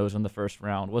Glutinos in the first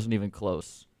round. Wasn't even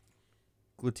close.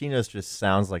 Glutinos just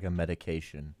sounds like a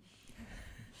medication.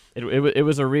 It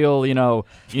was a real,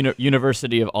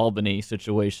 University of Albany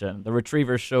situation. The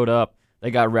Retrievers showed up. They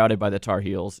got routed by the Tar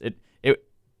Heels.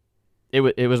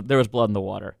 There was blood in the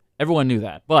water. Everyone knew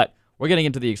that. But we're getting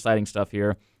into the exciting stuff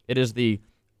here. It is the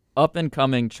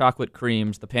up-and-coming chocolate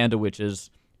creams, the Panda Witches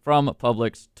from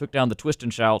Publix, took down the Twist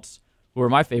and Shouts, who were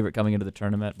my favorite coming into the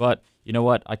tournament. But you know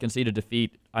what? I conceded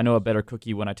defeat. I know a better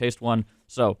cookie when I taste one.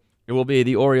 So it will be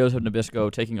the Oreos of Nabisco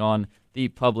taking on the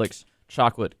Publix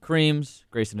chocolate creams.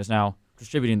 Grayson is now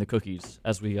distributing the cookies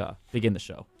as we begin the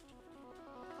show.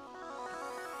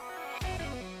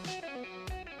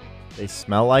 They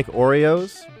smell like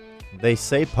Oreos. They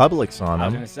say Publix on I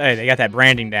was them. going to say, they got that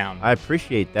branding down. I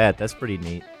appreciate that. That's pretty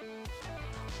neat.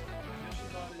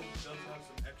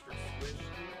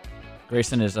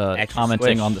 Grayson is Extra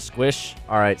commenting squish. on the squish.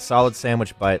 All right, solid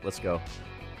sandwich bite. Let's go.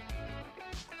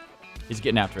 He's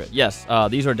getting after it. Yes,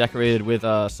 these are decorated with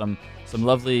some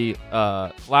lovely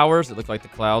flowers that look like the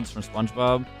clouds from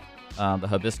SpongeBob, the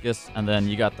hibiscus, and then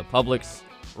you got the Publix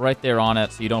right there on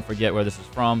it, so you don't forget where this is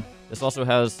from. This also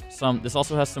has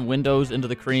some windows into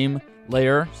the cream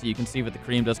layer, so you can see that the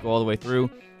cream does go all the way through.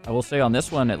 I will say on this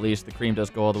one, at least, the cream does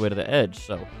go all the way to the edge.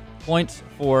 So points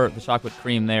for the chocolate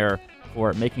cream there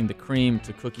for making the cream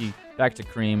to cookie back to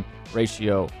cream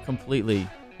ratio completely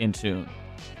in tune.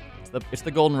 It's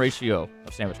the golden ratio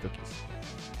of sandwich cookies.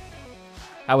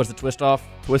 How was the twist off?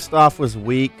 Twist off was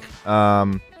weak.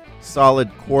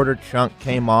 Solid quarter chunk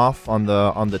came off on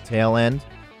the tail end.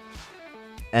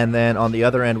 And then on the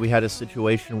other end, we had a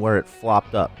situation where it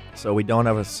flopped up. So we don't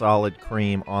have a solid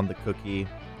cream on the cookie.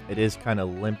 It is kind of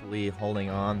limply holding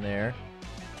on there.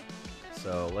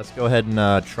 So let's go ahead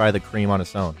and try the cream on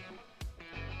its own.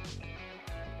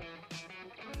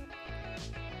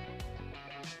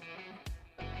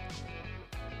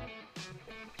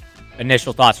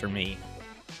 Initial thoughts for me.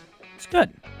 It's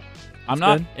good. I'm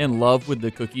not in love with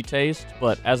the cookie taste,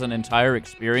 but as an entire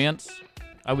experience,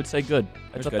 I would say good.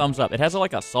 It's a good. thumbs up. It has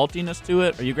like a saltiness to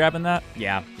it. Are you grabbing that?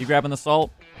 Yeah. You grabbing the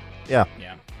salt? Yeah.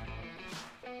 Yeah.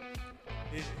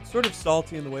 It's sort of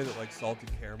salty in the way that like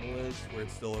salted caramel is, where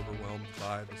it's still overwhelmed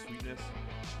by the sweetness.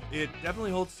 It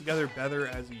definitely holds together better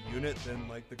as a unit than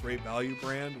like the Great Value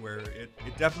brand, where it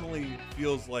definitely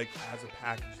feels like as a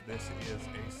package this is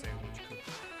a sandwich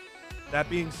cookie. That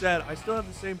being said, I still have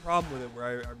the same problem with it,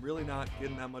 where I'm really not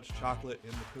getting that much chocolate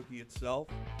in the cookie itself,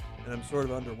 and I'm sort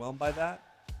of underwhelmed by that.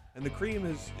 And the cream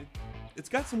it's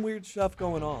got some weird stuff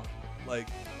going on. Like,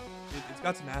 it's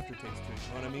got some aftertaste to it,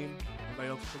 you know what I mean? Anybody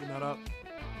else picking that up?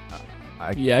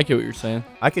 Yeah, I get what you're saying.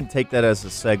 I can take that as a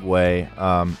segue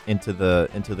into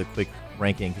the quick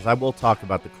ranking, because I will talk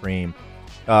about the cream.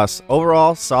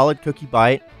 Overall, solid cookie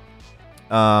bite.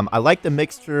 I like the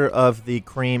mixture of the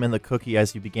cream and the cookie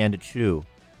as you began to chew.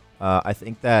 I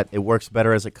think that it works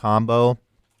better as a combo.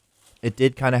 It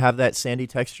did kind of have that sandy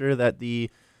texture that the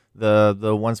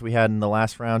ones we had in the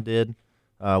last round did.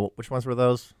 Which ones were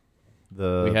those?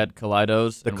 We had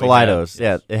Kaleidos. The Kaleidos,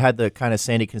 yeah. It had the kind of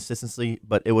sandy consistency,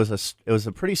 but it was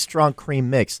a pretty strong cream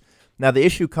mix. Now the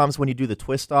issue comes when you do the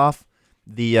twist off.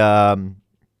 The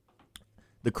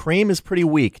cream is pretty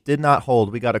weak. Did not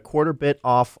hold. We got a quarter bit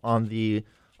off on the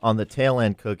tail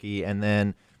end cookie, and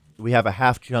then we have a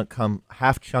half chunk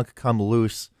come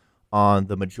loose on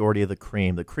the majority of the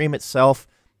cream. The cream itself,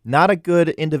 not a good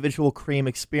individual cream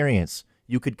experience.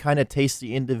 You could kind of taste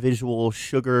the individual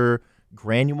sugar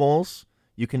granules.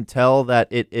 You can tell that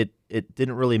it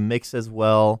didn't really mix as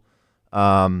well.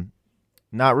 Not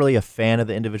really a fan of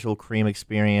the individual cream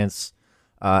experience.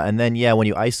 And then, yeah, when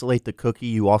you isolate the cookie,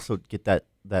 you also get that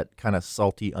kind of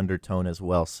salty undertone as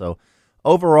well. So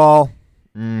overall,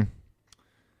 3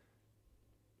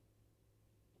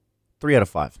 out of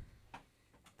 5.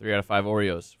 3 out of 5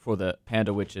 Oreos for the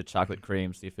Panda Witched chocolate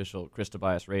creams, the official Chris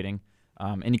Tobias rating.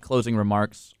 Any closing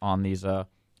remarks on these?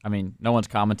 No one's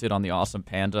commented on the awesome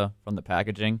panda from the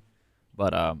packaging,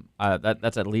 but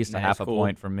that's at least a half a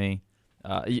point from me.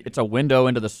 It's a window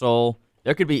into the soul.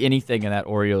 There could be anything in that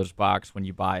Oreos box when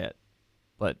you buy it,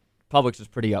 but Publix is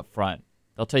pretty upfront.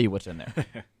 They'll tell you what's in there.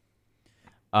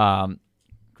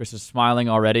 Chris is smiling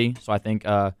already, so I think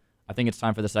it's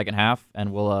time for the second half,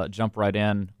 and we'll jump right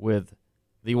in with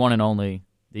the one and only,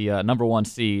 the number 1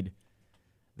 seed,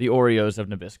 the Oreos of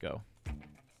Nabisco.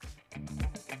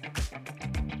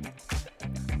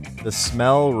 The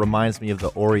smell reminds me of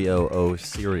the Oreo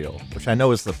cereal, which I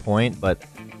know is the point, but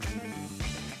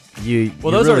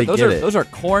those are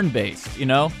corn based, you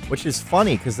know, which is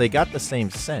funny because they got the same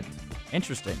scent.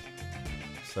 Interesting.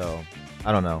 So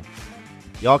I don't know.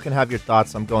 Y'all can have your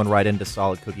thoughts. I'm going right into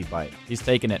solid cookie bite. He's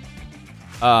taking it.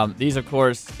 These, of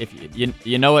course, if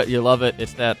you know it, you love it.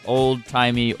 It's that old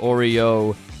timey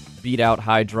Oreo beat out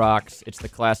Hydrox. It's the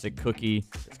classic cookie.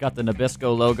 It's got the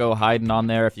Nabisco logo hiding on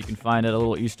there if you can find it, a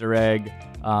little Easter egg.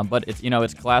 But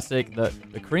it's classic. The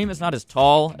cream is not as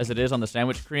tall as it is on the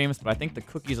sandwich creams, but I think the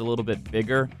cookie's a little bit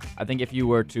bigger. I think if you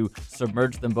were to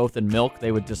submerge them both in milk,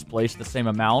 they would displace the same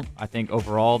amount. I think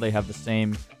overall they have the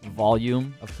same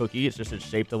volume of cookie. It's just it's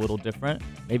shaped a little different.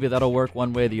 Maybe that'll work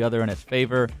one way or the other in its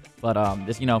favor. But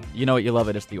this, you know what, you love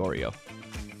it. It's the Oreo.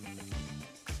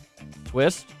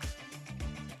 Twist.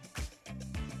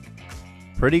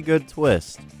 Pretty good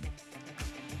twist.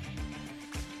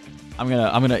 I'm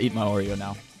gonna eat my Oreo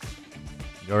now.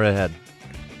 Go right ahead.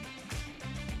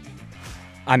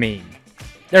 I mean,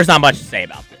 there's not much to say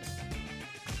about this.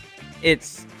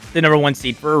 It's the number 1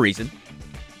 seed for a reason.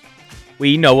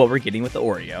 We know what we're getting with the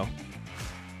Oreo.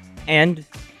 And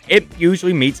it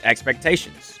usually meets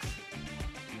expectations.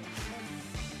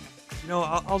 You know,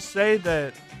 I'll say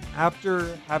that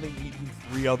after having eaten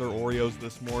 3 other Oreos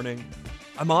this morning,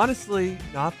 I'm honestly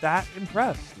not that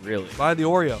impressed. Really? By the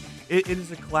Oreo. It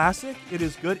is a classic. It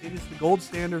is good. It is the gold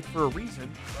standard for a reason,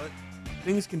 but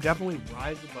things can definitely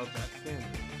rise above that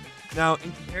standard. Now,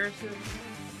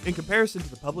 in comparison to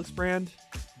the Publix brand,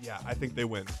 yeah, I think they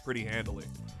win pretty handily.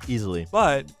 Easily.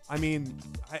 But, I mean,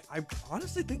 I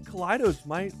honestly think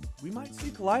we might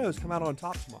see Kaleidos come out on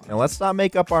top tomorrow. Now, let's not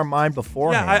make up our mind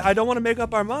beforehand. Yeah, I don't want to make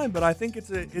up our mind, but I think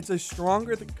it's a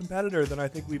stronger competitor than I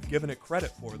think we've given it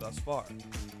credit for thus far.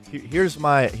 Here's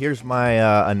my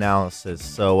analysis.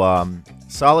 So,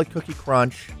 solid cookie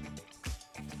crunch.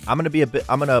 I'm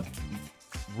gonna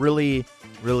really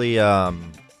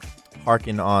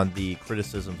harken on the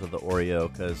criticisms of the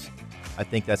Oreo, because I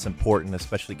think that's important,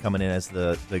 especially coming in as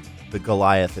the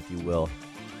Goliath, if you will.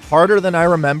 Harder than I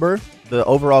remember. The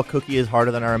overall cookie is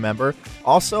harder than I remember.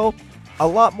 Also, a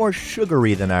lot more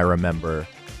sugary than I remember.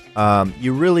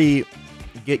 You really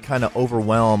get kind of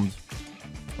overwhelmed.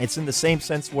 It's in the same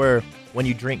sense where when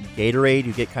you drink Gatorade,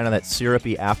 you get kind of that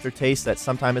syrupy aftertaste that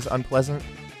sometimes is unpleasant.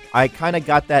 I kind of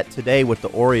got that today with the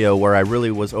Oreo, where I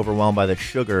really was overwhelmed by the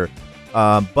sugar.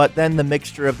 But then the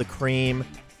mixture of the cream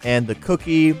and the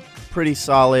cookie, pretty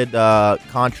solid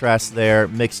contrast there,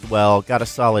 mixed well, got a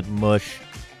solid mush.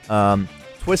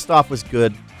 Twist off was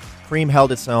good. Cream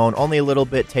held its own, only a little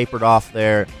bit tapered off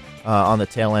there on the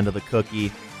tail end of the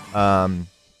cookie.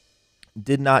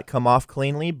 Did not come off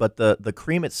cleanly, but the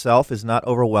cream itself is not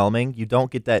overwhelming. You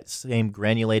don't get that same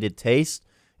granulated taste.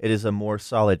 It is a more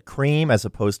solid cream as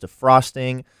opposed to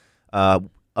frosting.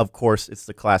 Of course, it's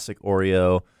the classic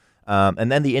Oreo.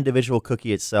 And then the individual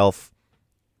cookie itself,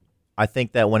 I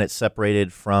think that when it's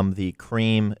separated from the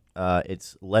cream,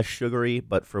 it's less sugary.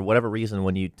 But for whatever reason,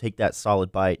 when you take that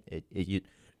solid bite, you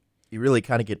really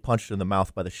kind of get punched in the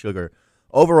mouth by the sugar.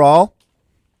 Overall,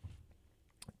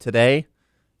 today,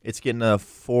 it's getting a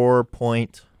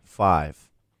 4.5.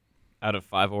 Out of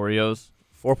 5 Oreos?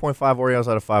 4.5 Oreos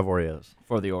out of 5 Oreos.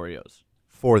 For the Oreos.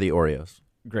 For the Oreos.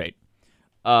 Great.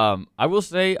 I will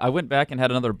say I went back and had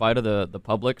another bite of the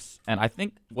Publix, and I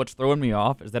think what's throwing me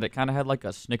off is that it kind of had like a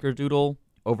snickerdoodle,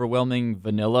 overwhelming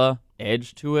vanilla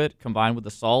edge to it, combined with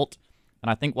the salt.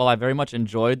 And I think while I very much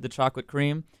enjoyed the chocolate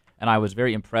cream, and I was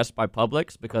very impressed by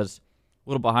Publix, because a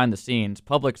little behind the scenes,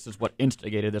 Publix is what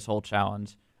instigated this whole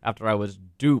challenge after I was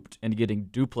duped into getting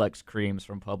duplex creams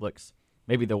from Publix.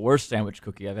 Maybe the worst sandwich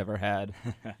cookie I've ever had.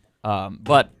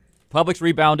 But Publix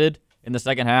rebounded in the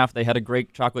second half. They had a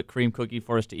great chocolate cream cookie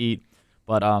for us to eat.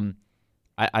 But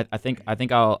I think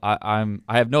I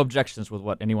have no objections with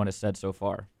what anyone has said so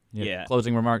far. Yeah.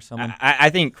 Closing remarks, someone? I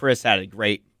think Chris had a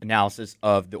great analysis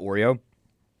of the Oreo.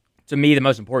 To me, the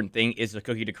most important thing is the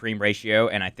cookie to cream ratio,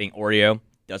 and I think Oreo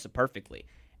does it perfectly.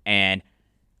 And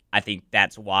I think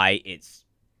that's why it's,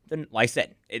 like I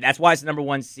said, that's why it's the number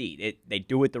 1 seed. They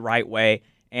do it the right way.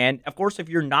 And, of course, if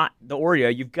you're not the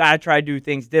Oreo, you've got to try to do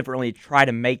things differently, try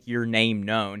to make your name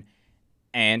known.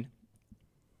 And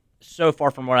so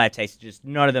far from what I've tasted, just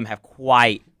none of them have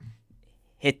quite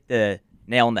hit the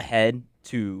nail on the head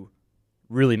to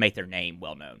really make their name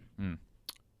well known.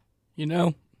 You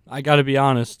know, I got to be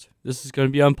honest. This is going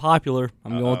to be unpopular.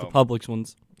 I'm going with the Publix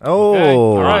ones. Oh. Okay.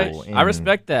 All right. I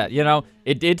respect that. You know,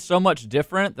 it did so much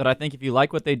different that I think if you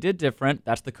like what they did different,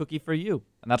 that's the cookie for you.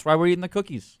 And that's why we're eating the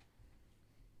cookies.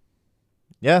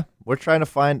 Yeah, we're trying to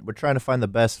find the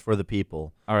best for the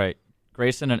people. All right.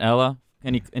 Grayson and Ella,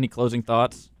 any closing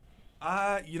thoughts?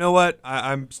 You know what?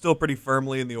 I'm still pretty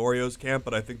firmly in the Oreos camp,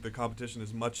 but I think the competition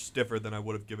is much stiffer than I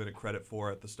would have given it credit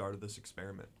for at the start of this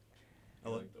experiment. I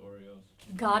like the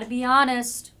Oreos. Gotta be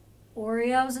honest,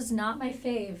 Oreos is not my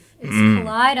fave. It's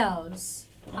Kaleidos.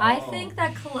 I think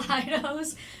that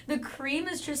Kaleidos, the cream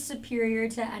is just superior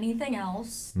to anything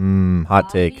else. Hot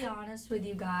take. I'll be honest with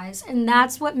you guys, and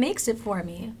that's what makes it for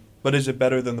me. But is it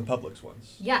better than the Publix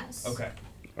ones? Yes. Okay.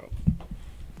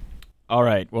 All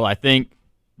right. Well, I think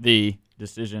the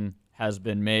decision has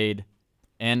been made.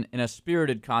 And in a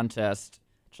spirited contest,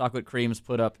 Chocolate Creams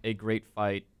put up a great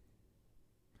fight.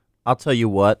 I'll tell you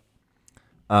what.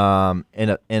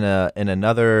 In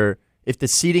another, if the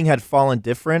seating had fallen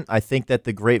different, I think that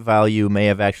the Great Value may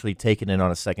have actually taken it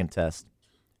on a second test.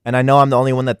 And I know I'm the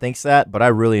only one that thinks that, but I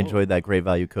really enjoyed that Great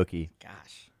Value cookie.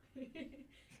 Gosh.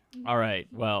 All right.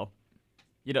 Well,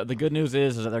 you know, the good news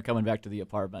is that they're coming back to the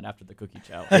apartment after the cookie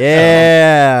challenge.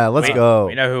 Yeah, let's go.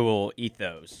 We know who will eat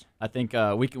those. I think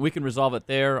we can resolve it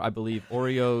there. I believe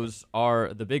Oreos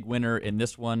are the big winner in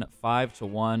this one,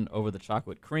 5-1 over the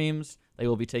Chocolate Creams. They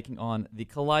will be taking on the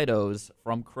Kaleidos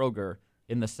from Kroger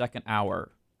in the second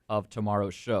hour of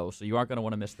tomorrow's show. So you aren't going to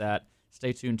want to miss that.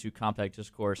 Stay tuned to Compact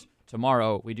Discourse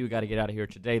tomorrow. We do got to get out of here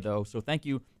today, though. So thank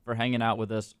you for hanging out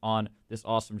with us on this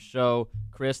awesome show.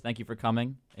 Chris, thank you for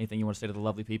coming. Anything you want to say to the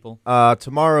lovely people?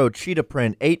 Tomorrow, Cheetah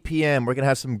Print, 8 p.m. We're going to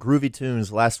have some groovy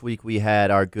tunes. Last week we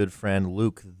had our good friend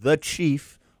Luke the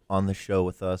Chief on the show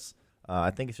with us.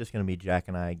 I think it's just going to be Jack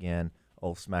and I again.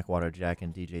 Old Smackwater Jack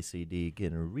and DJ CD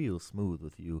getting real smooth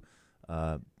with you.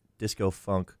 Disco,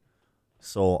 funk,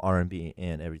 soul, R&B,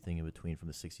 and everything in between from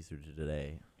the 60s through to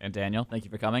today. And Daniel, thank you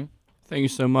for coming. Thank you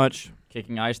so much.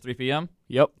 Kicking Ice, 3 p.m.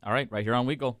 Yep. All right, right here on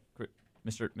Weagle.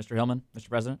 Mr. Hillman, Mr.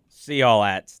 President. See y'all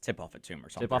at Tip Off at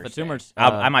Tumors. Tip Off at Tumors.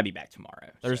 I might be back tomorrow.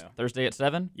 Thursday at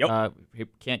 7. Yep. He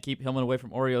can't keep Hillman away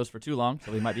from Oreos for too long,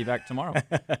 so he might be back tomorrow.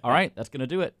 All right, that's going to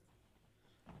do it.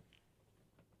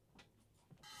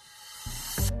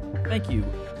 Thank you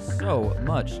so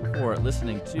much for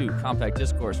listening to Compact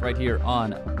Discourse right here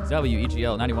on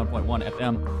WEGL 91.1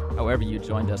 FM, however you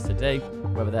joined us today,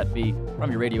 whether that be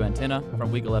from your radio antenna,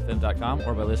 from WeagleFM.com,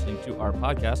 or by listening to our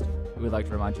podcast. We would like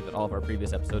to remind you that all of our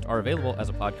previous episodes are available as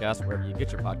a podcast wherever you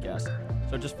get your podcasts.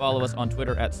 So just follow us on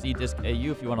Twitter at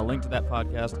CDiscAU if you want a link to that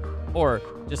podcast. or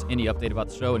just any update about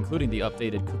the show, including the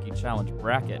updated Cookie Challenge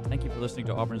bracket. Thank you for listening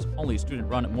to Auburn's only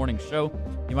student-run morning show.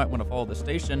 You might want to follow the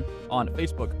station on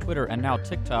Facebook, Twitter, and now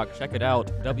TikTok. Check it out,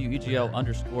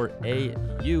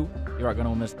 WEGL_AU. You aren't going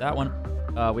to miss that one.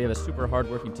 We have a super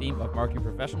hardworking team of marketing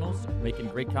professionals making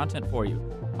great content for you.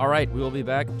 All right, we will be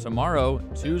back tomorrow,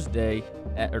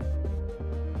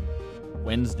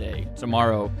 Wednesday,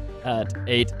 tomorrow at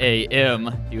 8 a.m.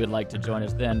 If you would like to join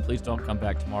us then, please don't come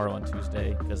back tomorrow on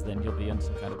Tuesday, because then you'll be in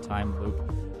some kind of time loop.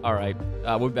 All right,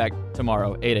 we'll be back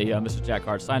tomorrow, 8 a.m. This is Jack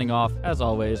Hart signing off. As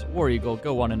always, War Eagle,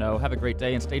 go 1-0. Have a great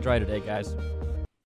day and stay dry today, guys.